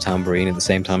playing a tambourine at the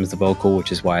same time as the vocal,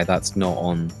 which is why that's not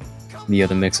on the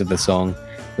other mix of the song.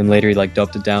 Then later he like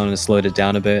dubbed it down and slowed it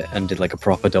down a bit and did like a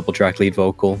proper double track lead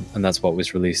vocal, and that's what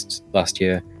was released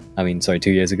 2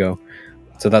 years ago.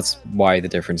 So that's why the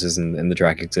differences in the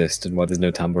track exist, and why there's no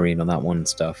tambourine on that one and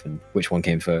stuff, and which one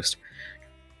came first.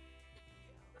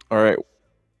 All right.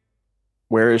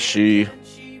 Where is she?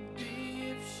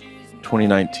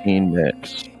 2019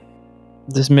 mix.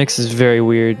 This mix is very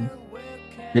weird.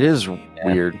 It is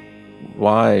weird.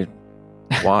 Why?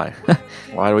 Why?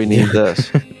 Why do we need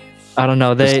this? I don't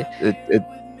know. They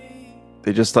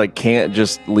They just like can't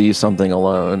just leave something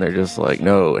alone. They're just like,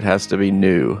 no, it has to be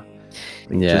new.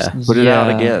 Like, Yeah. just put it out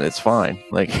Yeah. again. It's fine.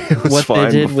 Like it was what fine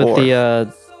they did before.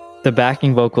 with the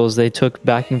backing vocals, they took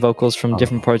backing vocals from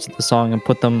different parts of the song and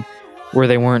put them where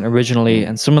they weren't originally,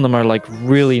 and some of them are like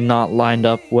really not lined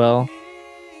up well.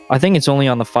 I think it's only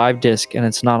on the 5 disc and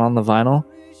it's not on the vinyl.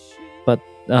 But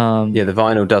Yeah, the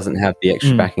vinyl doesn't have the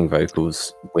extra backing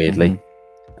vocals, weirdly.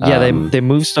 yeah, they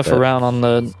move stuff but- around on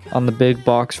the big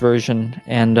box version,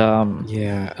 and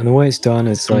Yeah, and the way it's done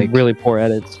is some like really poor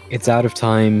edits. it's out of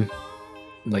time.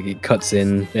 Like it cuts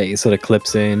in, it sort of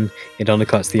clips in, it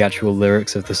undercuts the actual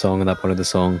lyrics of the song at that point of the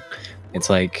song.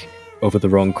 It's like over the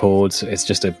wrong chords. It's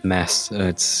just a mess.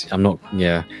 And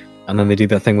then they do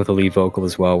that thing with the lead vocal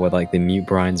as well, where like they mute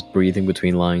Brian's breathing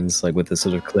between lines, like with the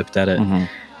sort of clipped edit. Mhm.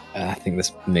 I think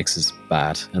this mix is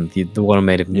bad, and the one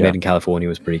made in California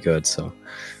was pretty good. So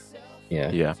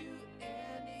yeah, Yeah.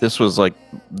 This was like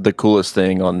the coolest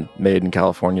thing on Made in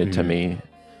California to me.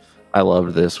 I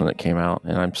loved this when it came out,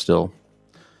 and I'm still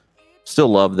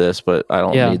love this, but I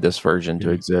don't need this version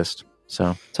to exist.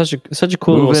 So Such a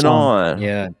cool little moving song.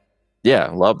 on. Yeah,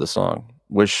 love the song.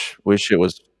 Wish it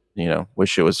was,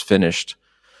 wish it was finished.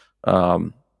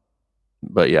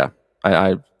 But yeah,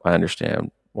 I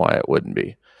understand why it wouldn't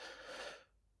be.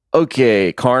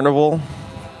 Okay, Carnival.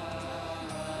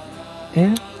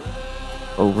 Yeah.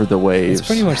 Over the Waves. It's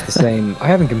pretty much the same. I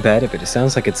haven't compared it, but it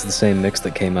sounds like it's the same mix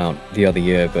that came out the other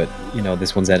year. But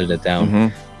this one's edited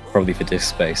down, probably for disk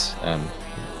space.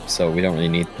 So we don't really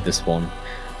need this one.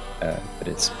 But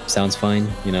it sounds fine.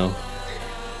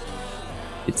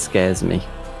 It scares me.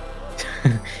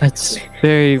 It's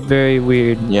very, very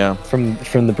weird. Yeah.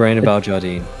 From the brain of Al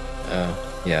Jardine.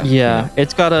 Yeah,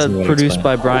 it's got a Doesn't really produced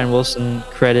explain. by Brian Wilson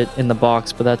credit in the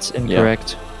box, but that's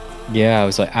incorrect. Yeah, I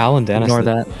was like Al and Dennis. Ignore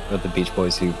that. Are the Beach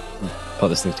Boys who put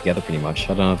this thing together pretty much. I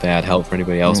don't know if they had help from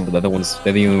anybody else, but they're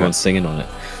the only ones singing on it.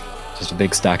 Just a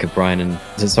big stack of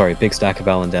big stack of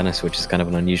Al and Dennis, which is kind of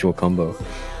an unusual combo.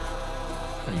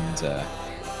 And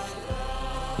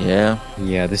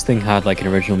yeah, this thing had like an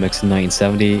original mix in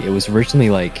 1970. It was originally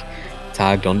like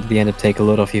tagged onto the end of Take a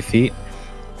Load Off Your Feet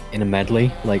in a medley,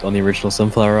 like on the original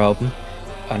Sunflower album.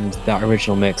 And that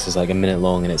original mix is like a minute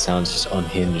long and it sounds just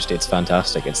unhinged. It's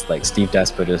fantastic. It's like Steve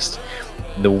Desper, just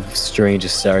the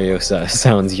strangest stereo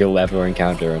sounds you'll ever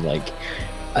encounter. And like,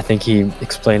 I think he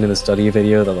explained in the study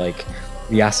video that like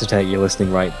the acetate you're listening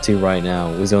to right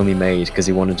now was only made because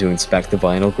he wanted to inspect the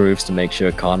vinyl grooves to make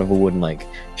sure Carnival wouldn't like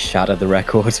shatter the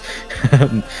record.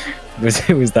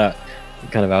 It was that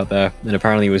kind of out there, and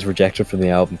apparently it was rejected from the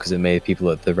album because it made people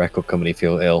at the record company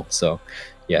feel ill. So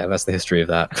yeah, that's the history of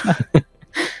that.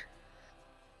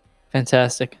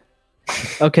 Fantastic.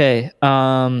 Okay,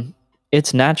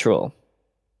 It's Natural.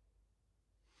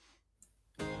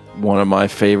 One of my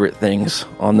favorite things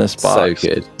on this box. So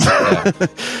good.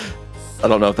 I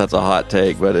don't know if that's a hot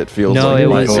take, but it feels No, like it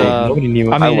might was. be. Nobody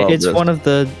knew. I mean, love it's this. one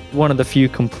of the few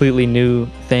completely new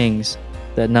things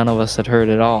that none of us had heard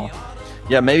at all.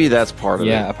 Yeah, maybe that's part of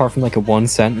Yeah, it. apart from like a one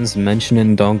sentence mention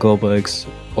in Don Goldberg's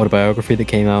autobiography that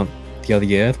came out the other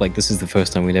year, like this is the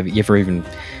first time we ever even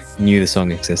knew the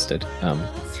song existed.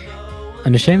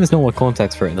 And a shame there's no more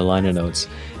context for it in the liner notes.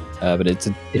 But it's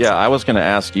Yeah, I was going to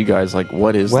ask you guys, like,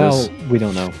 what is well, this? we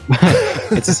don't know.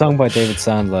 It's a song by David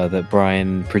Sandler that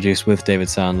Brian produced with David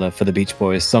Sandler for the Beach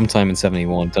Boys sometime in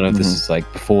 '71. Don't know if this is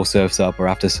like before Surf's Up or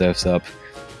after Surf's Up,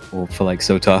 or for like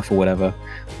So Tough or whatever.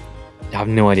 I have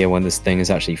no idea when this thing is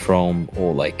actually from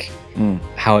or like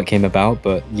how it came about,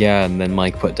 but yeah, and then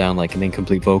Mike put down like an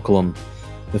incomplete vocal on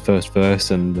the first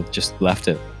verse and they've just left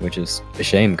it, which is a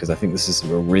shame because I think this is a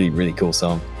really, really cool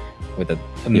song with an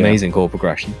amazing chord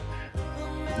progression.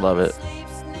 Love it.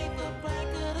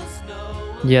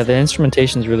 Yeah, the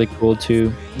instrumentation's really cool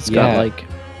too. It's got Yeah. like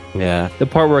Yeah. the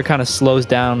part where it kind of slows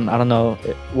down. I don't know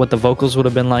what the vocals would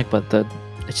have been like, but it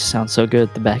just sounds so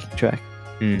good. The backing track.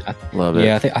 Love it.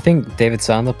 Yeah, I think David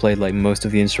Sandler played like most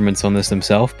of the instruments on this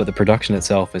himself, but the production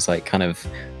itself is like kind of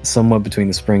somewhere between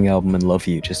the Spring album and Love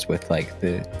You, just with like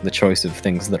the choice of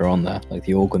things that are on there, like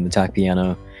the organ, the tack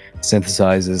piano,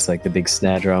 synthesizers, like the big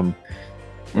snare drum.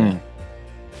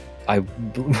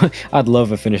 I'd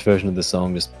love a finished version of the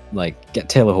song, just like get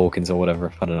Taylor Hawkins or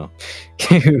whatever. I don't know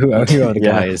who other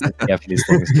guy is for these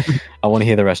things. I want to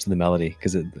hear the rest of the melody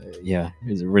because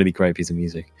it's a really great piece of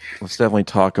music. Let's definitely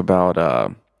talk about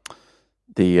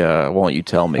the Won't You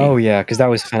Tell Me. Oh yeah, because that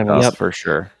was kind of Yep, for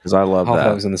sure. Because I love half that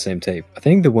that. was on the same tape. I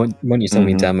think the one you sent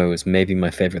me demo was maybe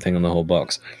my favorite thing on the whole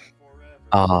box.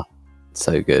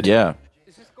 So good. Yeah.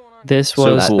 This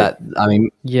So was cool. I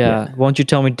mean, yeah. Won't You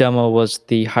Tell Me demo was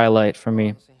the highlight for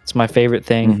me. It's my favorite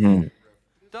thing.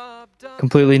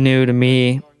 Completely new to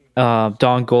me.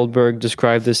 Don Goldberg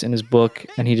described this in his book,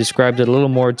 and he described it a little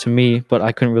more to me, but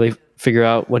I couldn't really figure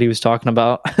out what he was talking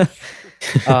about.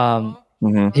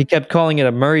 He kept calling it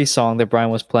a Murray song that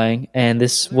Brian was playing, and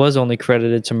this was only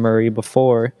credited to Murray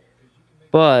before,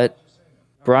 but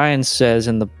Brian says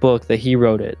in the book that he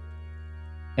wrote it,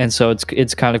 and so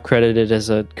it's kind of credited as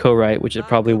a co-write, which it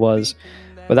probably was,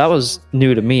 but that was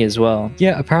new to me as well.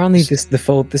 Yeah, apparently this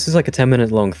is like a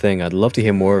 10-minute long thing. I'd love to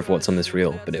hear more of what's on this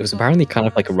reel, but it was apparently kind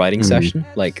of like a writing session.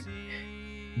 Like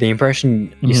the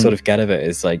impression you sort of get of it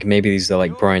is like maybe these are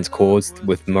like Brian's chords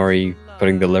with Murray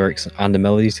putting the lyrics and the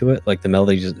melody to it. Like the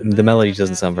melody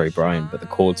doesn't sound very Brian, but the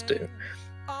chords do,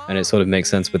 and it sort of makes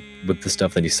sense with the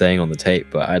stuff that he's saying on the tape.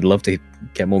 But I'd love to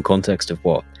get more context of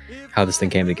how this thing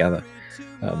came together.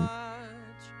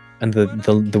 And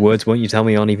the words "Won't You Tell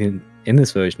Me" aren't even in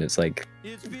this version. It's like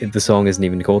the song isn't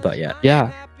even called that yet.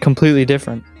 Yeah, completely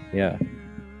different. Yeah,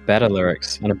 better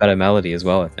lyrics and a better melody as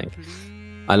well, I think.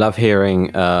 I love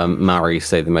hearing Murray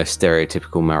say the most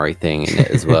stereotypical Murray thing in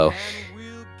it as well.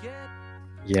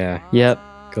 Yeah, Yep.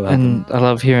 cool. And I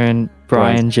love hearing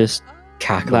Brian just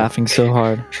cackle. laughing so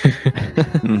hard.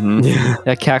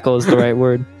 That cackle is the right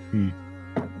word.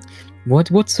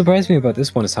 What surprised me about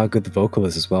this one is how good the vocal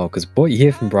is as well, because what you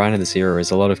hear from Brian in this era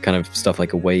is a lot of kind of stuff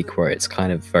like Awake, where it's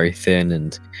kind of very thin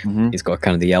and he's got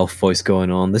kind of the elf voice going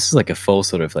on. This is like a full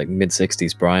sort of like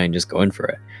mid-60s Brian just going for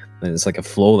it. And it's like a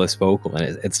flawless vocal,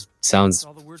 and it sounds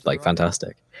like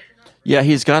fantastic. Yeah,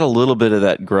 he's got a little bit of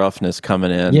that gruffness coming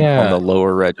in on the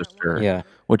lower register, Yeah.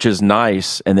 which is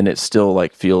nice, and then it still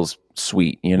like feels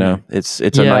sweet, you know? It's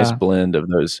a nice blend of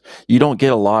those. You don't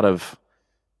get a lot of,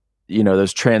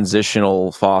 those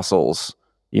transitional fossils,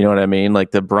 you know what I mean?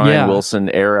 Like the Brian Wilson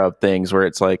era of things where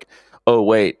it's like, oh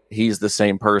wait, he's the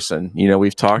same person.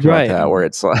 We've talked about that, where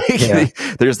it's like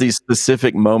there's these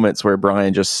specific moments where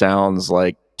Brian just sounds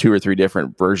like 2 or 3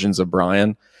 different versions of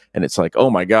Brian, and it's like, oh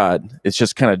my god, it's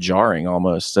just kind of jarring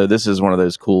almost. So this is one of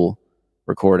those cool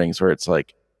recordings where it's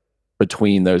like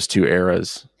between those 2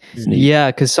 eras. It's neat.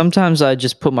 Yeah, because sometimes I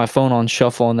just put my phone on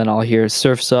shuffle and then I'll hear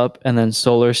Surf's Up and then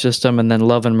Solar System and then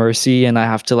Love and Mercy, and I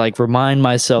have to like remind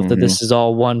myself that this is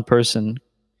all one person.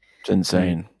 It's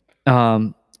insane.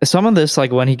 Some of this,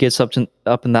 like when he gets up in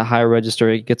that higher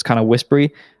register, it gets kind of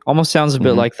whispery. Almost sounds a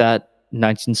bit like that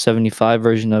 1975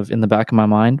 version of In the Back of My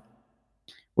Mind,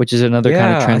 which is another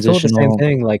kind of transitional. I thought the same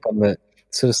thing, like on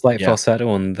sort of slight Yeah. falsetto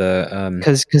on the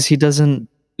because he doesn't.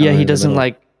 Yeah, in he the doesn't middle.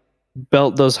 like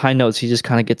belt those high notes. He just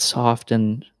kind of gets soft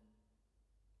and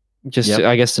just Yep.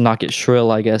 I guess to not get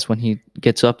shrill. I guess when he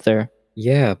gets up there.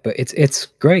 Yeah, but it's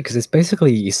great because it's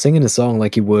basically he's singing a song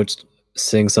like he would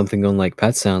sing something on like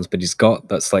Pet Sounds, but he's got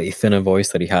that slightly thinner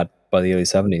voice that he had by the early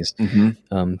 70s.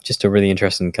 Just a really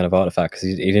interesting kind of artifact because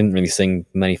he didn't really sing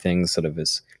many things sort of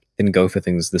as didn't go for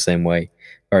things the same way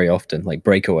very often. Like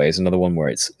Breakaway is another one where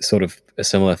it's sort of a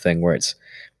similar thing where it's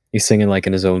he's singing like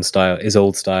in his own style, his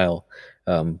old style,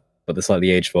 but the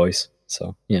slightly aged voice.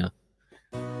 So yeah.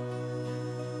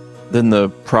 Then the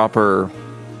proper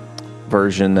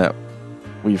version that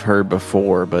we've heard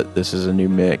before, but this is a new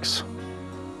mix.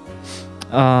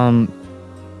 I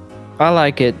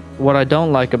like it. What I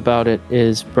don't like about it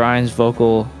is Brian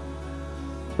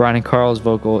and Carl's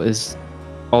vocal is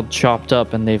all chopped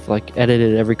up, and they've like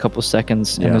edited every couple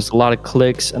seconds, and there's a lot of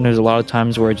clicks, and there's a lot of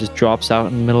times where it just drops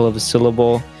out in the middle of a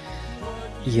syllable.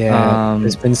 Yeah,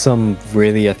 there's been some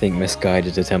really, I think,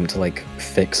 misguided attempt to like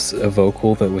fix a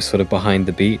vocal that was sort of behind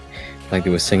the beat. Like they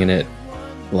were singing it,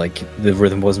 like the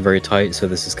rhythm wasn't very tight, so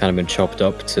this has kind of been chopped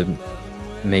up to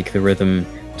make the rhythm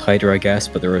tighter, I guess.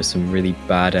 But there are some really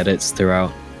bad edits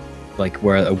throughout, like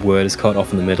where a word is cut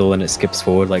off in the middle and it skips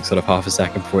forward like sort of half a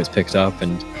second before it's picked up,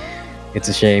 and it's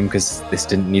a shame because this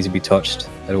didn't need to be touched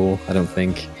at all, I don't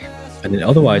think. And then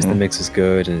otherwise the mix is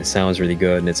good and it sounds really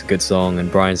good and it's a good song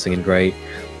and Brian's singing great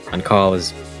and Carl is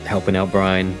helping out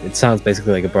Brian. It sounds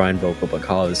basically like a Brian vocal, but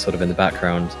Carl is sort of in the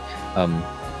background,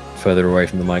 further away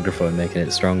from the microphone, making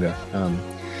it stronger.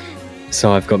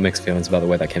 So I've got mixed feelings about the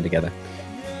way that came together.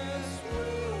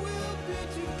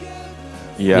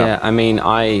 Yeah, I mean,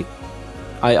 I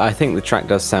think the track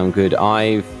does sound good.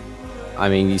 I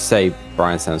mean, you say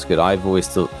Brian sounds good. I've always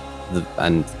thought,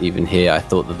 and even here, I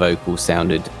thought the vocal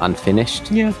sounded unfinished.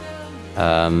 Yeah.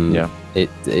 It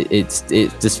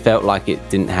just felt like it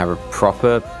didn't have a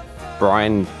proper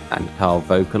Brian and Carl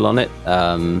vocal on it.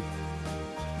 And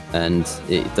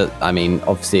it does, I mean,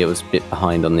 obviously it was a bit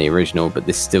behind on the original, but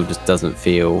this still just doesn't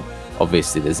feel.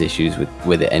 Obviously, there's issues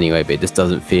with it anyway, but it just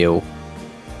doesn't feel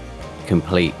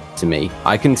complete to me.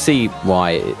 I can see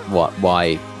why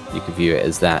you could view it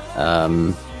as that,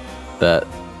 but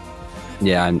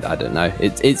yeah, I don't know.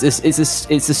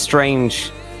 It's a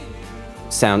strange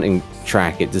sounding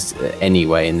track. It just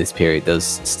anyway in this period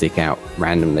does stick out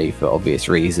randomly for obvious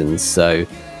reasons. So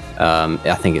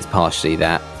I think it's partially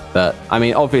that. But I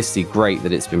mean, obviously, great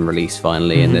that it's been released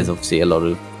finally, and there's obviously a lot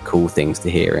of cool things to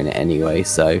hear in it anyway.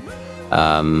 So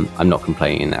I'm not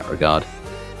complaining in that regard.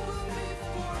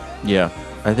 Yeah,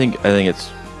 I think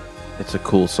it's a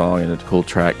cool song and it's a cool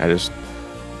track. I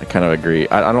kind of agree.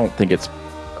 I don't think it's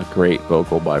a great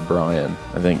vocal by Brian.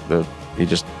 I think he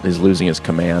just is losing his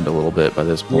command a little bit by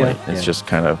this point. It's just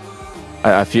kind of.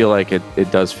 I feel like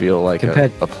it does feel like a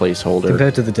placeholder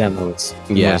compared to the demo. It's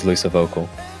much looser vocal.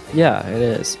 Yeah, it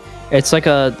is. It's like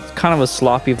a kind of a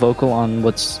sloppy vocal on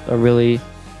what's a really.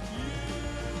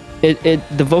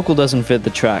 The vocal doesn't fit the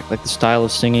track, like the style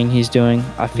of singing he's doing.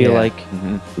 I feel like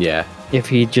if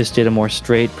he just did a more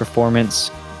straight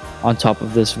performance on top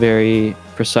of this very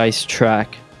precise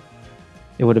track,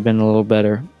 it would have been a little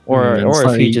better. Or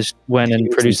if he just went and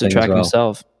produced the track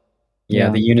himself. Yeah,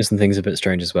 the unison thing's a bit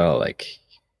strange as well, like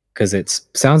because it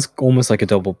sounds almost like a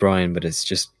double Brian, but it's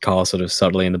just Carl sort of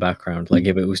subtly in the background. Like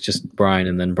if it was just Brian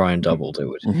and then Brian doubled, it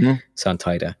would sound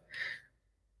tighter.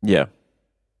 Yeah.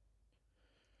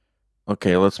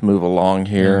 Okay, let's move along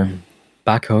here.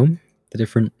 Back Home, the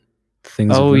different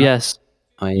things. Oh yes.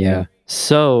 Yeah.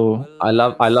 So I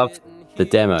love the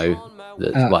demo.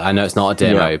 Well, I know it's not a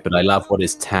demo, but I love what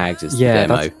is tagged as the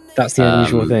demo. That's the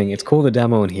unusual thing. It's called a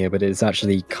demo in here, but it's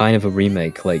actually kind of a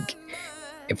remake. Like,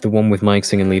 if the one with Mike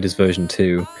singing lead is version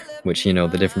 2, which,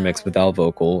 the different mix with Al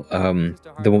vocal,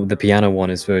 the piano one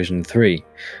is version 3.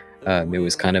 It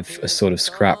was kind of a sort of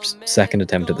scrapped second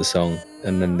attempt at the song,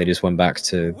 and then they just went back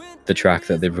to the track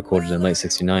that they recorded in late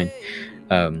 69.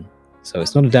 So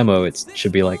it's not a demo, it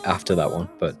should be like after that one,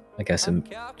 but I guess it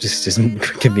just isn't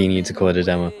convenient to call it a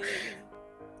demo.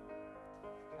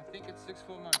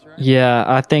 Yeah,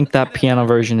 I think that piano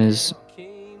version is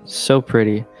so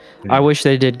pretty. I wish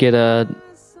they did get a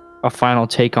final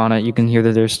take on it. You can hear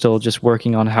that they're still just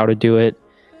working on how to do it,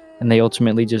 and they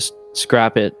ultimately just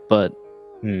scrap it, but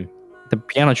the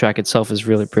piano track itself is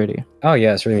really pretty. Oh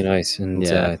yeah, it's really nice, and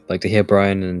I'd like to hear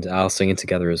Brian and Al singing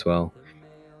together as well.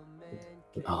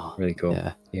 Oh, really cool.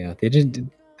 Yeah, they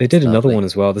did another one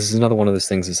as well. This is another one of those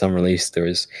things that's unreleased. There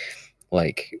is,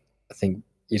 like, I think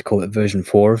you'd call it version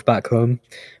 4 of Back Home,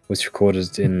 was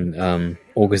recorded in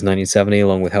August 1970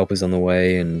 along with Help Is On The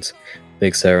Way and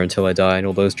Big Sur, Until I Die, and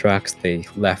all those tracks. They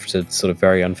left a sort of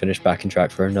very unfinished backing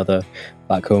track for another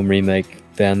Back Home remake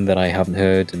then that I haven't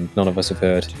heard and none of us have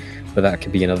heard, but that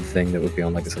could be another thing that would be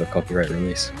on like a sort of copyright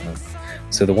release.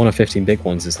 So the one of 15 Big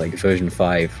Ones is like version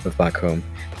 5 of Back Home.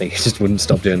 They just wouldn't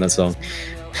stop doing that song.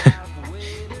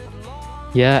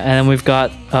 Yeah, and then we've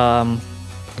got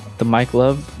the Mike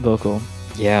Love vocal.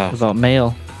 Yeah. About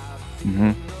mail.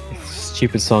 Mm-hmm.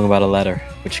 Stupid song about a letter,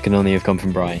 which can only have come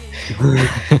from Brian.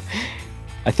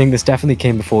 I think this definitely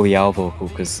came before the Al vocal,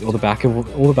 because all the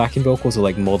backing vocals are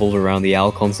like modeled around the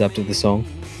Al concept of the song,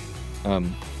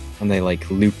 and they like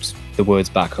looped the words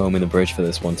 "back home" in the bridge for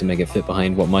this one to make it fit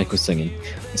behind what Mike was singing.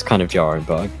 It's kind of jarring,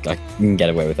 but I can get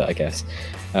away with it, I guess.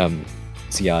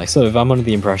 So yeah, I'm under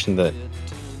the impression that,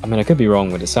 I mean, I could be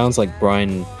wrong, but it sounds like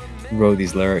Brian wrote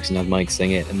these lyrics and had Mike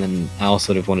sing it, and then Al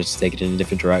sort of wanted to take it in a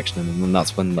different direction, and then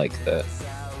that's when like the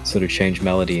sort of changed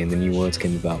melody and the new words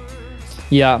came about.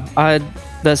 Yeah,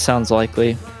 that sounds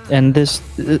likely. And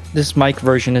this Mike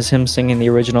version is him singing the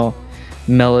original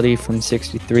melody from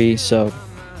 '63, so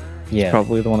yeah, it's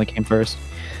probably the one that came first.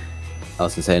 I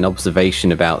was going to say, an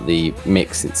observation about the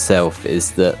mix itself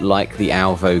is that, like the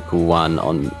Al vocal one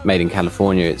on Made in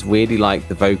California, it's weirdly like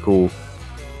the vocal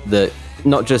that,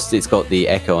 not just it's got the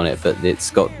echo on it, but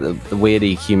it's got the weird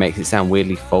EQ makes it sound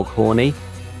weirdly foghorny,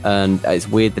 and it's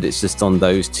weird that it's just on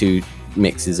those two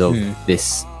mixes of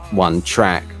this one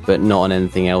track, but not on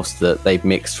anything else that they've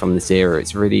mixed from this era.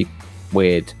 It's really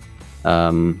weird,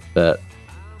 but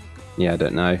yeah, I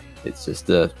don't know. It's just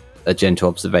a gentle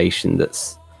observation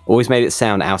that's always made it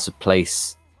sound out of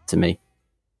place to me.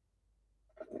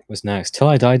 What's next? Till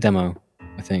I Die demo,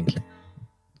 I think.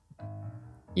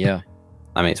 Yeah.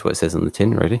 I mean, it's what it says on the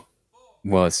tin, really.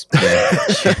 Was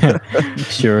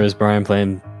sure as Brian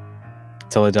playing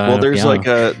Till I Die. Well, there's like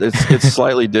it's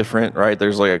slightly different, right?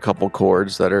 There's like a couple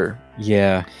chords that are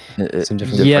some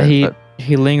different. Yeah,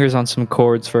 he lingers on some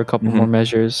chords for a couple more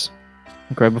measures.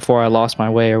 Like right before I Lost My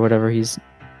Way or whatever, he's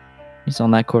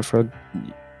on that chord for a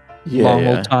long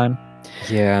old time.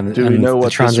 Yeah, and, do we know what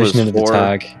the transition this was into the for?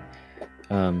 tag?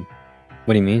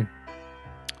 What do you mean?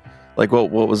 Like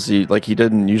what was he like? He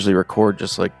didn't usually record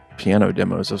just like piano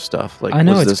demos of stuff. Like, I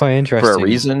know, was it's this quite interesting. for a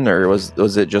reason, or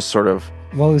was it just sort of?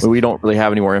 Well, we don't really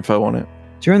have any more info on it.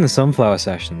 During the Sunflower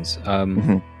sessions, but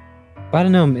I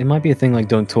don't know, it might be a thing like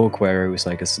Don't Talk, where it was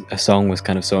like a song was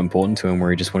kind of so important to him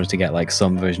where he just wanted to get like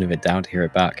some version of it down to hear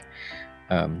it back.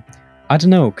 I don't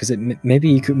know, because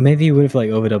maybe he would have like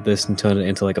overdubbed this and turned it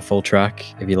into like a full track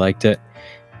if he liked it,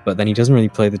 but then he doesn't really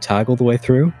play the tag all the way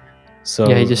through. So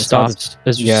yeah, he just stops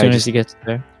as soon as he gets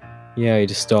there. Yeah, he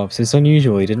just stops. It's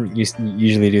unusual. He didn't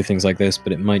usually do things like this,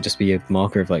 but it might just be a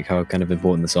marker of like how kind of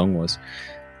important the song was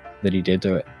that he did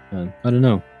do it. I don't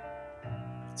know.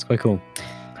 It's quite cool.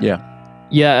 Yeah.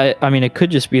 Yeah, I mean, it could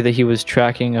just be that he was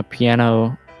tracking a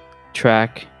piano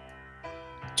track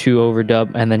to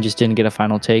overdub and then just didn't get a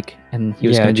final take, and he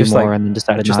was going to do more and then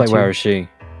decided just not like to.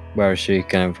 Where is she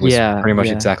kind of was pretty much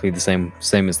exactly the same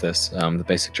as this, the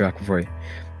basic track before he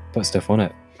put stuff on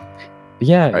it. But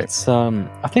yeah, right. It's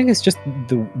I think it's just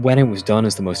when it was done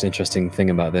is the most interesting thing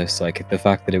about this. Like the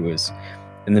fact that it was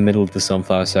in the middle of the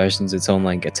Sunflower sessions, it's on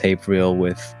like a tape reel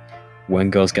with When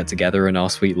Girls Get Together and Our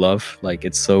Sweet Love. Like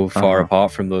it's so far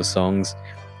apart from those songs,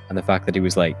 and the fact that he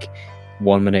was like,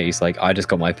 1 minute he's like, I just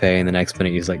got my pay, and the next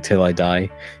minute he's like, Till I Die.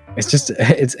 It's just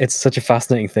it's such a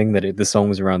fascinating thing that the song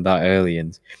was around that early,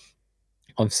 and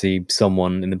obviously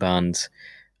someone in the band,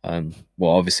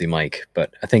 well, obviously Mike,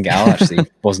 but I think Al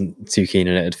actually wasn't too keen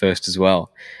on it at first as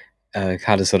well.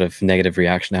 Had a sort of negative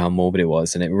reaction to how morbid it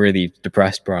was, and it really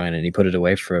depressed Brian, and he put it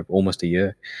away for almost a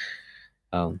year.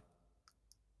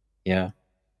 Yeah,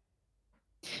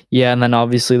 and then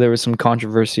obviously there was some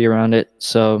controversy around it,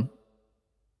 so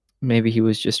maybe he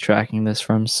was just tracking this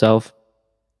for himself.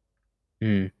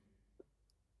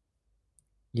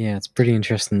 Yeah, it's a pretty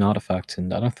interesting artifact,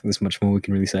 and I don't think there's much more we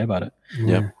can really say about it.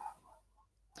 Yeah.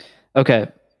 Okay.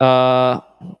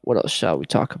 What else shall we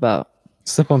talk about?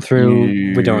 Slip on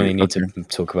through. We don't really need to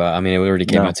talk about. I mean, it already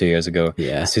came out 2 years ago.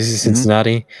 Yeah. Susie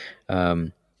Cincinnati. I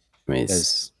mean,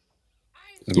 This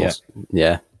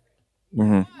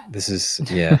is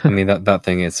I mean that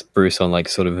thing. It's Bruce on like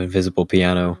sort of invisible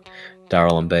piano,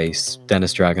 Daryl on bass,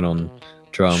 Dennis Dragon on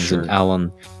drums, and Al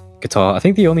on guitar. I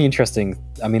think the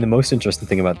most interesting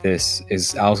thing about this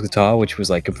is Al's guitar, which was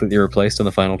like completely replaced on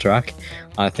the final track.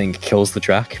 I think kills the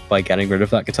track by getting rid of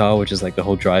that guitar, which is like the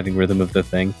whole driving rhythm of the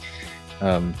thing.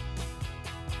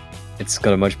 it's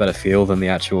got a much better feel than the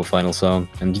actual final song,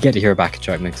 and you get to hear a backing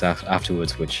track mix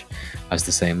afterwards, which has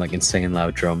the same like insane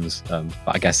loud drums. But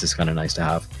I guess it's kind of nice to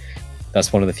have.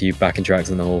 That's one of the few backing tracks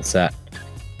in the whole set.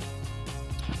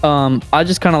 I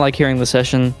just kind of like hearing the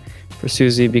session for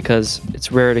Susie because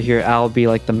it's rare to hear Al be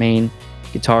like the main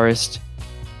guitarist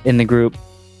in the group.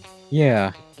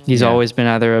 Yeah. He's always been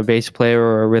either a bass player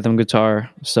or a rhythm guitar,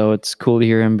 so it's cool to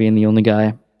hear him being the only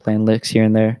guy playing licks here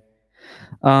and there.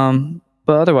 But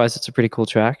otherwise, it's a pretty cool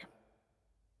track.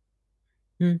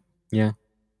 Yeah.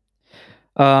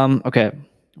 Okay,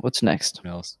 what's next?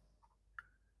 What else?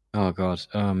 Oh god.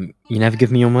 You Never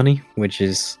Give Me Your Money, which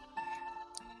is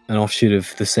an offshoot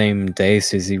of the same day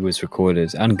Susie was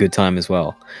recorded, and Good Time as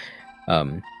well.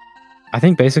 I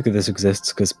think basically this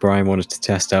exists because Brian wanted to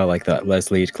test out like that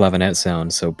Les lead clavinet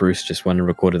sound, so Bruce just went and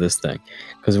recorded this thing.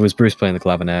 Because it was Bruce playing the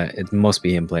clavinet, it must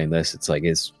be him playing this. It's like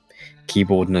his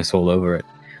keyboardness all over it,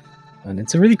 and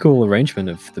it's a really cool arrangement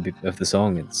of the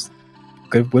song. It's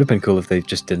good. Would have been cool if they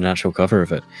just did an actual cover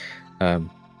of it.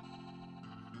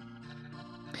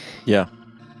 Yeah,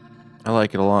 I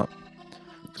like it a lot.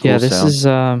 Yeah, Cool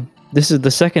sound. this is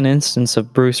the second instance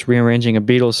of Bruce rearranging a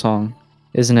Beatles song,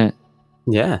 isn't it?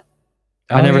 Yeah.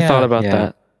 I never yeah, thought about yeah.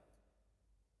 that.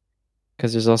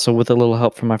 Because there's also With a Little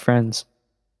Help from My Friends.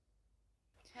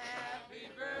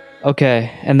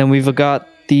 Okay, and then we've got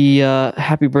the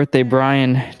Happy Birthday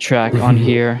Brian track on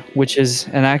here, which is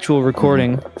an actual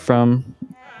recording from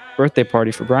Birthday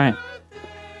Party for Brian.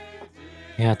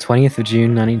 Yeah, 20th of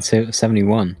June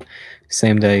 1971.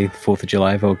 Same day the 4th of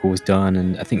July vocal was done,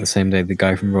 and I think the same day the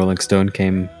guy from Rolling Stone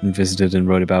came and visited and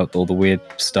wrote about all the weird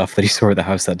stuff that he saw at the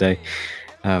house that day.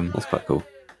 That's quite cool.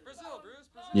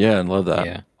 Yeah, I love that.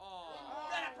 Yeah.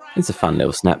 It's a fun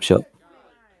little snapshot.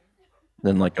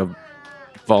 Then like a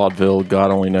vaudeville,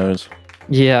 God only knows.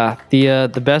 Yeah,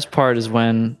 the best part is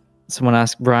when someone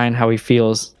asks Brian how he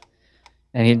feels,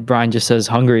 and Brian just says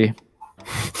hungry.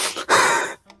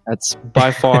 That's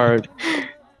by far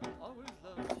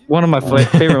one of my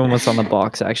favorite moments on the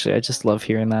box, actually. I just love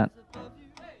hearing that.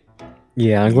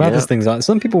 Yeah, I'm glad this thing's on.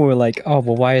 Some people were like, oh,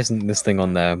 well, why isn't this thing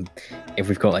on there if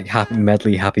we've got like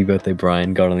Happy Birthday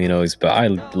Brian, God only knows. But I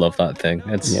love that thing.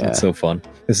 It's so fun.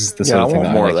 This is the sort of thing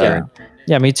that I like hearing.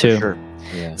 Yeah, me too. Sure.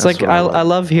 Yeah. It's like I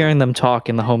love hearing them talk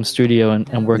in the home studio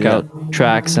and work out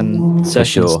tracks and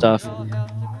session stuff.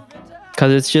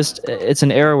 Because it's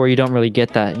an era where you don't really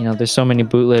get that. You know, there's so many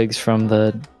bootlegs from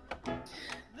the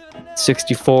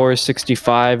 64,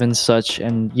 65 and such,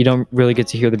 and you don't really get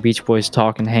to hear the Beach Boys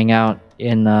talk and hang out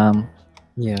in,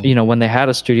 you know, when they had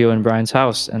a studio in Brian's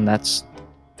house, and I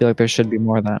feel like there should be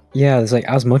more of that. Yeah, there's like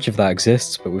as much of that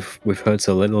exists, but we've heard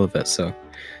so little of it, so,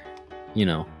 you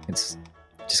know, it's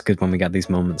just good when we get these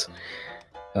moments.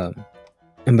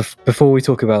 And before we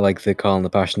talk about like the Carl and the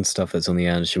Passion stuff that's on the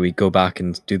end, should we go back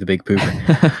and do the big poop?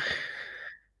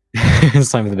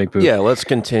 It's time for the big poop. Yeah, let's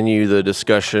continue the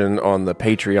discussion on the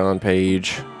Patreon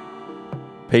page.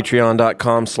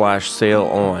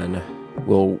 Patreon.com/saleon.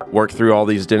 We'll work through all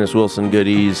these Dennis Wilson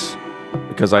goodies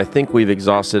because I think we've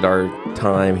exhausted our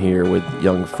time here with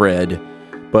young Fred.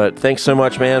 But thanks so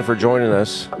much, man, for joining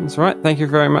us. That's right. Thank you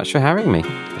very much for having me.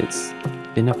 It's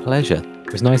been a pleasure.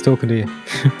 It was nice talking to you.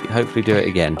 Hopefully do it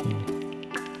again.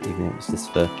 Even if it's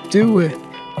just for Do it.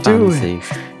 Do fancy. it.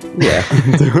 Yeah.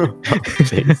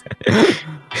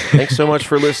 Thanks so much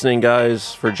for listening,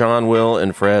 guys. For John, Will,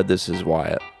 and Fred, this is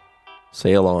Wyatt.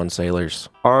 Sail on, sailors.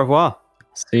 Au revoir.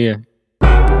 See ya.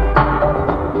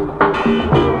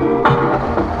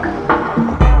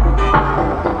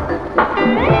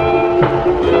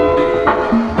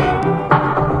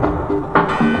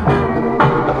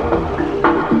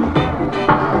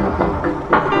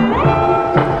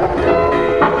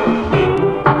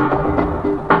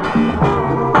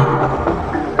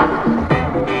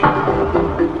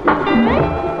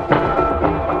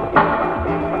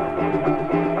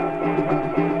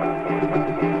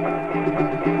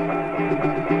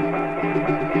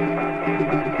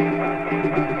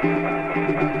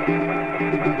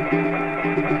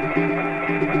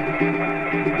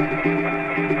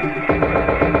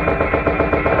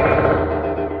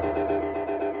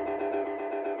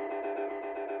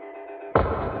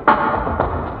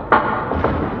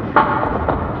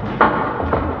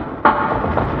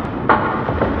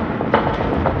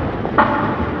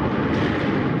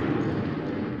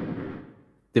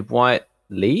 Did Wyatt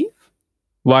leave?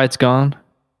 Wyatt's gone.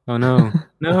 Oh no.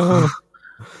 No.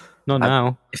 Not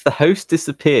now. If the host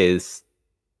disappears,